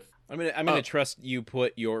come up with. I'm gonna trust you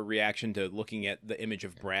put your reaction to looking at the image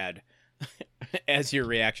of Brad as your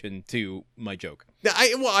reaction to my joke.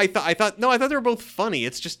 I thought they were both funny.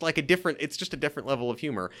 It's just like a different level of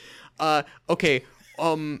humor. Okay.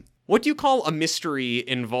 What do you call a mystery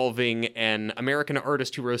involving an American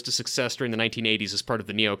artist who rose to success during the 1980s as part of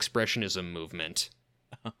the neo-expressionism movement?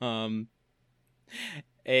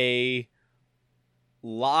 A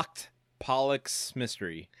locked Pollux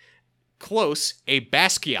mystery. Close. A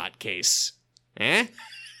Basquiat case. Eh?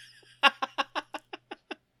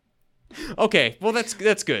 Okay, well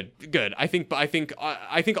that's good. Good. I think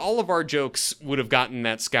all of our jokes would have gotten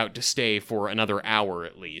that scout to stay for another hour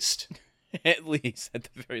at least. At the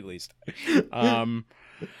very least.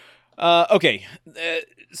 Okay.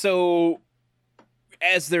 So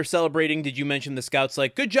as they're celebrating, did you mention the scouts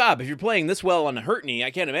like, good job, if you're playing this well on Hurtney,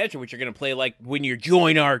 I can't imagine what you're going to play like when you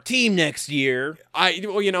join our team next year.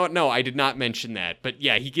 Well, you know what? No, I did not mention that. But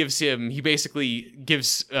yeah, he basically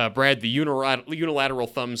gives Brad the unilateral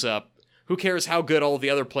thumbs up. Who cares how good all the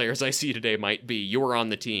other players I see today might be? You're on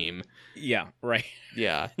the team. Yeah, right.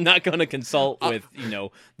 Yeah. Not going to consult with,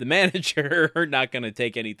 the manager, or not going to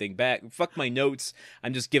take anything back. Fuck my notes.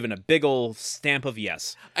 I'm just giving a big ol' stamp of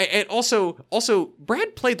yes. And also,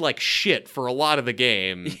 Brad played like shit for a lot of the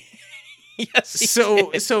game. Yes.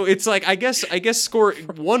 So it's like I guess score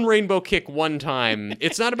one rainbow kick one time.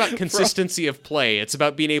 It's not about consistency of play. It's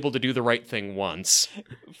about being able to do the right thing once.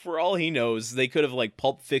 For all he knows, they could have like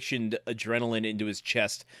Pulp Fictioned adrenaline into his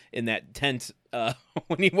chest in that tent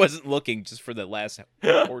when he wasn't looking, just for the last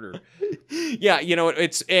quarter. Yeah,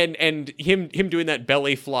 it's and him doing that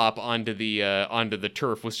belly flop onto the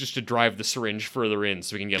turf was just to drive the syringe further in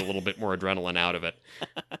so we can get a little bit more adrenaline out of it.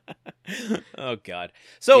 Oh God!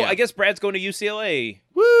 So yeah. I guess Brad's going to UCLA.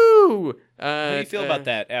 Woo! How do you feel about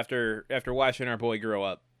that after watching our boy grow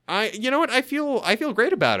up? You know what? I feel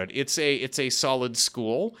great about it. It's a solid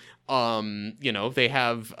school. They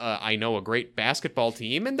have I know a great basketball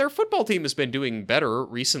team, and their football team has been doing better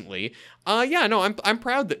recently. I'm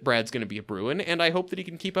proud that Brad's going to be a Bruin, and I hope that he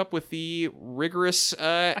can keep up with the rigorous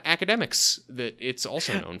academics that it's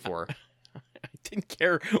also known for. I didn't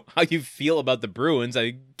care how you feel about the Bruins.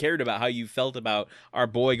 I cared about how you felt about our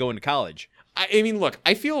boy going to college. I mean, look,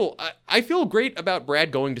 I feel great about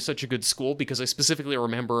Brad going to such a good school because I specifically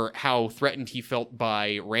remember how threatened he felt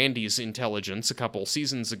by Randy's intelligence a couple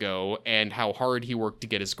seasons ago and how hard he worked to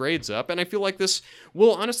get his grades up. And I feel like this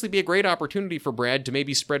will honestly be a great opportunity for Brad to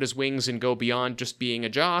maybe spread his wings and go beyond just being a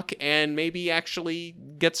jock and maybe actually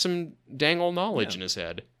get some dang old knowledge in his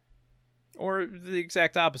head. Or the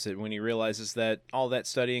exact opposite, when he realizes that all that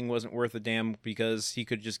studying wasn't worth a damn because he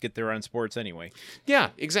could just get there on sports anyway. Yeah,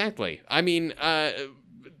 exactly. I mean,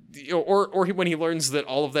 or when he learns that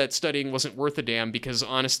all of that studying wasn't worth a damn because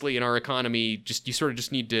honestly, in our economy, you sort of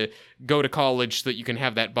just need to go to college so that you can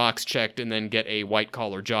have that box checked and then get a white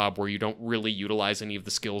collar job where you don't really utilize any of the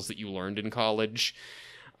skills that you learned in college.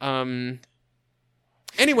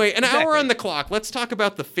 Anyway, an hour on the clock. Let's talk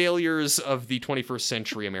about the failures of the 21st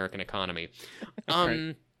century American economy.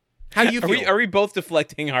 Right. How do you feel? Are we both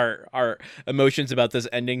deflecting our emotions about this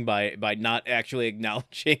ending by not actually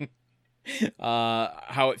acknowledging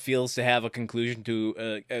how it feels to have a conclusion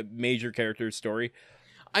to a major character's story?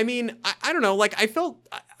 I mean, I don't know. Like, I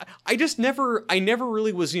never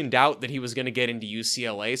really was in doubt that he was going to get into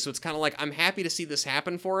UCLA. So it's kind of like, I'm happy to see this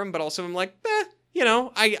happen for him, but also I'm like,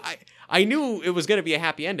 I knew it was going to be a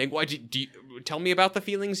happy ending. Why do you tell me about the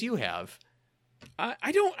feelings you have?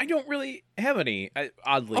 I don't really have any.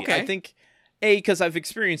 Oddly, okay. I think because I've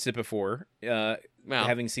experienced it before,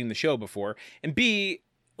 having seen the show before, and B,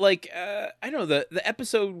 like I don't know, the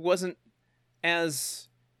episode wasn't as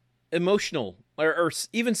emotional or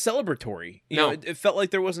even celebratory. You know, it felt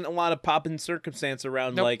like there wasn't a lot of pop and circumstance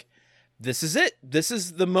around. Nope. Like, this is it. This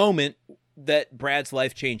is the moment that Brad's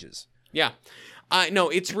life changes. Yeah. No,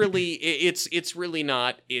 it's really, it's really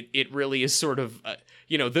not. It really is sort of,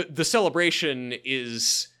 the celebration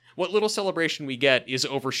is, what little celebration we get is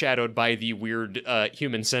overshadowed by the weird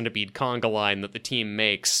human centipede conga line that the team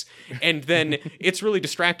makes. And then it's really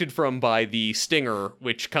distracted from by the stinger,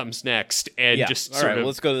 which comes next. And just all right,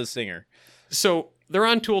 let's go to the stinger. So they're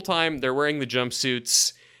on tool time. They're wearing the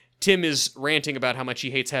jumpsuits. Tim is ranting about how much he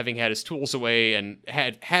hates having had his tools away and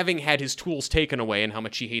having had his tools taken away, and how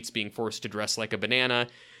much he hates being forced to dress like a banana.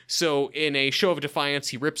 So in a show of defiance,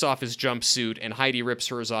 he rips off his jumpsuit, and Heidi rips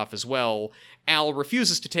hers off as well. Al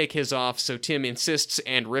refuses to take his off, so Tim insists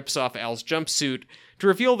and rips off Al's jumpsuit to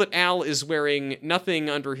reveal that Al is wearing nothing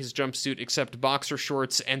under his jumpsuit except boxer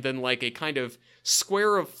shorts and then like a kind of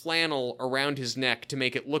square of flannel around his neck to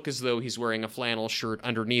make it look as though he's wearing a flannel shirt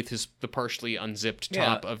underneath the partially unzipped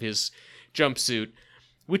top of his jumpsuit,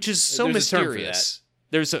 which is so mysterious.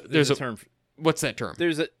 There's a term. What's that term?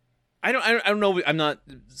 I don't know. I'm not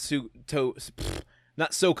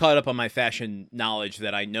so caught up on my fashion knowledge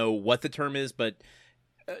that I know what the term is, but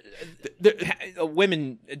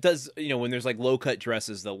women, it does, when there's like low cut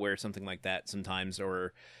dresses, they'll wear something like that sometimes,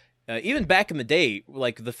 or even back in the day,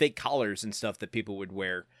 like the fake collars and stuff that people would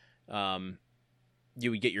wear. You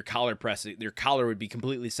would get your collar pressed. Your collar would be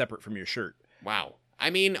completely separate from your shirt. Wow. I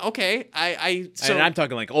mean, okay. And I'm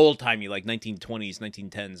talking like old timey, like 1920s,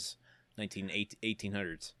 1910s,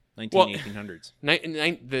 1800s. 1800s. The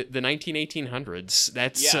 1800s.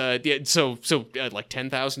 That's like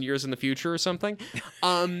 10,000 years in the future or something.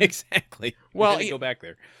 Exactly. Well, go back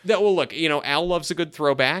there. Well, look, Al loves a good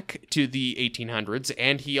throwback to the 1800s,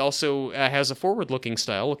 and he also has a forward-looking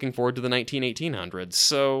style, looking forward to the 1800s.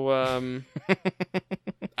 So,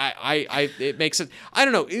 it makes it. I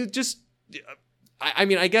don't know. It just. I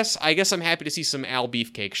mean, I guess I'm happy to see some Al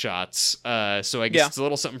beefcake shots. So I guess it's a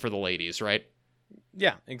little something for the ladies, right?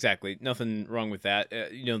 Yeah, exactly. Nothing wrong with that.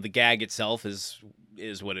 The gag itself is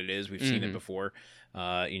what it is. We've seen it before.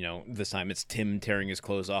 This time it's Tim tearing his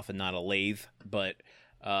clothes off and not a lathe, but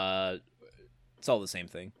it's all the same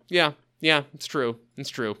thing. Yeah, it's true.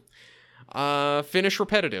 Finish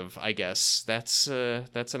repetitive, I guess. That's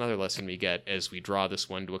another lesson we get as we draw this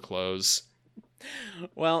one to a close.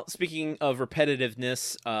 Well, speaking of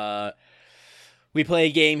repetitiveness, we play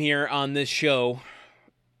a game here on this show.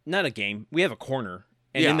 Not a game. We have a corner,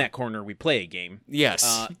 and in that corner, we play a game.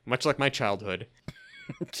 Yes, much like my childhood.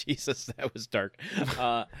 Jesus, that was dark.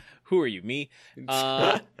 Who are you? Me?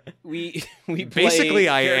 We play basically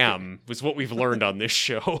I am was what we've learned on this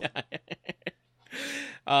show.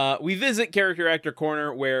 We visit Character Actor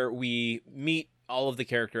Corner, where we meet all of the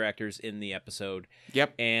character actors in the episode.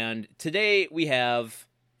 Yep. And today we have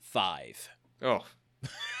 5. Oh.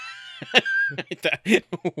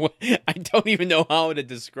 I don't even know how to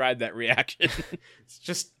describe that reaction. It's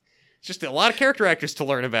just a lot of character actors to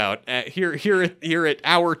learn about here at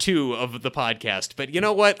hour 2 of the podcast. But you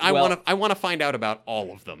know what? I want to find out about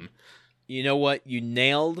all of them. You know what? You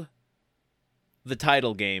nailed the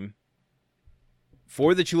title game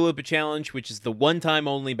for the Chalupa Challenge, which is the one time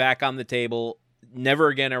only back on the table. Never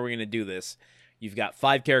again are we going to do this. You've got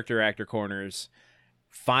 5 character actor corners,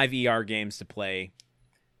 5 ER games to play.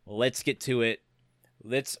 Let's get to it.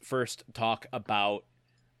 Let's first talk about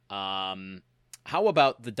how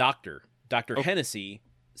about the Doctor, Dr. Hennessy,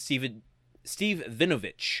 Steve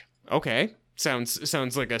Vinovich. Okay,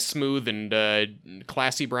 sounds like a smooth and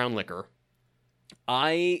classy brown liquor.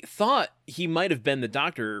 I thought he might have been the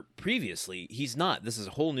Doctor previously. He's not. This is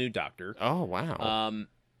a whole new Doctor. Oh wow.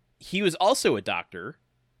 He was also a Doctor,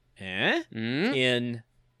 in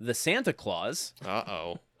the Santa Claus.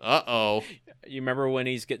 Uh-oh. You remember when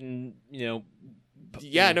he's getting,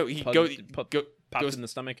 popped in the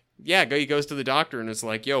stomach? Yeah, he goes to the doctor and is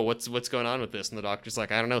like, yo, what's going on with this? And the doctor's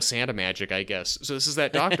like, I don't know, Santa magic, I guess. So this is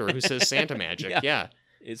that doctor who says Santa magic. Yeah.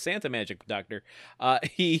 It's Santa magic, Doctor.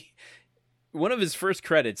 One of his first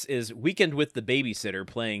credits is Weekend with the Babysitter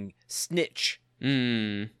playing Snitch.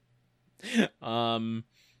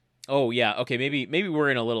 Oh yeah, okay. Maybe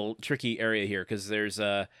we're in a little tricky area here because there's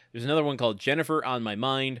another one called Jennifer on My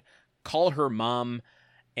Mind, Call Her Mom,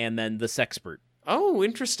 and then The Sexpert. Oh,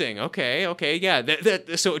 interesting. Okay, yeah.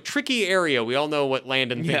 So a tricky area. We all know what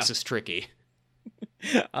Landon thinks is tricky.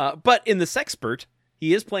 But in The Sexpert,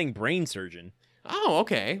 he is playing brain surgeon. Oh,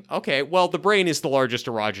 okay. Well, the brain is the largest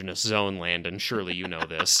erogenous zone, Landon. Surely you know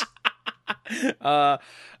this.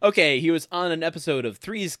 Okay, he was on an episode of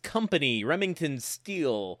Three's Company, Remington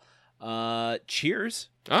Steele. Cheers.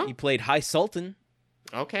 Oh? He played High Sultan.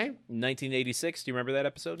 Okay. 1986. Do you remember that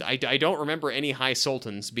episode? I don't remember any High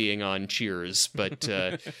Sultans being on Cheers, but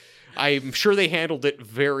I'm sure they handled it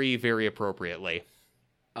very, very appropriately.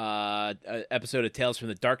 Episode of Tales from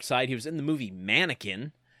the Dark Side. He was in the movie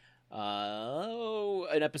Mannequin.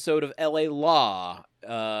 An episode of L.A. Law.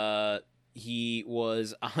 He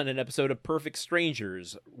was on an episode of Perfect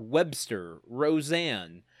Strangers, Webster,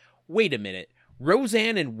 Roseanne. Wait a minute.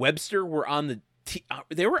 Roseanne and Webster were on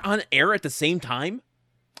they were on air at the same time?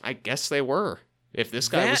 I guess they were. If this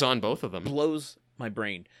guy was on both of them. Blows my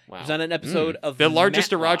brain. Wow. He was on an episode of the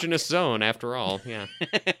largest Matlock. erogenous zone, after all. Yeah.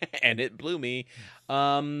 And it blew me.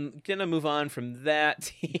 Gonna move on from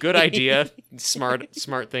that. Good idea. Smart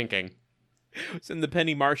thinking. It's in the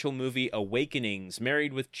Penny Marshall movie Awakenings,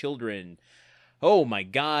 Married with Children. Oh my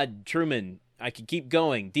God, Truman. I could keep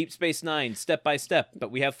going. Deep Space Nine, Step by Step,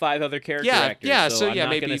 but we have 5 other character actors. Yeah, so I'm not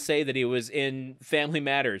maybe going to say that he was in Family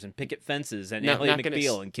Matters and Picket Fences and no, Ellie not McBeal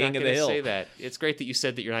gonna, and King not of the gonna Hill. Say that. It's great that you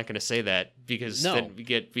said that you're not going to say that because No. then we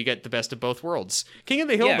get the best of both worlds. King of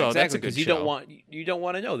the Hill, Yeah, though, exactly, that's a good because show. you don't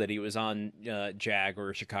want to know that he was on Jag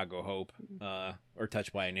or Chicago Hope or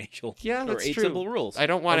Touched by an Angel. Yeah, that's or Eight true. Simple Rules. I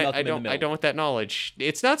don't want or it. Malcolm I don't want that knowledge.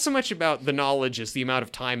 It's not so much about the knowledge as the amount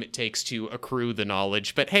of time it takes to accrue the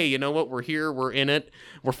knowledge. But hey, you know what? We're here. We're in it.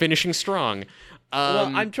 We're finishing strong.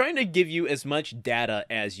 Well, I'm trying to give you as much data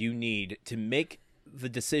as you need to make the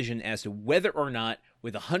decision as to whether or not,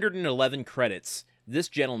 with 111 credits, this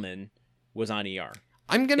gentleman was on ER.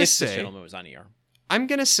 I'm gonna This say gentleman was on ER. I'm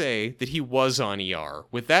going to say that he was on ER.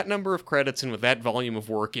 With that number of credits and with that volume of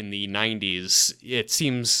work in the 90s, it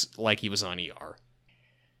seems like he was on ER.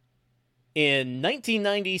 In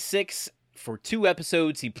 1996, for 2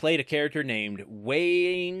 episodes, he played a character named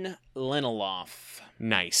Wayne Leneloff.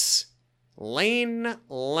 Nice. Lane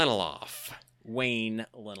Leneloff. Wayne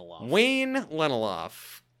Leneloff. Wayne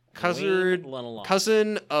Leneloff. Wayne Leneloff.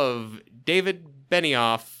 Cousin of David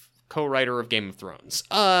Benioff, co-writer of Game of Thrones.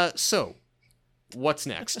 So... what's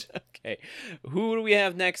next? Okay. Who do we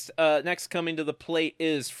have next? Next coming to the plate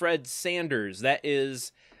is Fred Sanders. That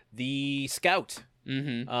is the scout.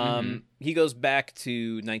 He goes back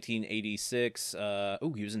to 1986.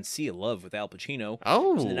 He was in Sea of Love with Al Pacino. Oh.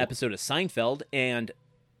 He was in an episode of Seinfeld and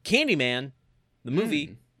Candyman, the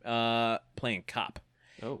movie, playing cop.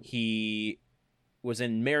 Oh. He was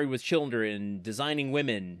in Married with Children, Designing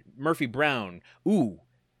Women, Murphy Brown. Ooh,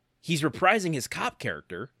 he's reprising his cop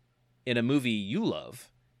character in a movie you love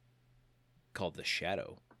called The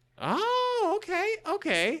Shadow. Oh,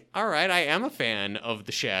 okay. All right, I am a fan of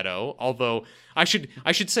The Shadow, although I should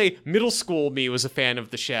say middle school me was a fan of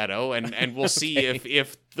The Shadow, and we'll see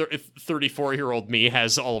if 34-year-old me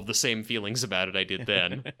has all of the same feelings about it I did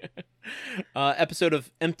then. Episode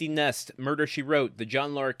of Empty Nest, Murder, She Wrote, The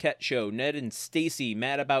John Larroquette Show, Ned and Stacy,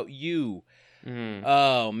 Mad About You.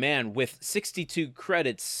 Oh, man, with 62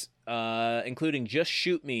 credits, including Just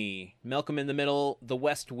Shoot Me, Malcolm in the Middle, The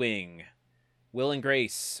West Wing, Will and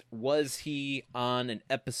Grace. Was he on an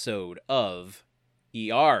episode of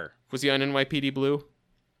ER? Was he on NYPD Blue?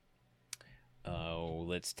 Oh,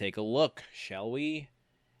 let's take a look, shall we?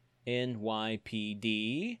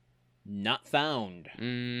 NYPD, not found.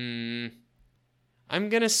 I'm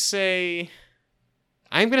gonna say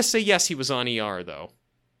yes, he was on ER, though.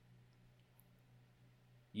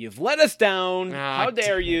 You've let us down. How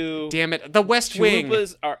dare you? Damn it. The West Wing.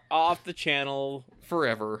 Chalupas are off the channel.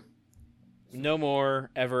 Forever. No more,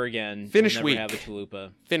 ever again. Finish we'll week. Never have a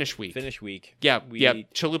chalupa. Finish week. Yeah,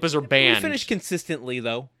 Chalupas are banned. We finish consistently,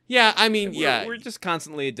 though. Yeah, I mean, yeah. We're just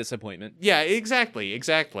constantly a disappointment. Yeah, exactly.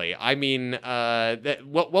 I mean,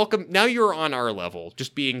 welcome. Now you're on our level,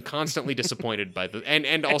 just being constantly disappointed by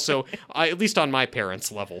and also, at least on my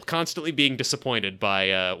parents' level, constantly being disappointed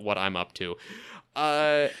by what I'm up to.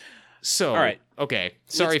 So, all right. Okay.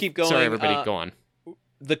 Sorry. Let's keep going. Sorry, everybody. Go on.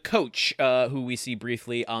 The coach, who we see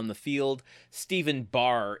briefly on the field, Stephen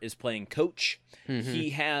Barr, is playing coach.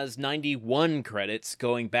 He has 91 credits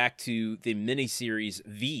going back to the miniseries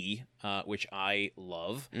V, which I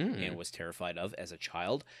love and was terrified of as a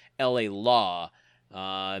child. L.A. Law,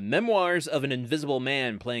 Memoirs of an Invisible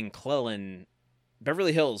Man playing Clellan,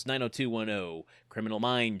 Beverly Hills 90210, Criminal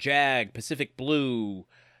Mind, Jag, Pacific Blue,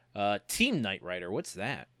 Team Knight Rider. What's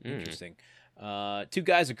that? Interesting. 2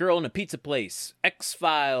 Guys, a Girl, in a Pizza Place.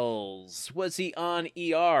 X-Files. Was he on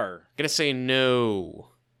ER? Gonna say no.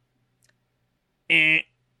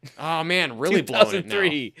 Oh man, really blowing it now.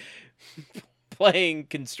 2003. Playing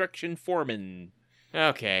construction foreman.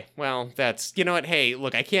 Okay, well, that's, you know what? Hey,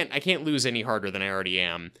 look, I can't lose any harder than I already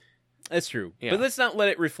am. That's true. Yeah. But let's not let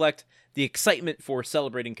it reflect the excitement for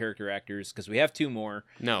celebrating character actors, because we have 2 more.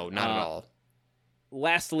 No, not at all.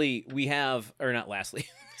 Lastly, we have, or not lastly.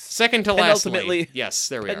 Second to lastly. Yes,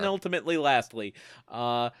 there we are. Penultimately, lastly.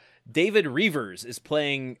 David Reavers is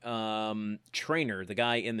playing Trainer, the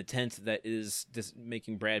guy in the tent that is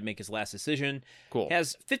making Brad make his last decision. Cool.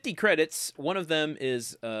 Has 50 credits. One of them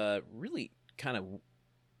is a really kind of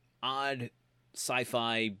odd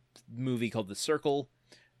sci-fi movie called The Circle.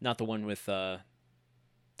 Not the one with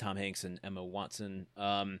Tom Hanks and Emma Watson.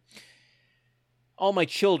 All My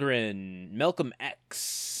Children, Malcolm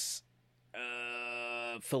X,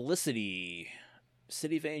 Felicity,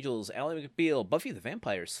 City of Angels, Ally McBeal, Buffy the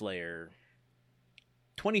Vampire Slayer.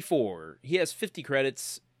 24. He has 50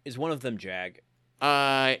 credits. Is one of them Jag?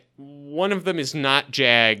 One of them is not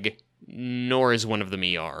Jag, nor is one of them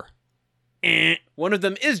ER. One of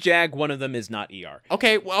them is Jag, one of them is not ER.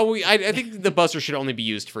 Okay, well, I think the buzzer should only be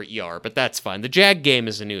used for ER, but that's fine. The Jag game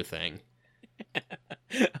is a new thing.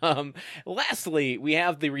 Lastly, we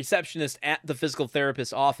have the receptionist at the physical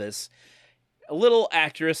therapist's office. A little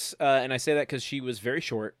actress, and I say that because she was very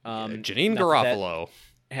short. Janine Garofalo.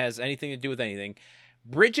 Has anything to do with anything.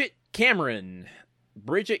 Bridget Cameron.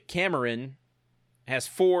 Bridget Cameron has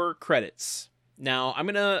 4 credits. Now, I'm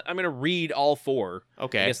gonna read all 4.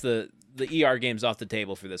 Okay. I guess the ER game's off the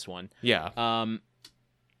table for this one. Yeah.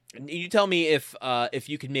 You tell me if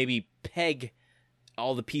you could maybe peg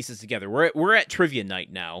all the pieces together. We're at trivia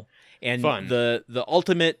night now, and Fun. The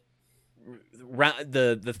ultimate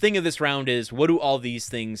the thing of this round is, what do all these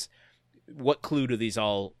things? What clue do these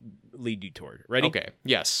all lead you toward? Ready? Okay.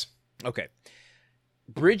 Yes. Okay.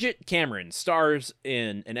 Bridget Cameron stars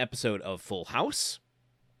in an episode of Full House,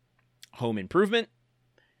 Home Improvement,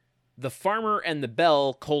 The Farmer and the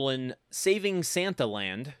Belle, Saving Santa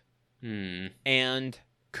Land, and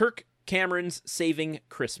Kirk Cameron's Saving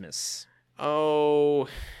Christmas. Oh,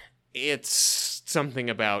 it's something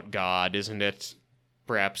about God, isn't it?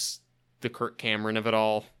 Perhaps the Kirk Cameron of it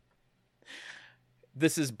all.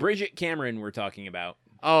 This is Bridget Cameron we're talking about.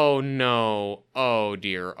 Oh, no. Oh,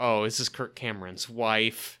 dear. Oh, this is Kirk Cameron's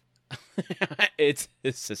wife. It's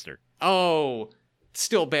his sister. Oh,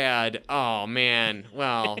 still bad. Oh, man.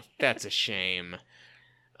 Well, that's a shame.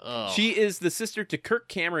 Ugh. She is the sister to Kirk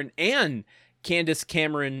Cameron and Candace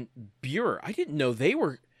Cameron Bure. I didn't know they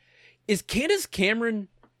were... Is Candace Cameron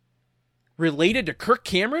related to Kirk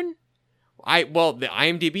Cameron? Well, the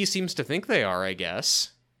IMDb seems to think they are, I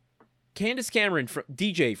guess. Candace Cameron,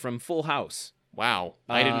 DJ from Full House. Wow,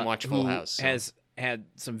 I didn't watch Full House. So. Has had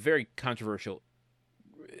some very controversial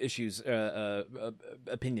issues,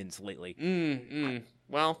 opinions lately.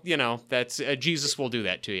 Well, you know, that's Jesus will do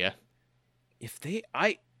that to you.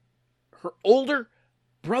 Her older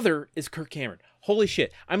brother is Kirk Cameron. Holy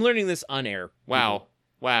shit! I'm learning this on air. Wow.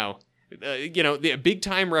 You know, the big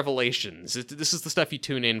time revelations. This is the stuff you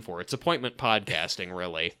tune in for. It's appointment podcasting,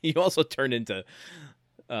 really. You also tune into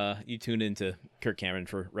Kirk Cameron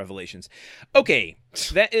for revelations. Okay,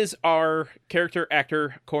 that is our character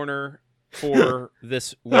actor corner for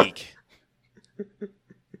this week.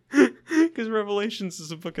 Because Revelations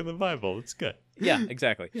is a book in the Bible. It's good. Yeah,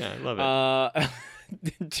 exactly. Yeah, I love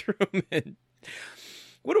it. Truman,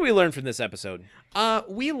 what do we learn from this episode?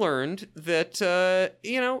 We learned that,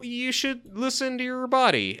 you should listen to your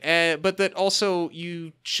body, but that also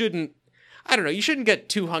you shouldn't, you shouldn't get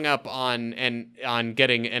too hung up on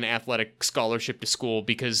getting an athletic scholarship to school,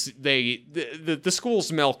 because the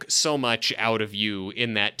schools milk so much out of you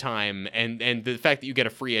in that time, and the fact that you get a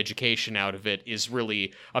free education out of it is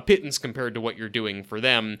really a pittance compared to what you're doing for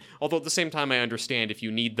them. Although at the same time, I understand if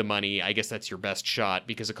you need the money, I guess that's your best shot,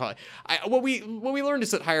 because what we learned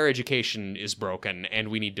is that higher education is broken and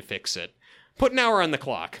we need to fix it. Put an hour on the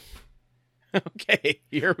clock. Okay,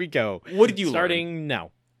 here we go. What did you learn? Starting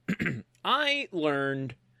now. I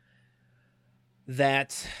learned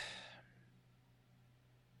that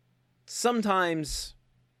sometimes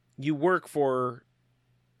you work for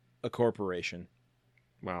a corporation.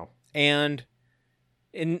 Wow. And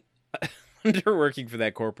under working for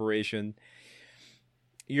that corporation,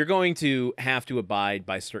 you're going to have to abide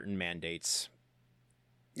by certain mandates.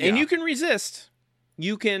 Yeah. And you can resist.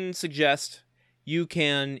 You can suggest. You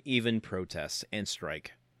can even protest and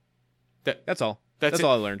strike. That's all. That's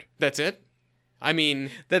all I learned. That's it? I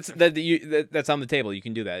mean, that's on the table. You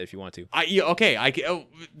can do that if you want to.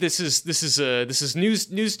 This is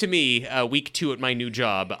news to me. Week 2 at my new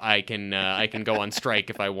job. I can go on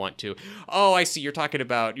strike if I want to. Oh, I see. You're talking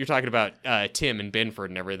about Tim and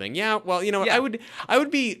Binford and everything. Yeah. Well, yeah. I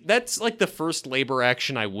would be. That's like the first labor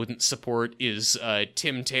action I wouldn't support is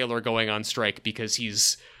Tim Taylor going on strike because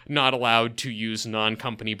he's not allowed to use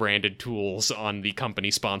non-company branded tools on the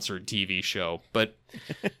company-sponsored TV show. But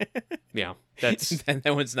yeah, that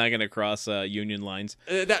one's not going to cross union lines.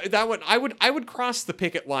 That one, I would cross the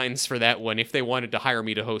picket lines for that one if they wanted to hire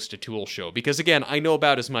me to host a tool show, because again, I know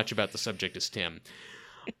about as much about the subject as Tim.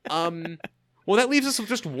 Well, that leaves us with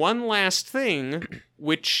just one last thing,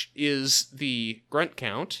 which is the grunt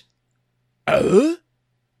count.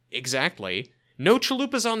 Exactly. No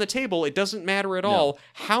chalupas on the table. It doesn't matter at all.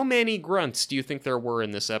 How many grunts do you think there were in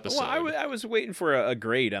this episode? Well, I was waiting for a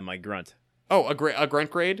grade on my grunt. Oh, a grunt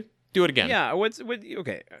grade? Do it again. Yeah.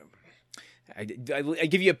 Okay. I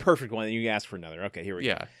give you a perfect one, and you ask for another. Okay, here we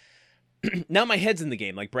go. now my head's in the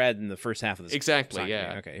game, like Brad in the first half of this. Exactly, yeah.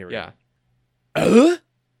 Game. Okay, here we go. It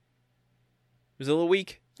was a little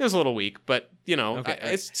weak. It was a little weak, but, Okay.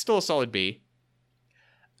 It's still a solid B.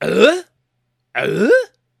 Ooh.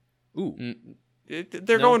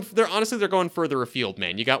 They're going further afield,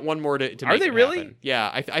 man. You got one more to make Are they it really? happen. Yeah,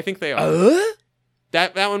 I think they are.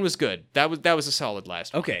 That one was good. That was a solid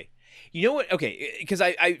last one. Okay. You know what? Okay, because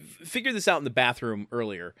I figured this out in the bathroom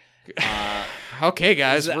earlier. Okay,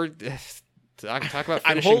 guys, we're talk about finishing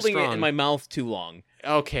I'm holding strong. it in my mouth too long.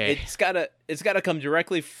 Okay. It's gotta come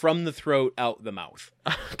directly from the throat out the mouth.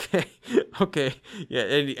 Okay. Yeah,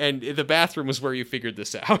 and the bathroom was where you figured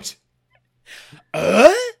this out.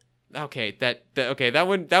 Okay, that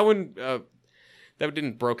one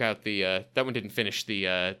didn't broke out the that one didn't finish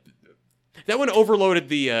the that one overloaded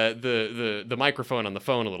the microphone on the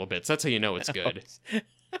phone a little bit. So that's how you know it's good.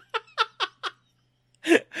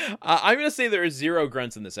 I'm gonna say there are 0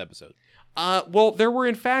 grunts in this episode. Well, there were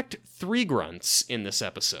in fact 3 grunts in this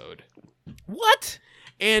episode. What?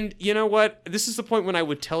 And you know what? This is the point when I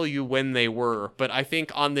would tell you when they were, but I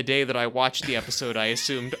think on the day that I watched the episode, I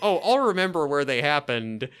assumed, I'll remember where they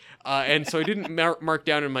happened, and so I didn't mark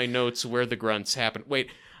down in my notes where the grunts happened.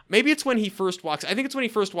 Wait, maybe it's when he first walks. I think it's when he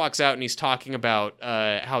first walks out and he's talking about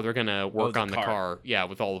how they're gonna work on the car. Yeah,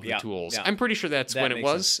 with all of the tools. Yeah. I'm pretty sure that's when it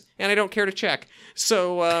was, and I don't care to check.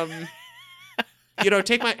 So,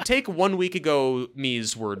 take 1 week ago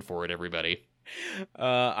me's word for it, everybody.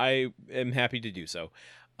 I am happy to do so.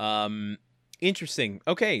 Interesting.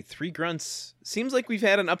 Okay, 3 grunts. Seems like we've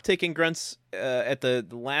had an uptick in grunts at the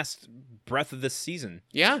last breath of this season.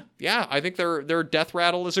 Yeah. I think their death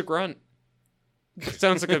rattle is a grunt.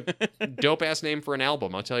 Sounds like a dope ass name for an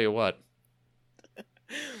album. I'll tell you what.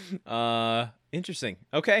 Interesting.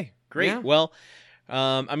 Okay, great. Yeah. Well,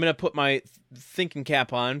 I'm gonna put my thinking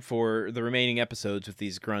cap on for the remaining episodes with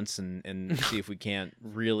these grunts and see if we can't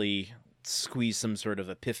really squeeze some sort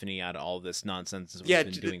of epiphany out of all this nonsense we've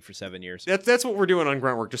been doing for 7 years. That's what we're doing on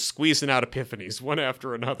Grunt Work, just squeezing out epiphanies one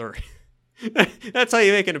after another. That's how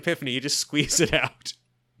you make an epiphany. You just squeeze it out.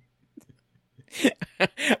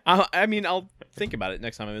 I mean, I'll think about it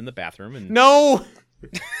next time I'm in the bathroom. And no.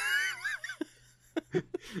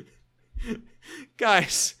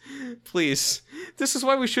 Guys, please. This is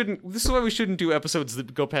why we shouldn't do episodes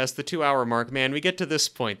that go past the 2-hour mark, man. We get to this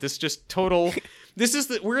point. This just total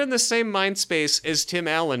we're in the same mind space as Tim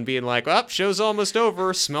Allen being like, show's almost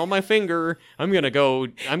over, smell my finger. I'm gonna go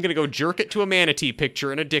jerk it to a manatee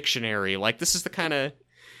picture in a dictionary. Like, this is the kind of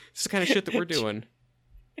shit that we're doing.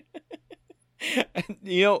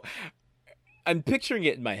 I'm picturing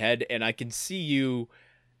it in my head, and I can see you,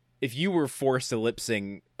 if you were forced to lip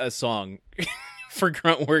sing a song for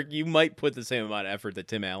Grunt Work, you might put the same amount of effort that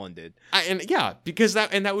Tim Allen did. Because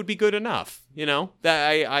that would be good enough. That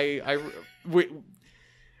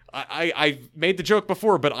I made the joke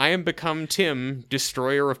before, but I am become Tim,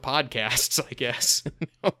 destroyer of podcasts, I guess.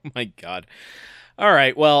 Oh my God. All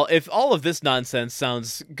right. Well, if all of this nonsense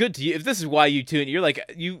sounds good to you, if this is why you tune, you're like,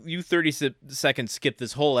 you 30 seconds skip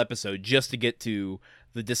this whole episode just to get to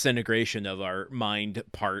the disintegration of our mind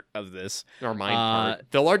part of this. Our mind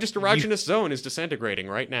part. The largest erogenous zone is disintegrating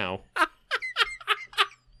right now.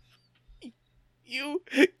 You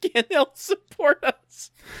can help support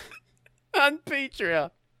us on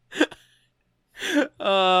Patreon.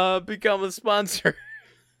 Become a sponsor.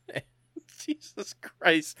 Jesus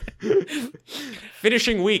Christ.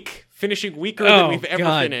 Finishing weaker than we've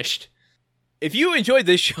ever finished. If you enjoyed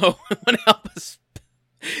this show and want to help us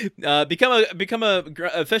become a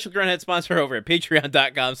official Grunthead sponsor over at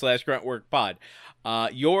patreon.com/gruntworkpod.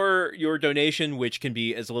 Your donation, which can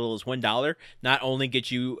be as little as $1, not only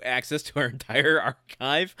gets you access to our entire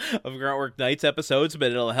archive of Gruntwork Nights episodes,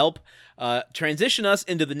 but it'll help transition us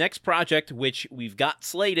into the next project, which we've got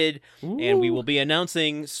slated. Ooh. And we will be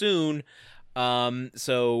announcing soon.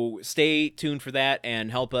 So stay tuned for that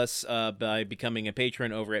and help us by becoming a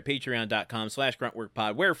patron over at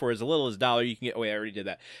patreon.com/gruntworkpod, where for as little as $1 you can get. Oh wait, I already did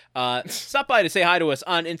that. Stop by to say hi to us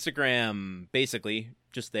on Instagram, basically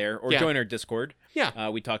just there, or join our Discord. Yeah.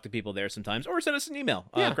 We talk to people there sometimes, or send us an email.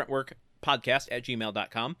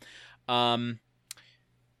 gruntworkpodcast@gmail.com.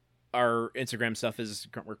 Our Instagram stuff is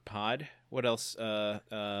gruntworkpod. What else? We got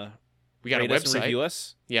a website. Review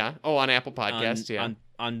us. Yeah. Oh, on Apple Podcasts.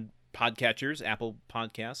 On podcatchers, Apple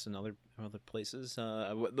Podcasts, and other places.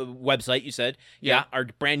 The website, you said. Yeah. Our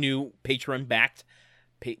brand new Patreon-backed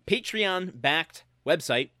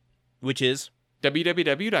website, which is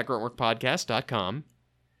www.gruntworkpodcast.com,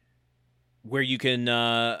 where you can,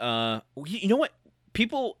 you know what?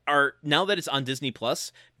 People are, now that it's on Disney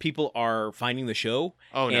Plus, people are finding the show.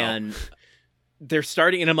 Oh, no. And they're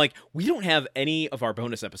starting, and I'm like, we don't have any of our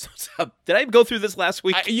bonus episodes up. Did I go through this last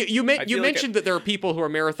week? You mentioned that there are people who are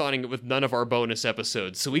marathoning it with none of our bonus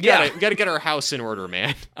episodes, so we gotta get our house in order,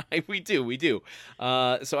 man. We do.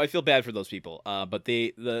 So I feel bad for those people. But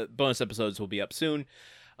the bonus episodes will be up soon.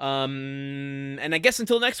 And I guess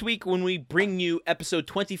until next week when we bring you episode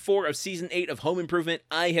 24 of season 8 of Home Improvement,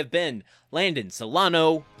 I have been Landon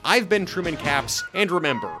Solano. I've been Truman Caps, and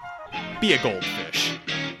remember, be a goldfish.